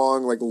very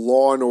long, like,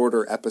 Law and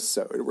Order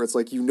episode where it's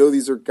like,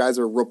 these guys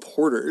are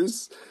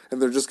reporters and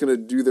they're just going to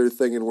do their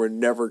thing and we're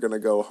never going to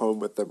go home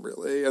with them,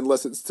 really,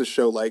 unless it's to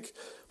show, like,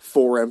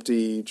 4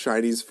 empty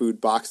Chinese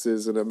food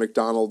boxes and a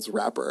McDonald's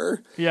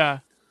wrapper. Yeah.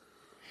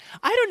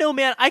 I don't know,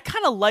 man. I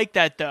kind of like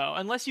that, though,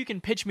 unless you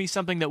can pitch me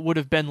something that would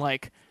have been,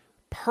 like,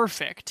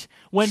 perfect.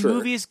 When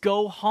movies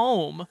go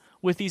home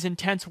with these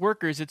intense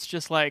workers, it's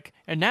just like,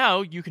 and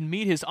now you can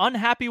meet his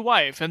unhappy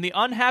wife and the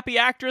unhappy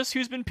actress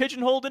who's been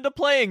pigeonholed into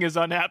playing his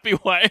unhappy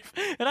wife.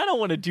 And I don't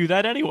want to do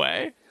that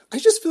anyway. I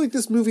just feel like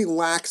this movie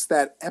lacks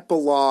that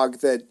epilogue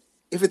that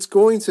if it's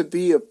going to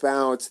be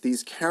about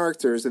these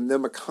characters and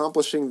them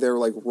accomplishing their,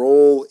 like,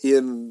 role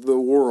in the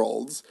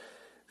world,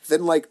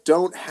 then, like,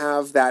 don't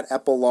have that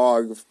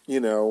epilogue,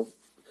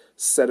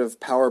 set of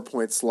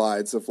PowerPoint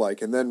slides of,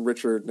 like, and then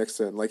Richard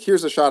Nixon. Like,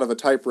 here's a shot of a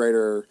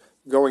typewriter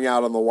going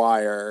out on the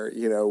wire,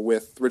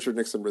 with Richard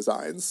Nixon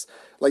resigns.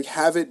 Like,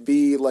 have it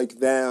be, like,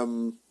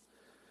 them...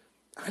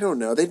 I don't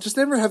know. They just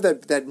never have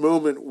that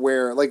moment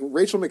where, like,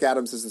 Rachel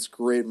McAdams has this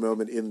great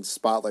moment in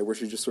Spotlight where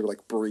she just sort of,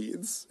 like,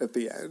 breathes at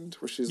the end,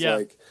 where she's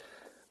like,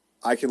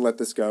 I can let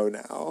this go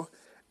now.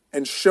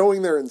 And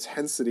showing their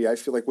intensity, I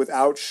feel like,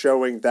 without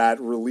showing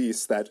that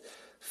release, that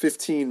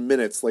 15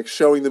 minutes, like,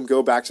 showing them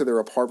go back to their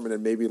apartment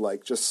and maybe,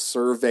 like, just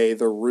survey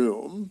the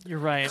room. You're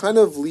right. Kind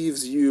of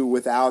leaves you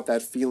without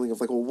that feeling of,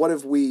 like, well, what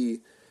have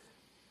we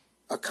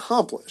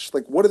accomplished?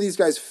 Like, what do these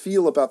guys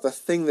feel about the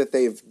thing that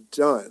they've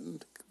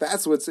done?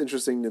 That's what's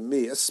interesting to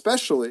me,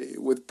 especially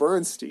with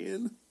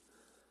Bernstein.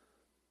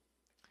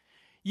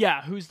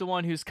 Yeah, who's the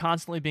one who's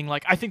constantly being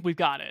like, I think we've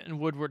got it. And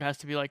Woodward has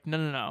to be like,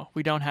 no,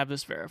 we don't have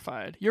this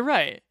verified. You're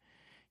right.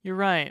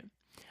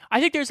 I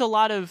think there's a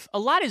lot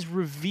is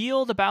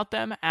revealed about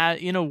them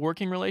in a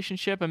working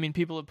relationship. I mean,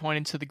 people have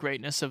pointed to the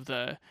greatness of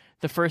the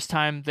first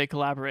time they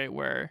collaborate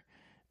where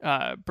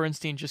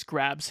Bernstein just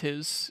grabs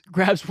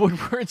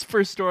Woodward's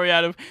first story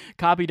out of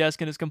copy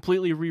desk and is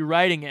completely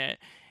rewriting it.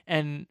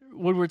 And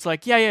Woodward's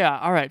like, yeah,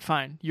 all right,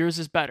 fine. Yours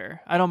is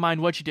better. I don't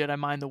mind what you did. I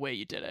mind the way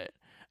you did it.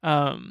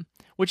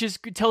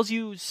 Which tells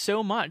you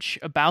so much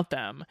about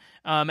them.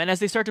 And as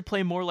they start to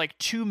play more like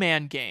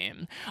two-man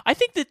game, I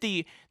think that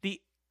the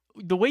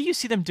way you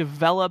see them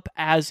develop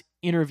as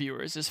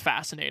interviewers is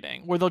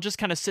fascinating, where they'll just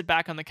kind of sit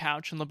back on the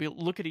couch and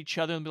look at each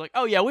other and be like,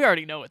 oh yeah, we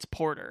already know it's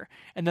Porter.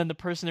 And then the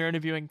person they're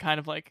interviewing kind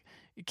of like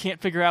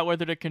can't figure out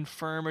whether to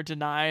confirm or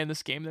deny in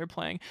this game they're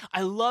playing.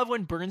 I love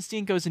when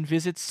Bernstein goes and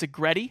visits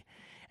Segretti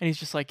and he's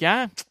just like,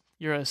 yeah,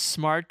 you're a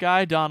smart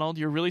guy, Donald.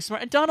 You're really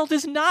smart. And Donald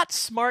is not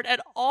smart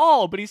at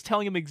all, but he's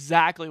telling him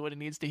exactly what he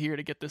needs to hear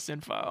to get this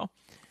info.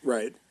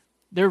 Right.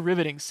 They're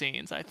riveting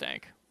scenes, I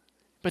think.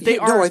 But they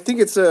are. No, I think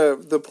it's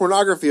the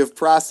pornography of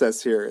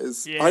process here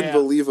is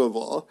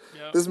unbelievable.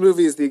 Yep. This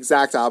movie is the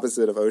exact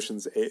opposite of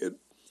Ocean's 8.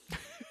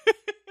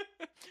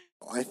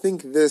 I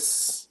think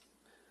this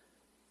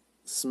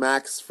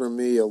smacks for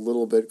me a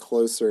little bit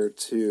closer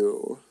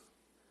to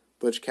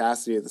Butch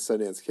Cassidy and the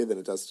Sundance Kid than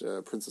it does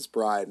to Princess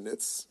Bride, and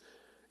its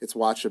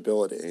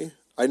watchability.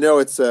 I know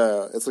it's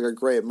like a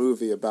great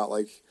movie about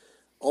like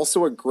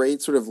also a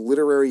great sort of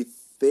literary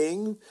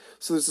thing.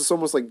 So there's this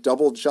almost like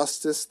double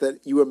justice that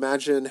you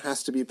imagine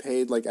has to be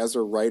paid, like as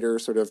a writer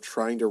sort of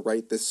trying to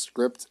write this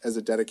script as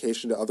a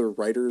dedication to other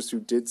writers who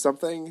did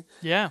something.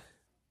 Yeah.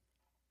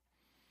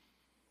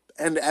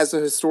 And as a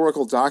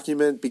historical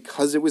document,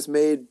 because it was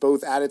made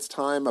both at its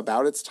time,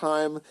 about its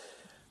time,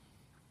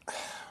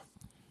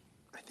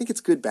 I think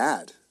it's good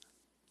bad.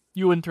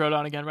 You wouldn't throw it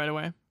on again right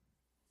away?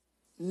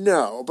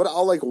 No, but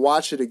I'll like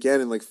watch it again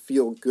and like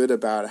feel good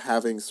about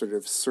having sort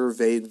of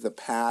surveyed the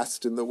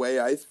past in the way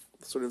I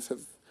sort of have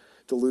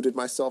deluded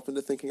myself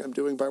into thinking I'm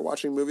doing by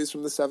watching movies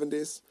from the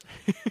 70s.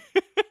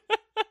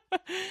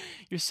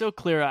 You're so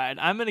clear-eyed.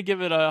 I'm going to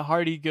give it a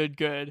hearty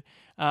good.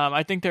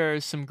 I think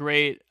there's some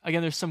great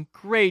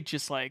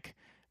just like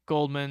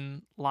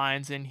Goldman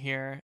lines in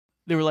here.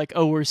 They were like,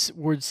 oh, we're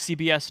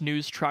CBS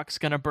News trucks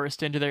going to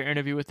burst into their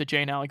interview with the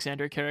Jane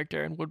Alexander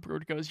character. And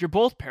Woodward goes, you're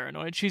both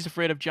paranoid. She's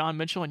afraid of John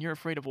Mitchell and you're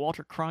afraid of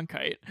Walter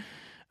Cronkite.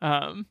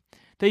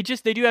 They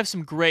do have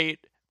some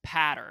great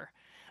patter.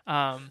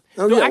 When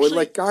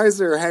like guys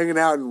are hanging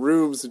out in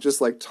rooms and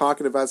just like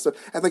talking about stuff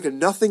and like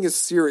nothing is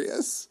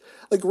serious.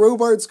 Like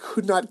Robards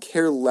could not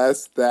care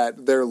less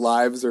that their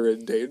lives are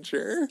in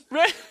danger.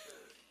 Right.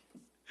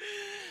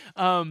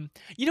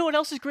 You know what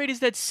else is great is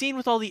that scene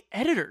with all the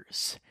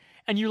editors.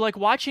 And you're like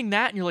watching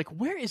that and you're like,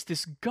 where is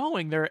this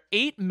going? There are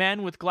 8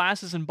 men with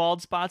glasses and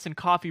bald spots and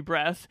coffee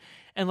breath.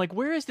 And like,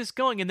 where is this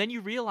going? And then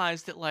you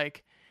realize that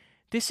like,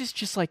 this is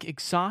just like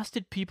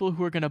exhausted people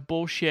who are going to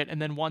bullshit.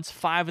 And then once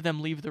 5 of them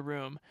leave the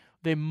room,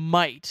 they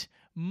might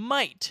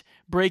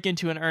break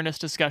into an earnest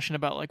discussion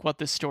about like what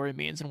this story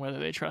means and whether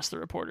they trust the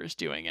reporters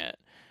doing it.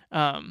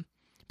 But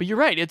you're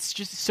right. It's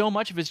just so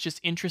much of it's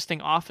just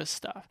interesting office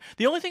stuff.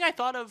 The only thing I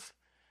thought of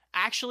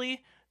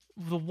actually,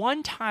 the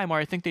one time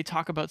where I think they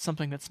talk about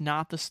something that's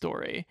not the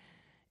story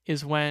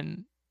is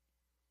when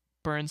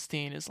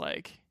Bernstein is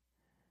like,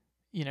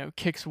 you know,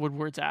 kicks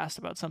Woodward's ass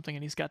about something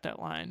and he's got that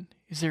line,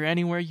 is there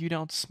anywhere you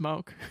don't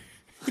smoke?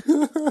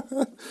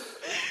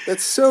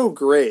 That's so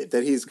great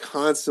that he's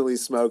constantly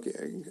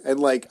smoking. And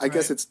like, I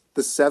guess it's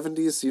the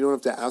 70s, so you don't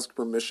have to ask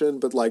permission,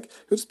 but like,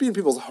 he'll just be in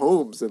people's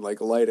homes and like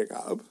lighting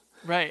up.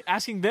 Right.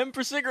 Asking them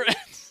for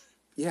cigarettes.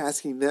 Yeah,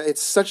 asking that.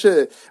 It's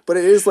but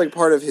it is like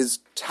part of his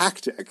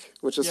tactic,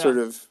 which is sort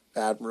of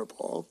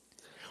admirable.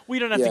 We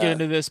don't have to get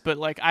into this, but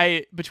like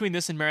between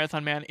this and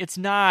Marathon Man, it's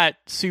not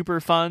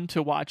super fun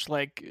to watch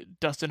like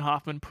Dustin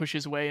Hoffman push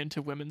his way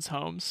into women's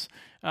homes.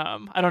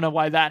 I don't know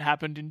why that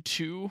happened in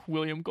 2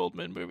 William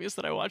Goldman movies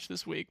that I watched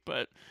this week,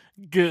 but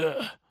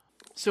gah.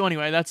 So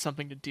anyway, that's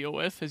something to deal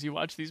with as you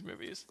watch these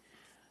movies.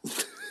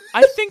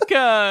 I think,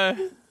 are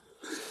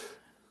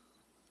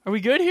we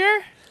good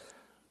here?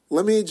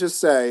 Let me just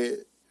say,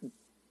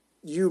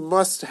 you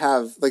must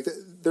have, like,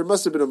 there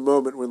must have been a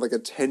moment when, like, a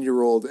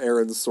 10-year-old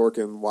Aaron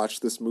Sorkin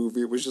watched this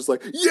movie. It was just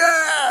like,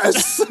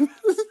 yes!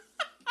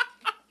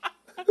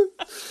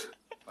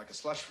 Like a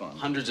slush fund.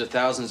 Hundreds of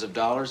thousands of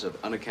dollars of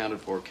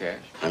unaccounted for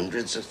cash.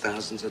 Hundreds of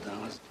thousands of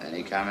dollars.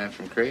 Any comment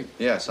from Creep?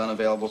 Yes,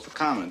 unavailable for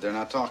comment. They're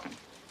not talking.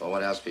 Well,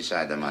 what else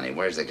beside the money?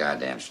 Where's the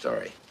goddamn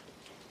story?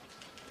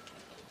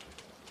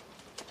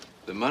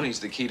 The money's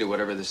the key to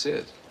whatever this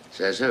is.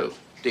 Says who?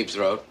 Deep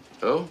Throat.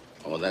 Who?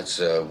 Oh, that's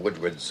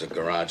Woodward's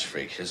garage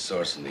freak, his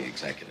source in the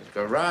executive.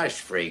 Garage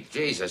freak?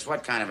 Jesus,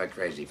 what kind of a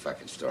crazy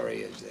fucking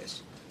story is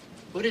this?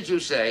 Who did you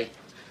say?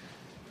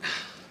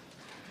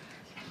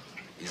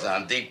 He's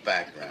on deep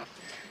background.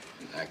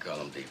 I call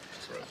him Deep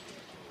Throat.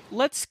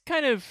 Let's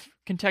kind of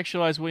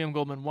contextualize William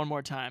Goldman one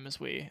more time as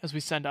we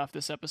send off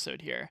this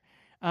episode here.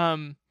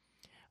 I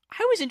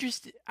was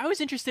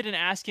interested in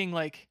asking,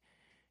 like,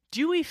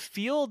 do we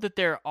feel that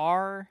there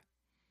are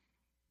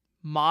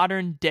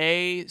modern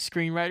day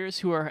screenwriters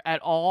who are at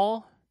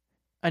all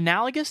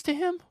analogous to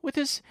him with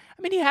his,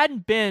 I mean, he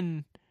hadn't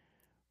been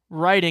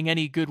writing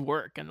any good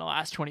work in the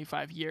last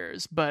 25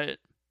 years, but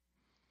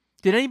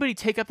did anybody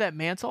take up that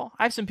mantle?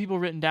 I have some people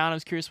written down. I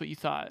was curious what you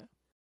thought.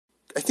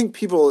 I think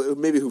people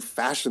maybe who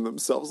fashion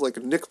themselves, like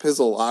Nick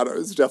Pizzolatto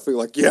is definitely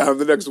like, yeah, I'm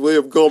the next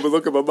William Goldman,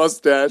 look at my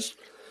mustache.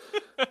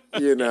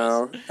 You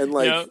know, and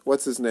like,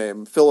 what's his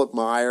name? Philip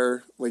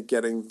Meyer, like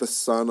getting The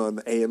Sun on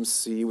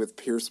AMC with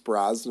Pierce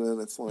Brosnan.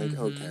 It's like,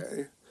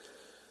 okay,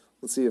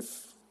 let's see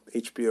if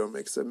HBO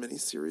makes a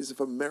miniseries of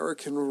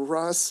American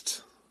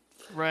Rust.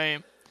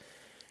 Right.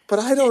 But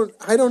I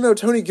don't know.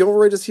 Tony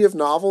Gilroy, does he have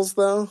novels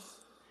though?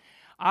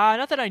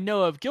 Not that I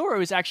know of. Gilroy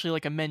was actually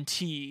like a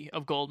mentee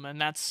of Goldman.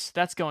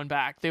 That's going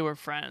back. They were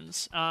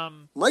friends.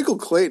 Michael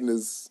Clayton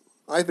is,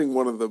 I think,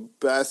 one of the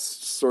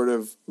best sort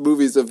of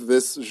movies of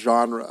this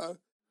genre.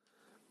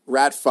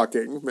 Rat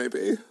fucking,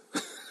 maybe.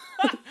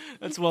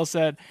 That's well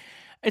said.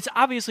 It's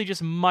obviously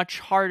just much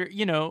harder.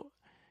 You know,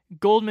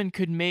 Goldman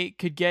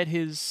could get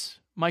his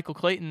Michael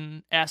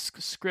Clayton-esque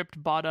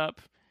script bought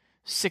up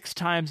 6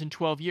 times in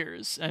 12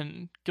 years,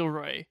 and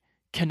Gilroy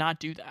cannot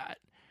do that.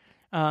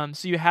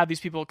 So you have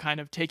these people kind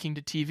of taking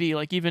to TV,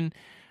 like even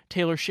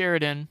Taylor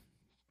Sheridan,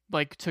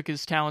 like took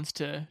his talents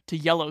to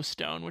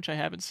Yellowstone, which I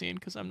haven't seen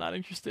because I'm not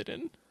interested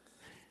in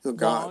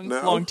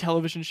long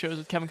television shows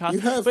with Kevin Costner. You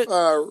have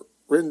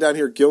written down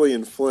here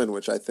Gillian Flynn,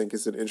 which I think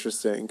is an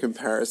interesting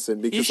comparison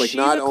because like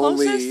not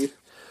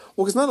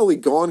only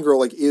Gone Girl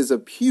like is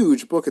a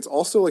huge book, it's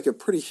also like a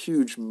pretty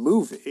huge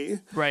movie.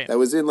 Right. That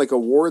was in like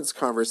awards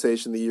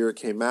conversation the year it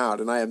came out,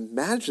 and I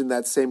imagine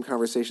that same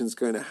conversation is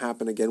going to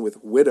happen again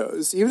with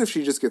Widows. Even if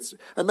she just gets,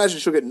 I imagine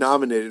she'll get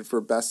nominated for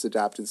Best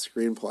Adapted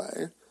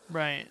Screenplay.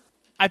 Right.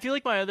 I feel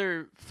like my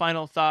other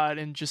final thought,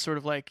 and just sort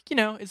of like, you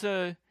know, is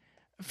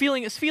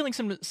feeling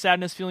some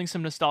sadness, feeling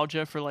some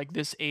nostalgia for like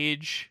this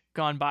age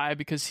gone by,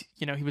 because,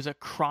 you know, he was a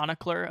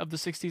chronicler of the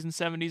 60s and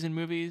 70s in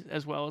movies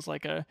as well as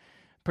like a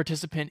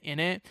participant in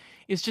it.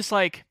 It's just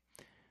like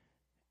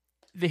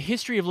the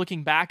history of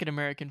looking back at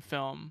American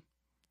film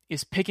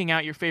is picking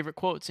out your favorite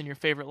quotes and your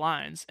favorite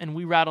lines, and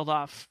we rattled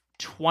off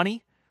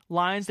 20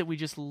 lines that we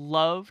just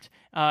loved,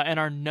 and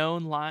our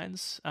known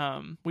lines.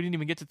 We didn't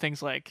even get to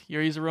things like,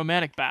 he's a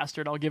romantic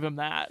bastard, I'll give him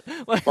that.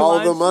 Like,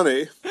 follow the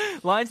money.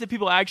 Lines that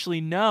people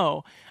actually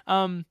know.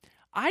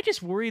 I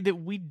just worry that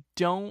we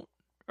don't,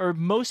 or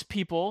most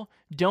people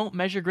don't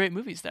measure great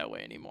movies that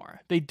way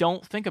anymore. They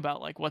don't think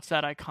about like, what's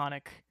that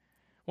iconic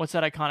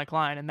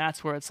line? And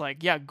that's where it's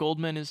like, yeah,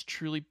 Goldman is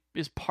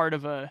part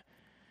of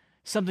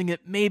something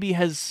that maybe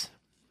has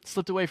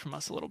slipped away from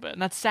us a little bit,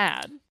 and that's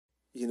sad.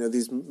 You know,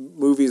 these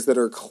movies that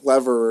are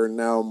clever are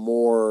now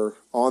more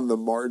on the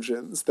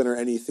margins than are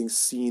anything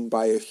seen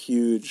by a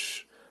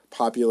huge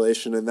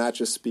population, and that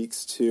just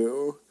speaks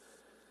to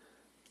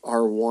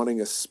our wanting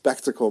a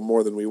spectacle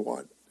more than we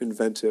want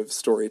inventive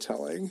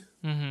storytelling.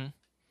 Mm-hmm.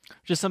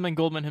 Just something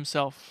Goldman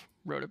himself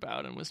wrote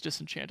about and was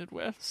disenchanted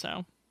with.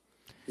 So,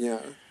 yeah,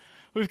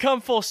 we've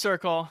come full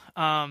circle.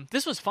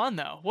 This was fun,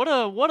 though. What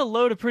a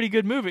load of pretty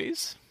good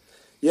movies.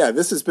 Yeah,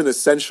 this has been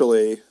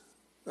essentially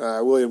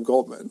William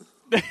Goldman.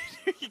 There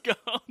you go,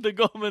 the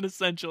Goldman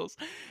Essentials.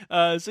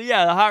 So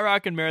yeah, the Hot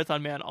Rock and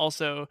Marathon Man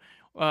also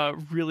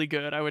really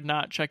good. I would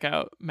not check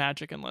out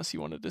Magic unless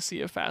you wanted to see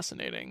a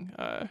fascinating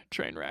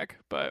train wreck.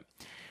 But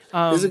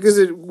is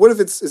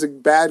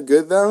it bad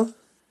good though?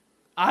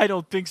 I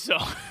don't think so.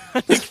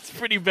 I think it's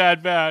pretty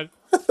bad.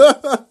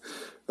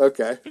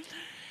 Okay.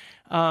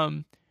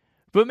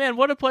 But man,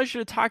 what a pleasure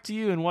to talk to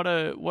you, and what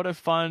a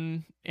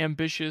fun,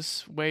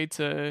 ambitious way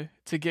to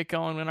get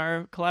going in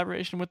our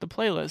collaboration with the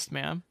playlist,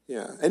 man.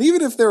 Yeah, and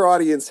even if their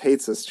audience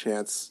hates us,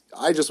 Chance,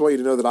 I just want you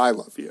to know that I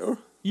love you.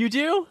 You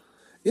do?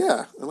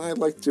 Yeah, and I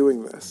like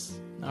doing this.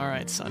 All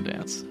right,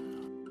 Sundance.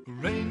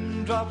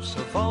 Raindrops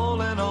are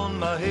falling on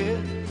my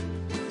head,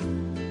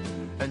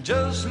 and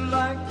just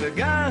like the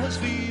guy's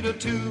feet are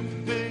too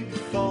big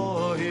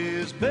for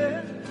his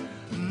bed,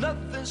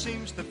 nothing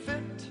seems to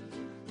fit.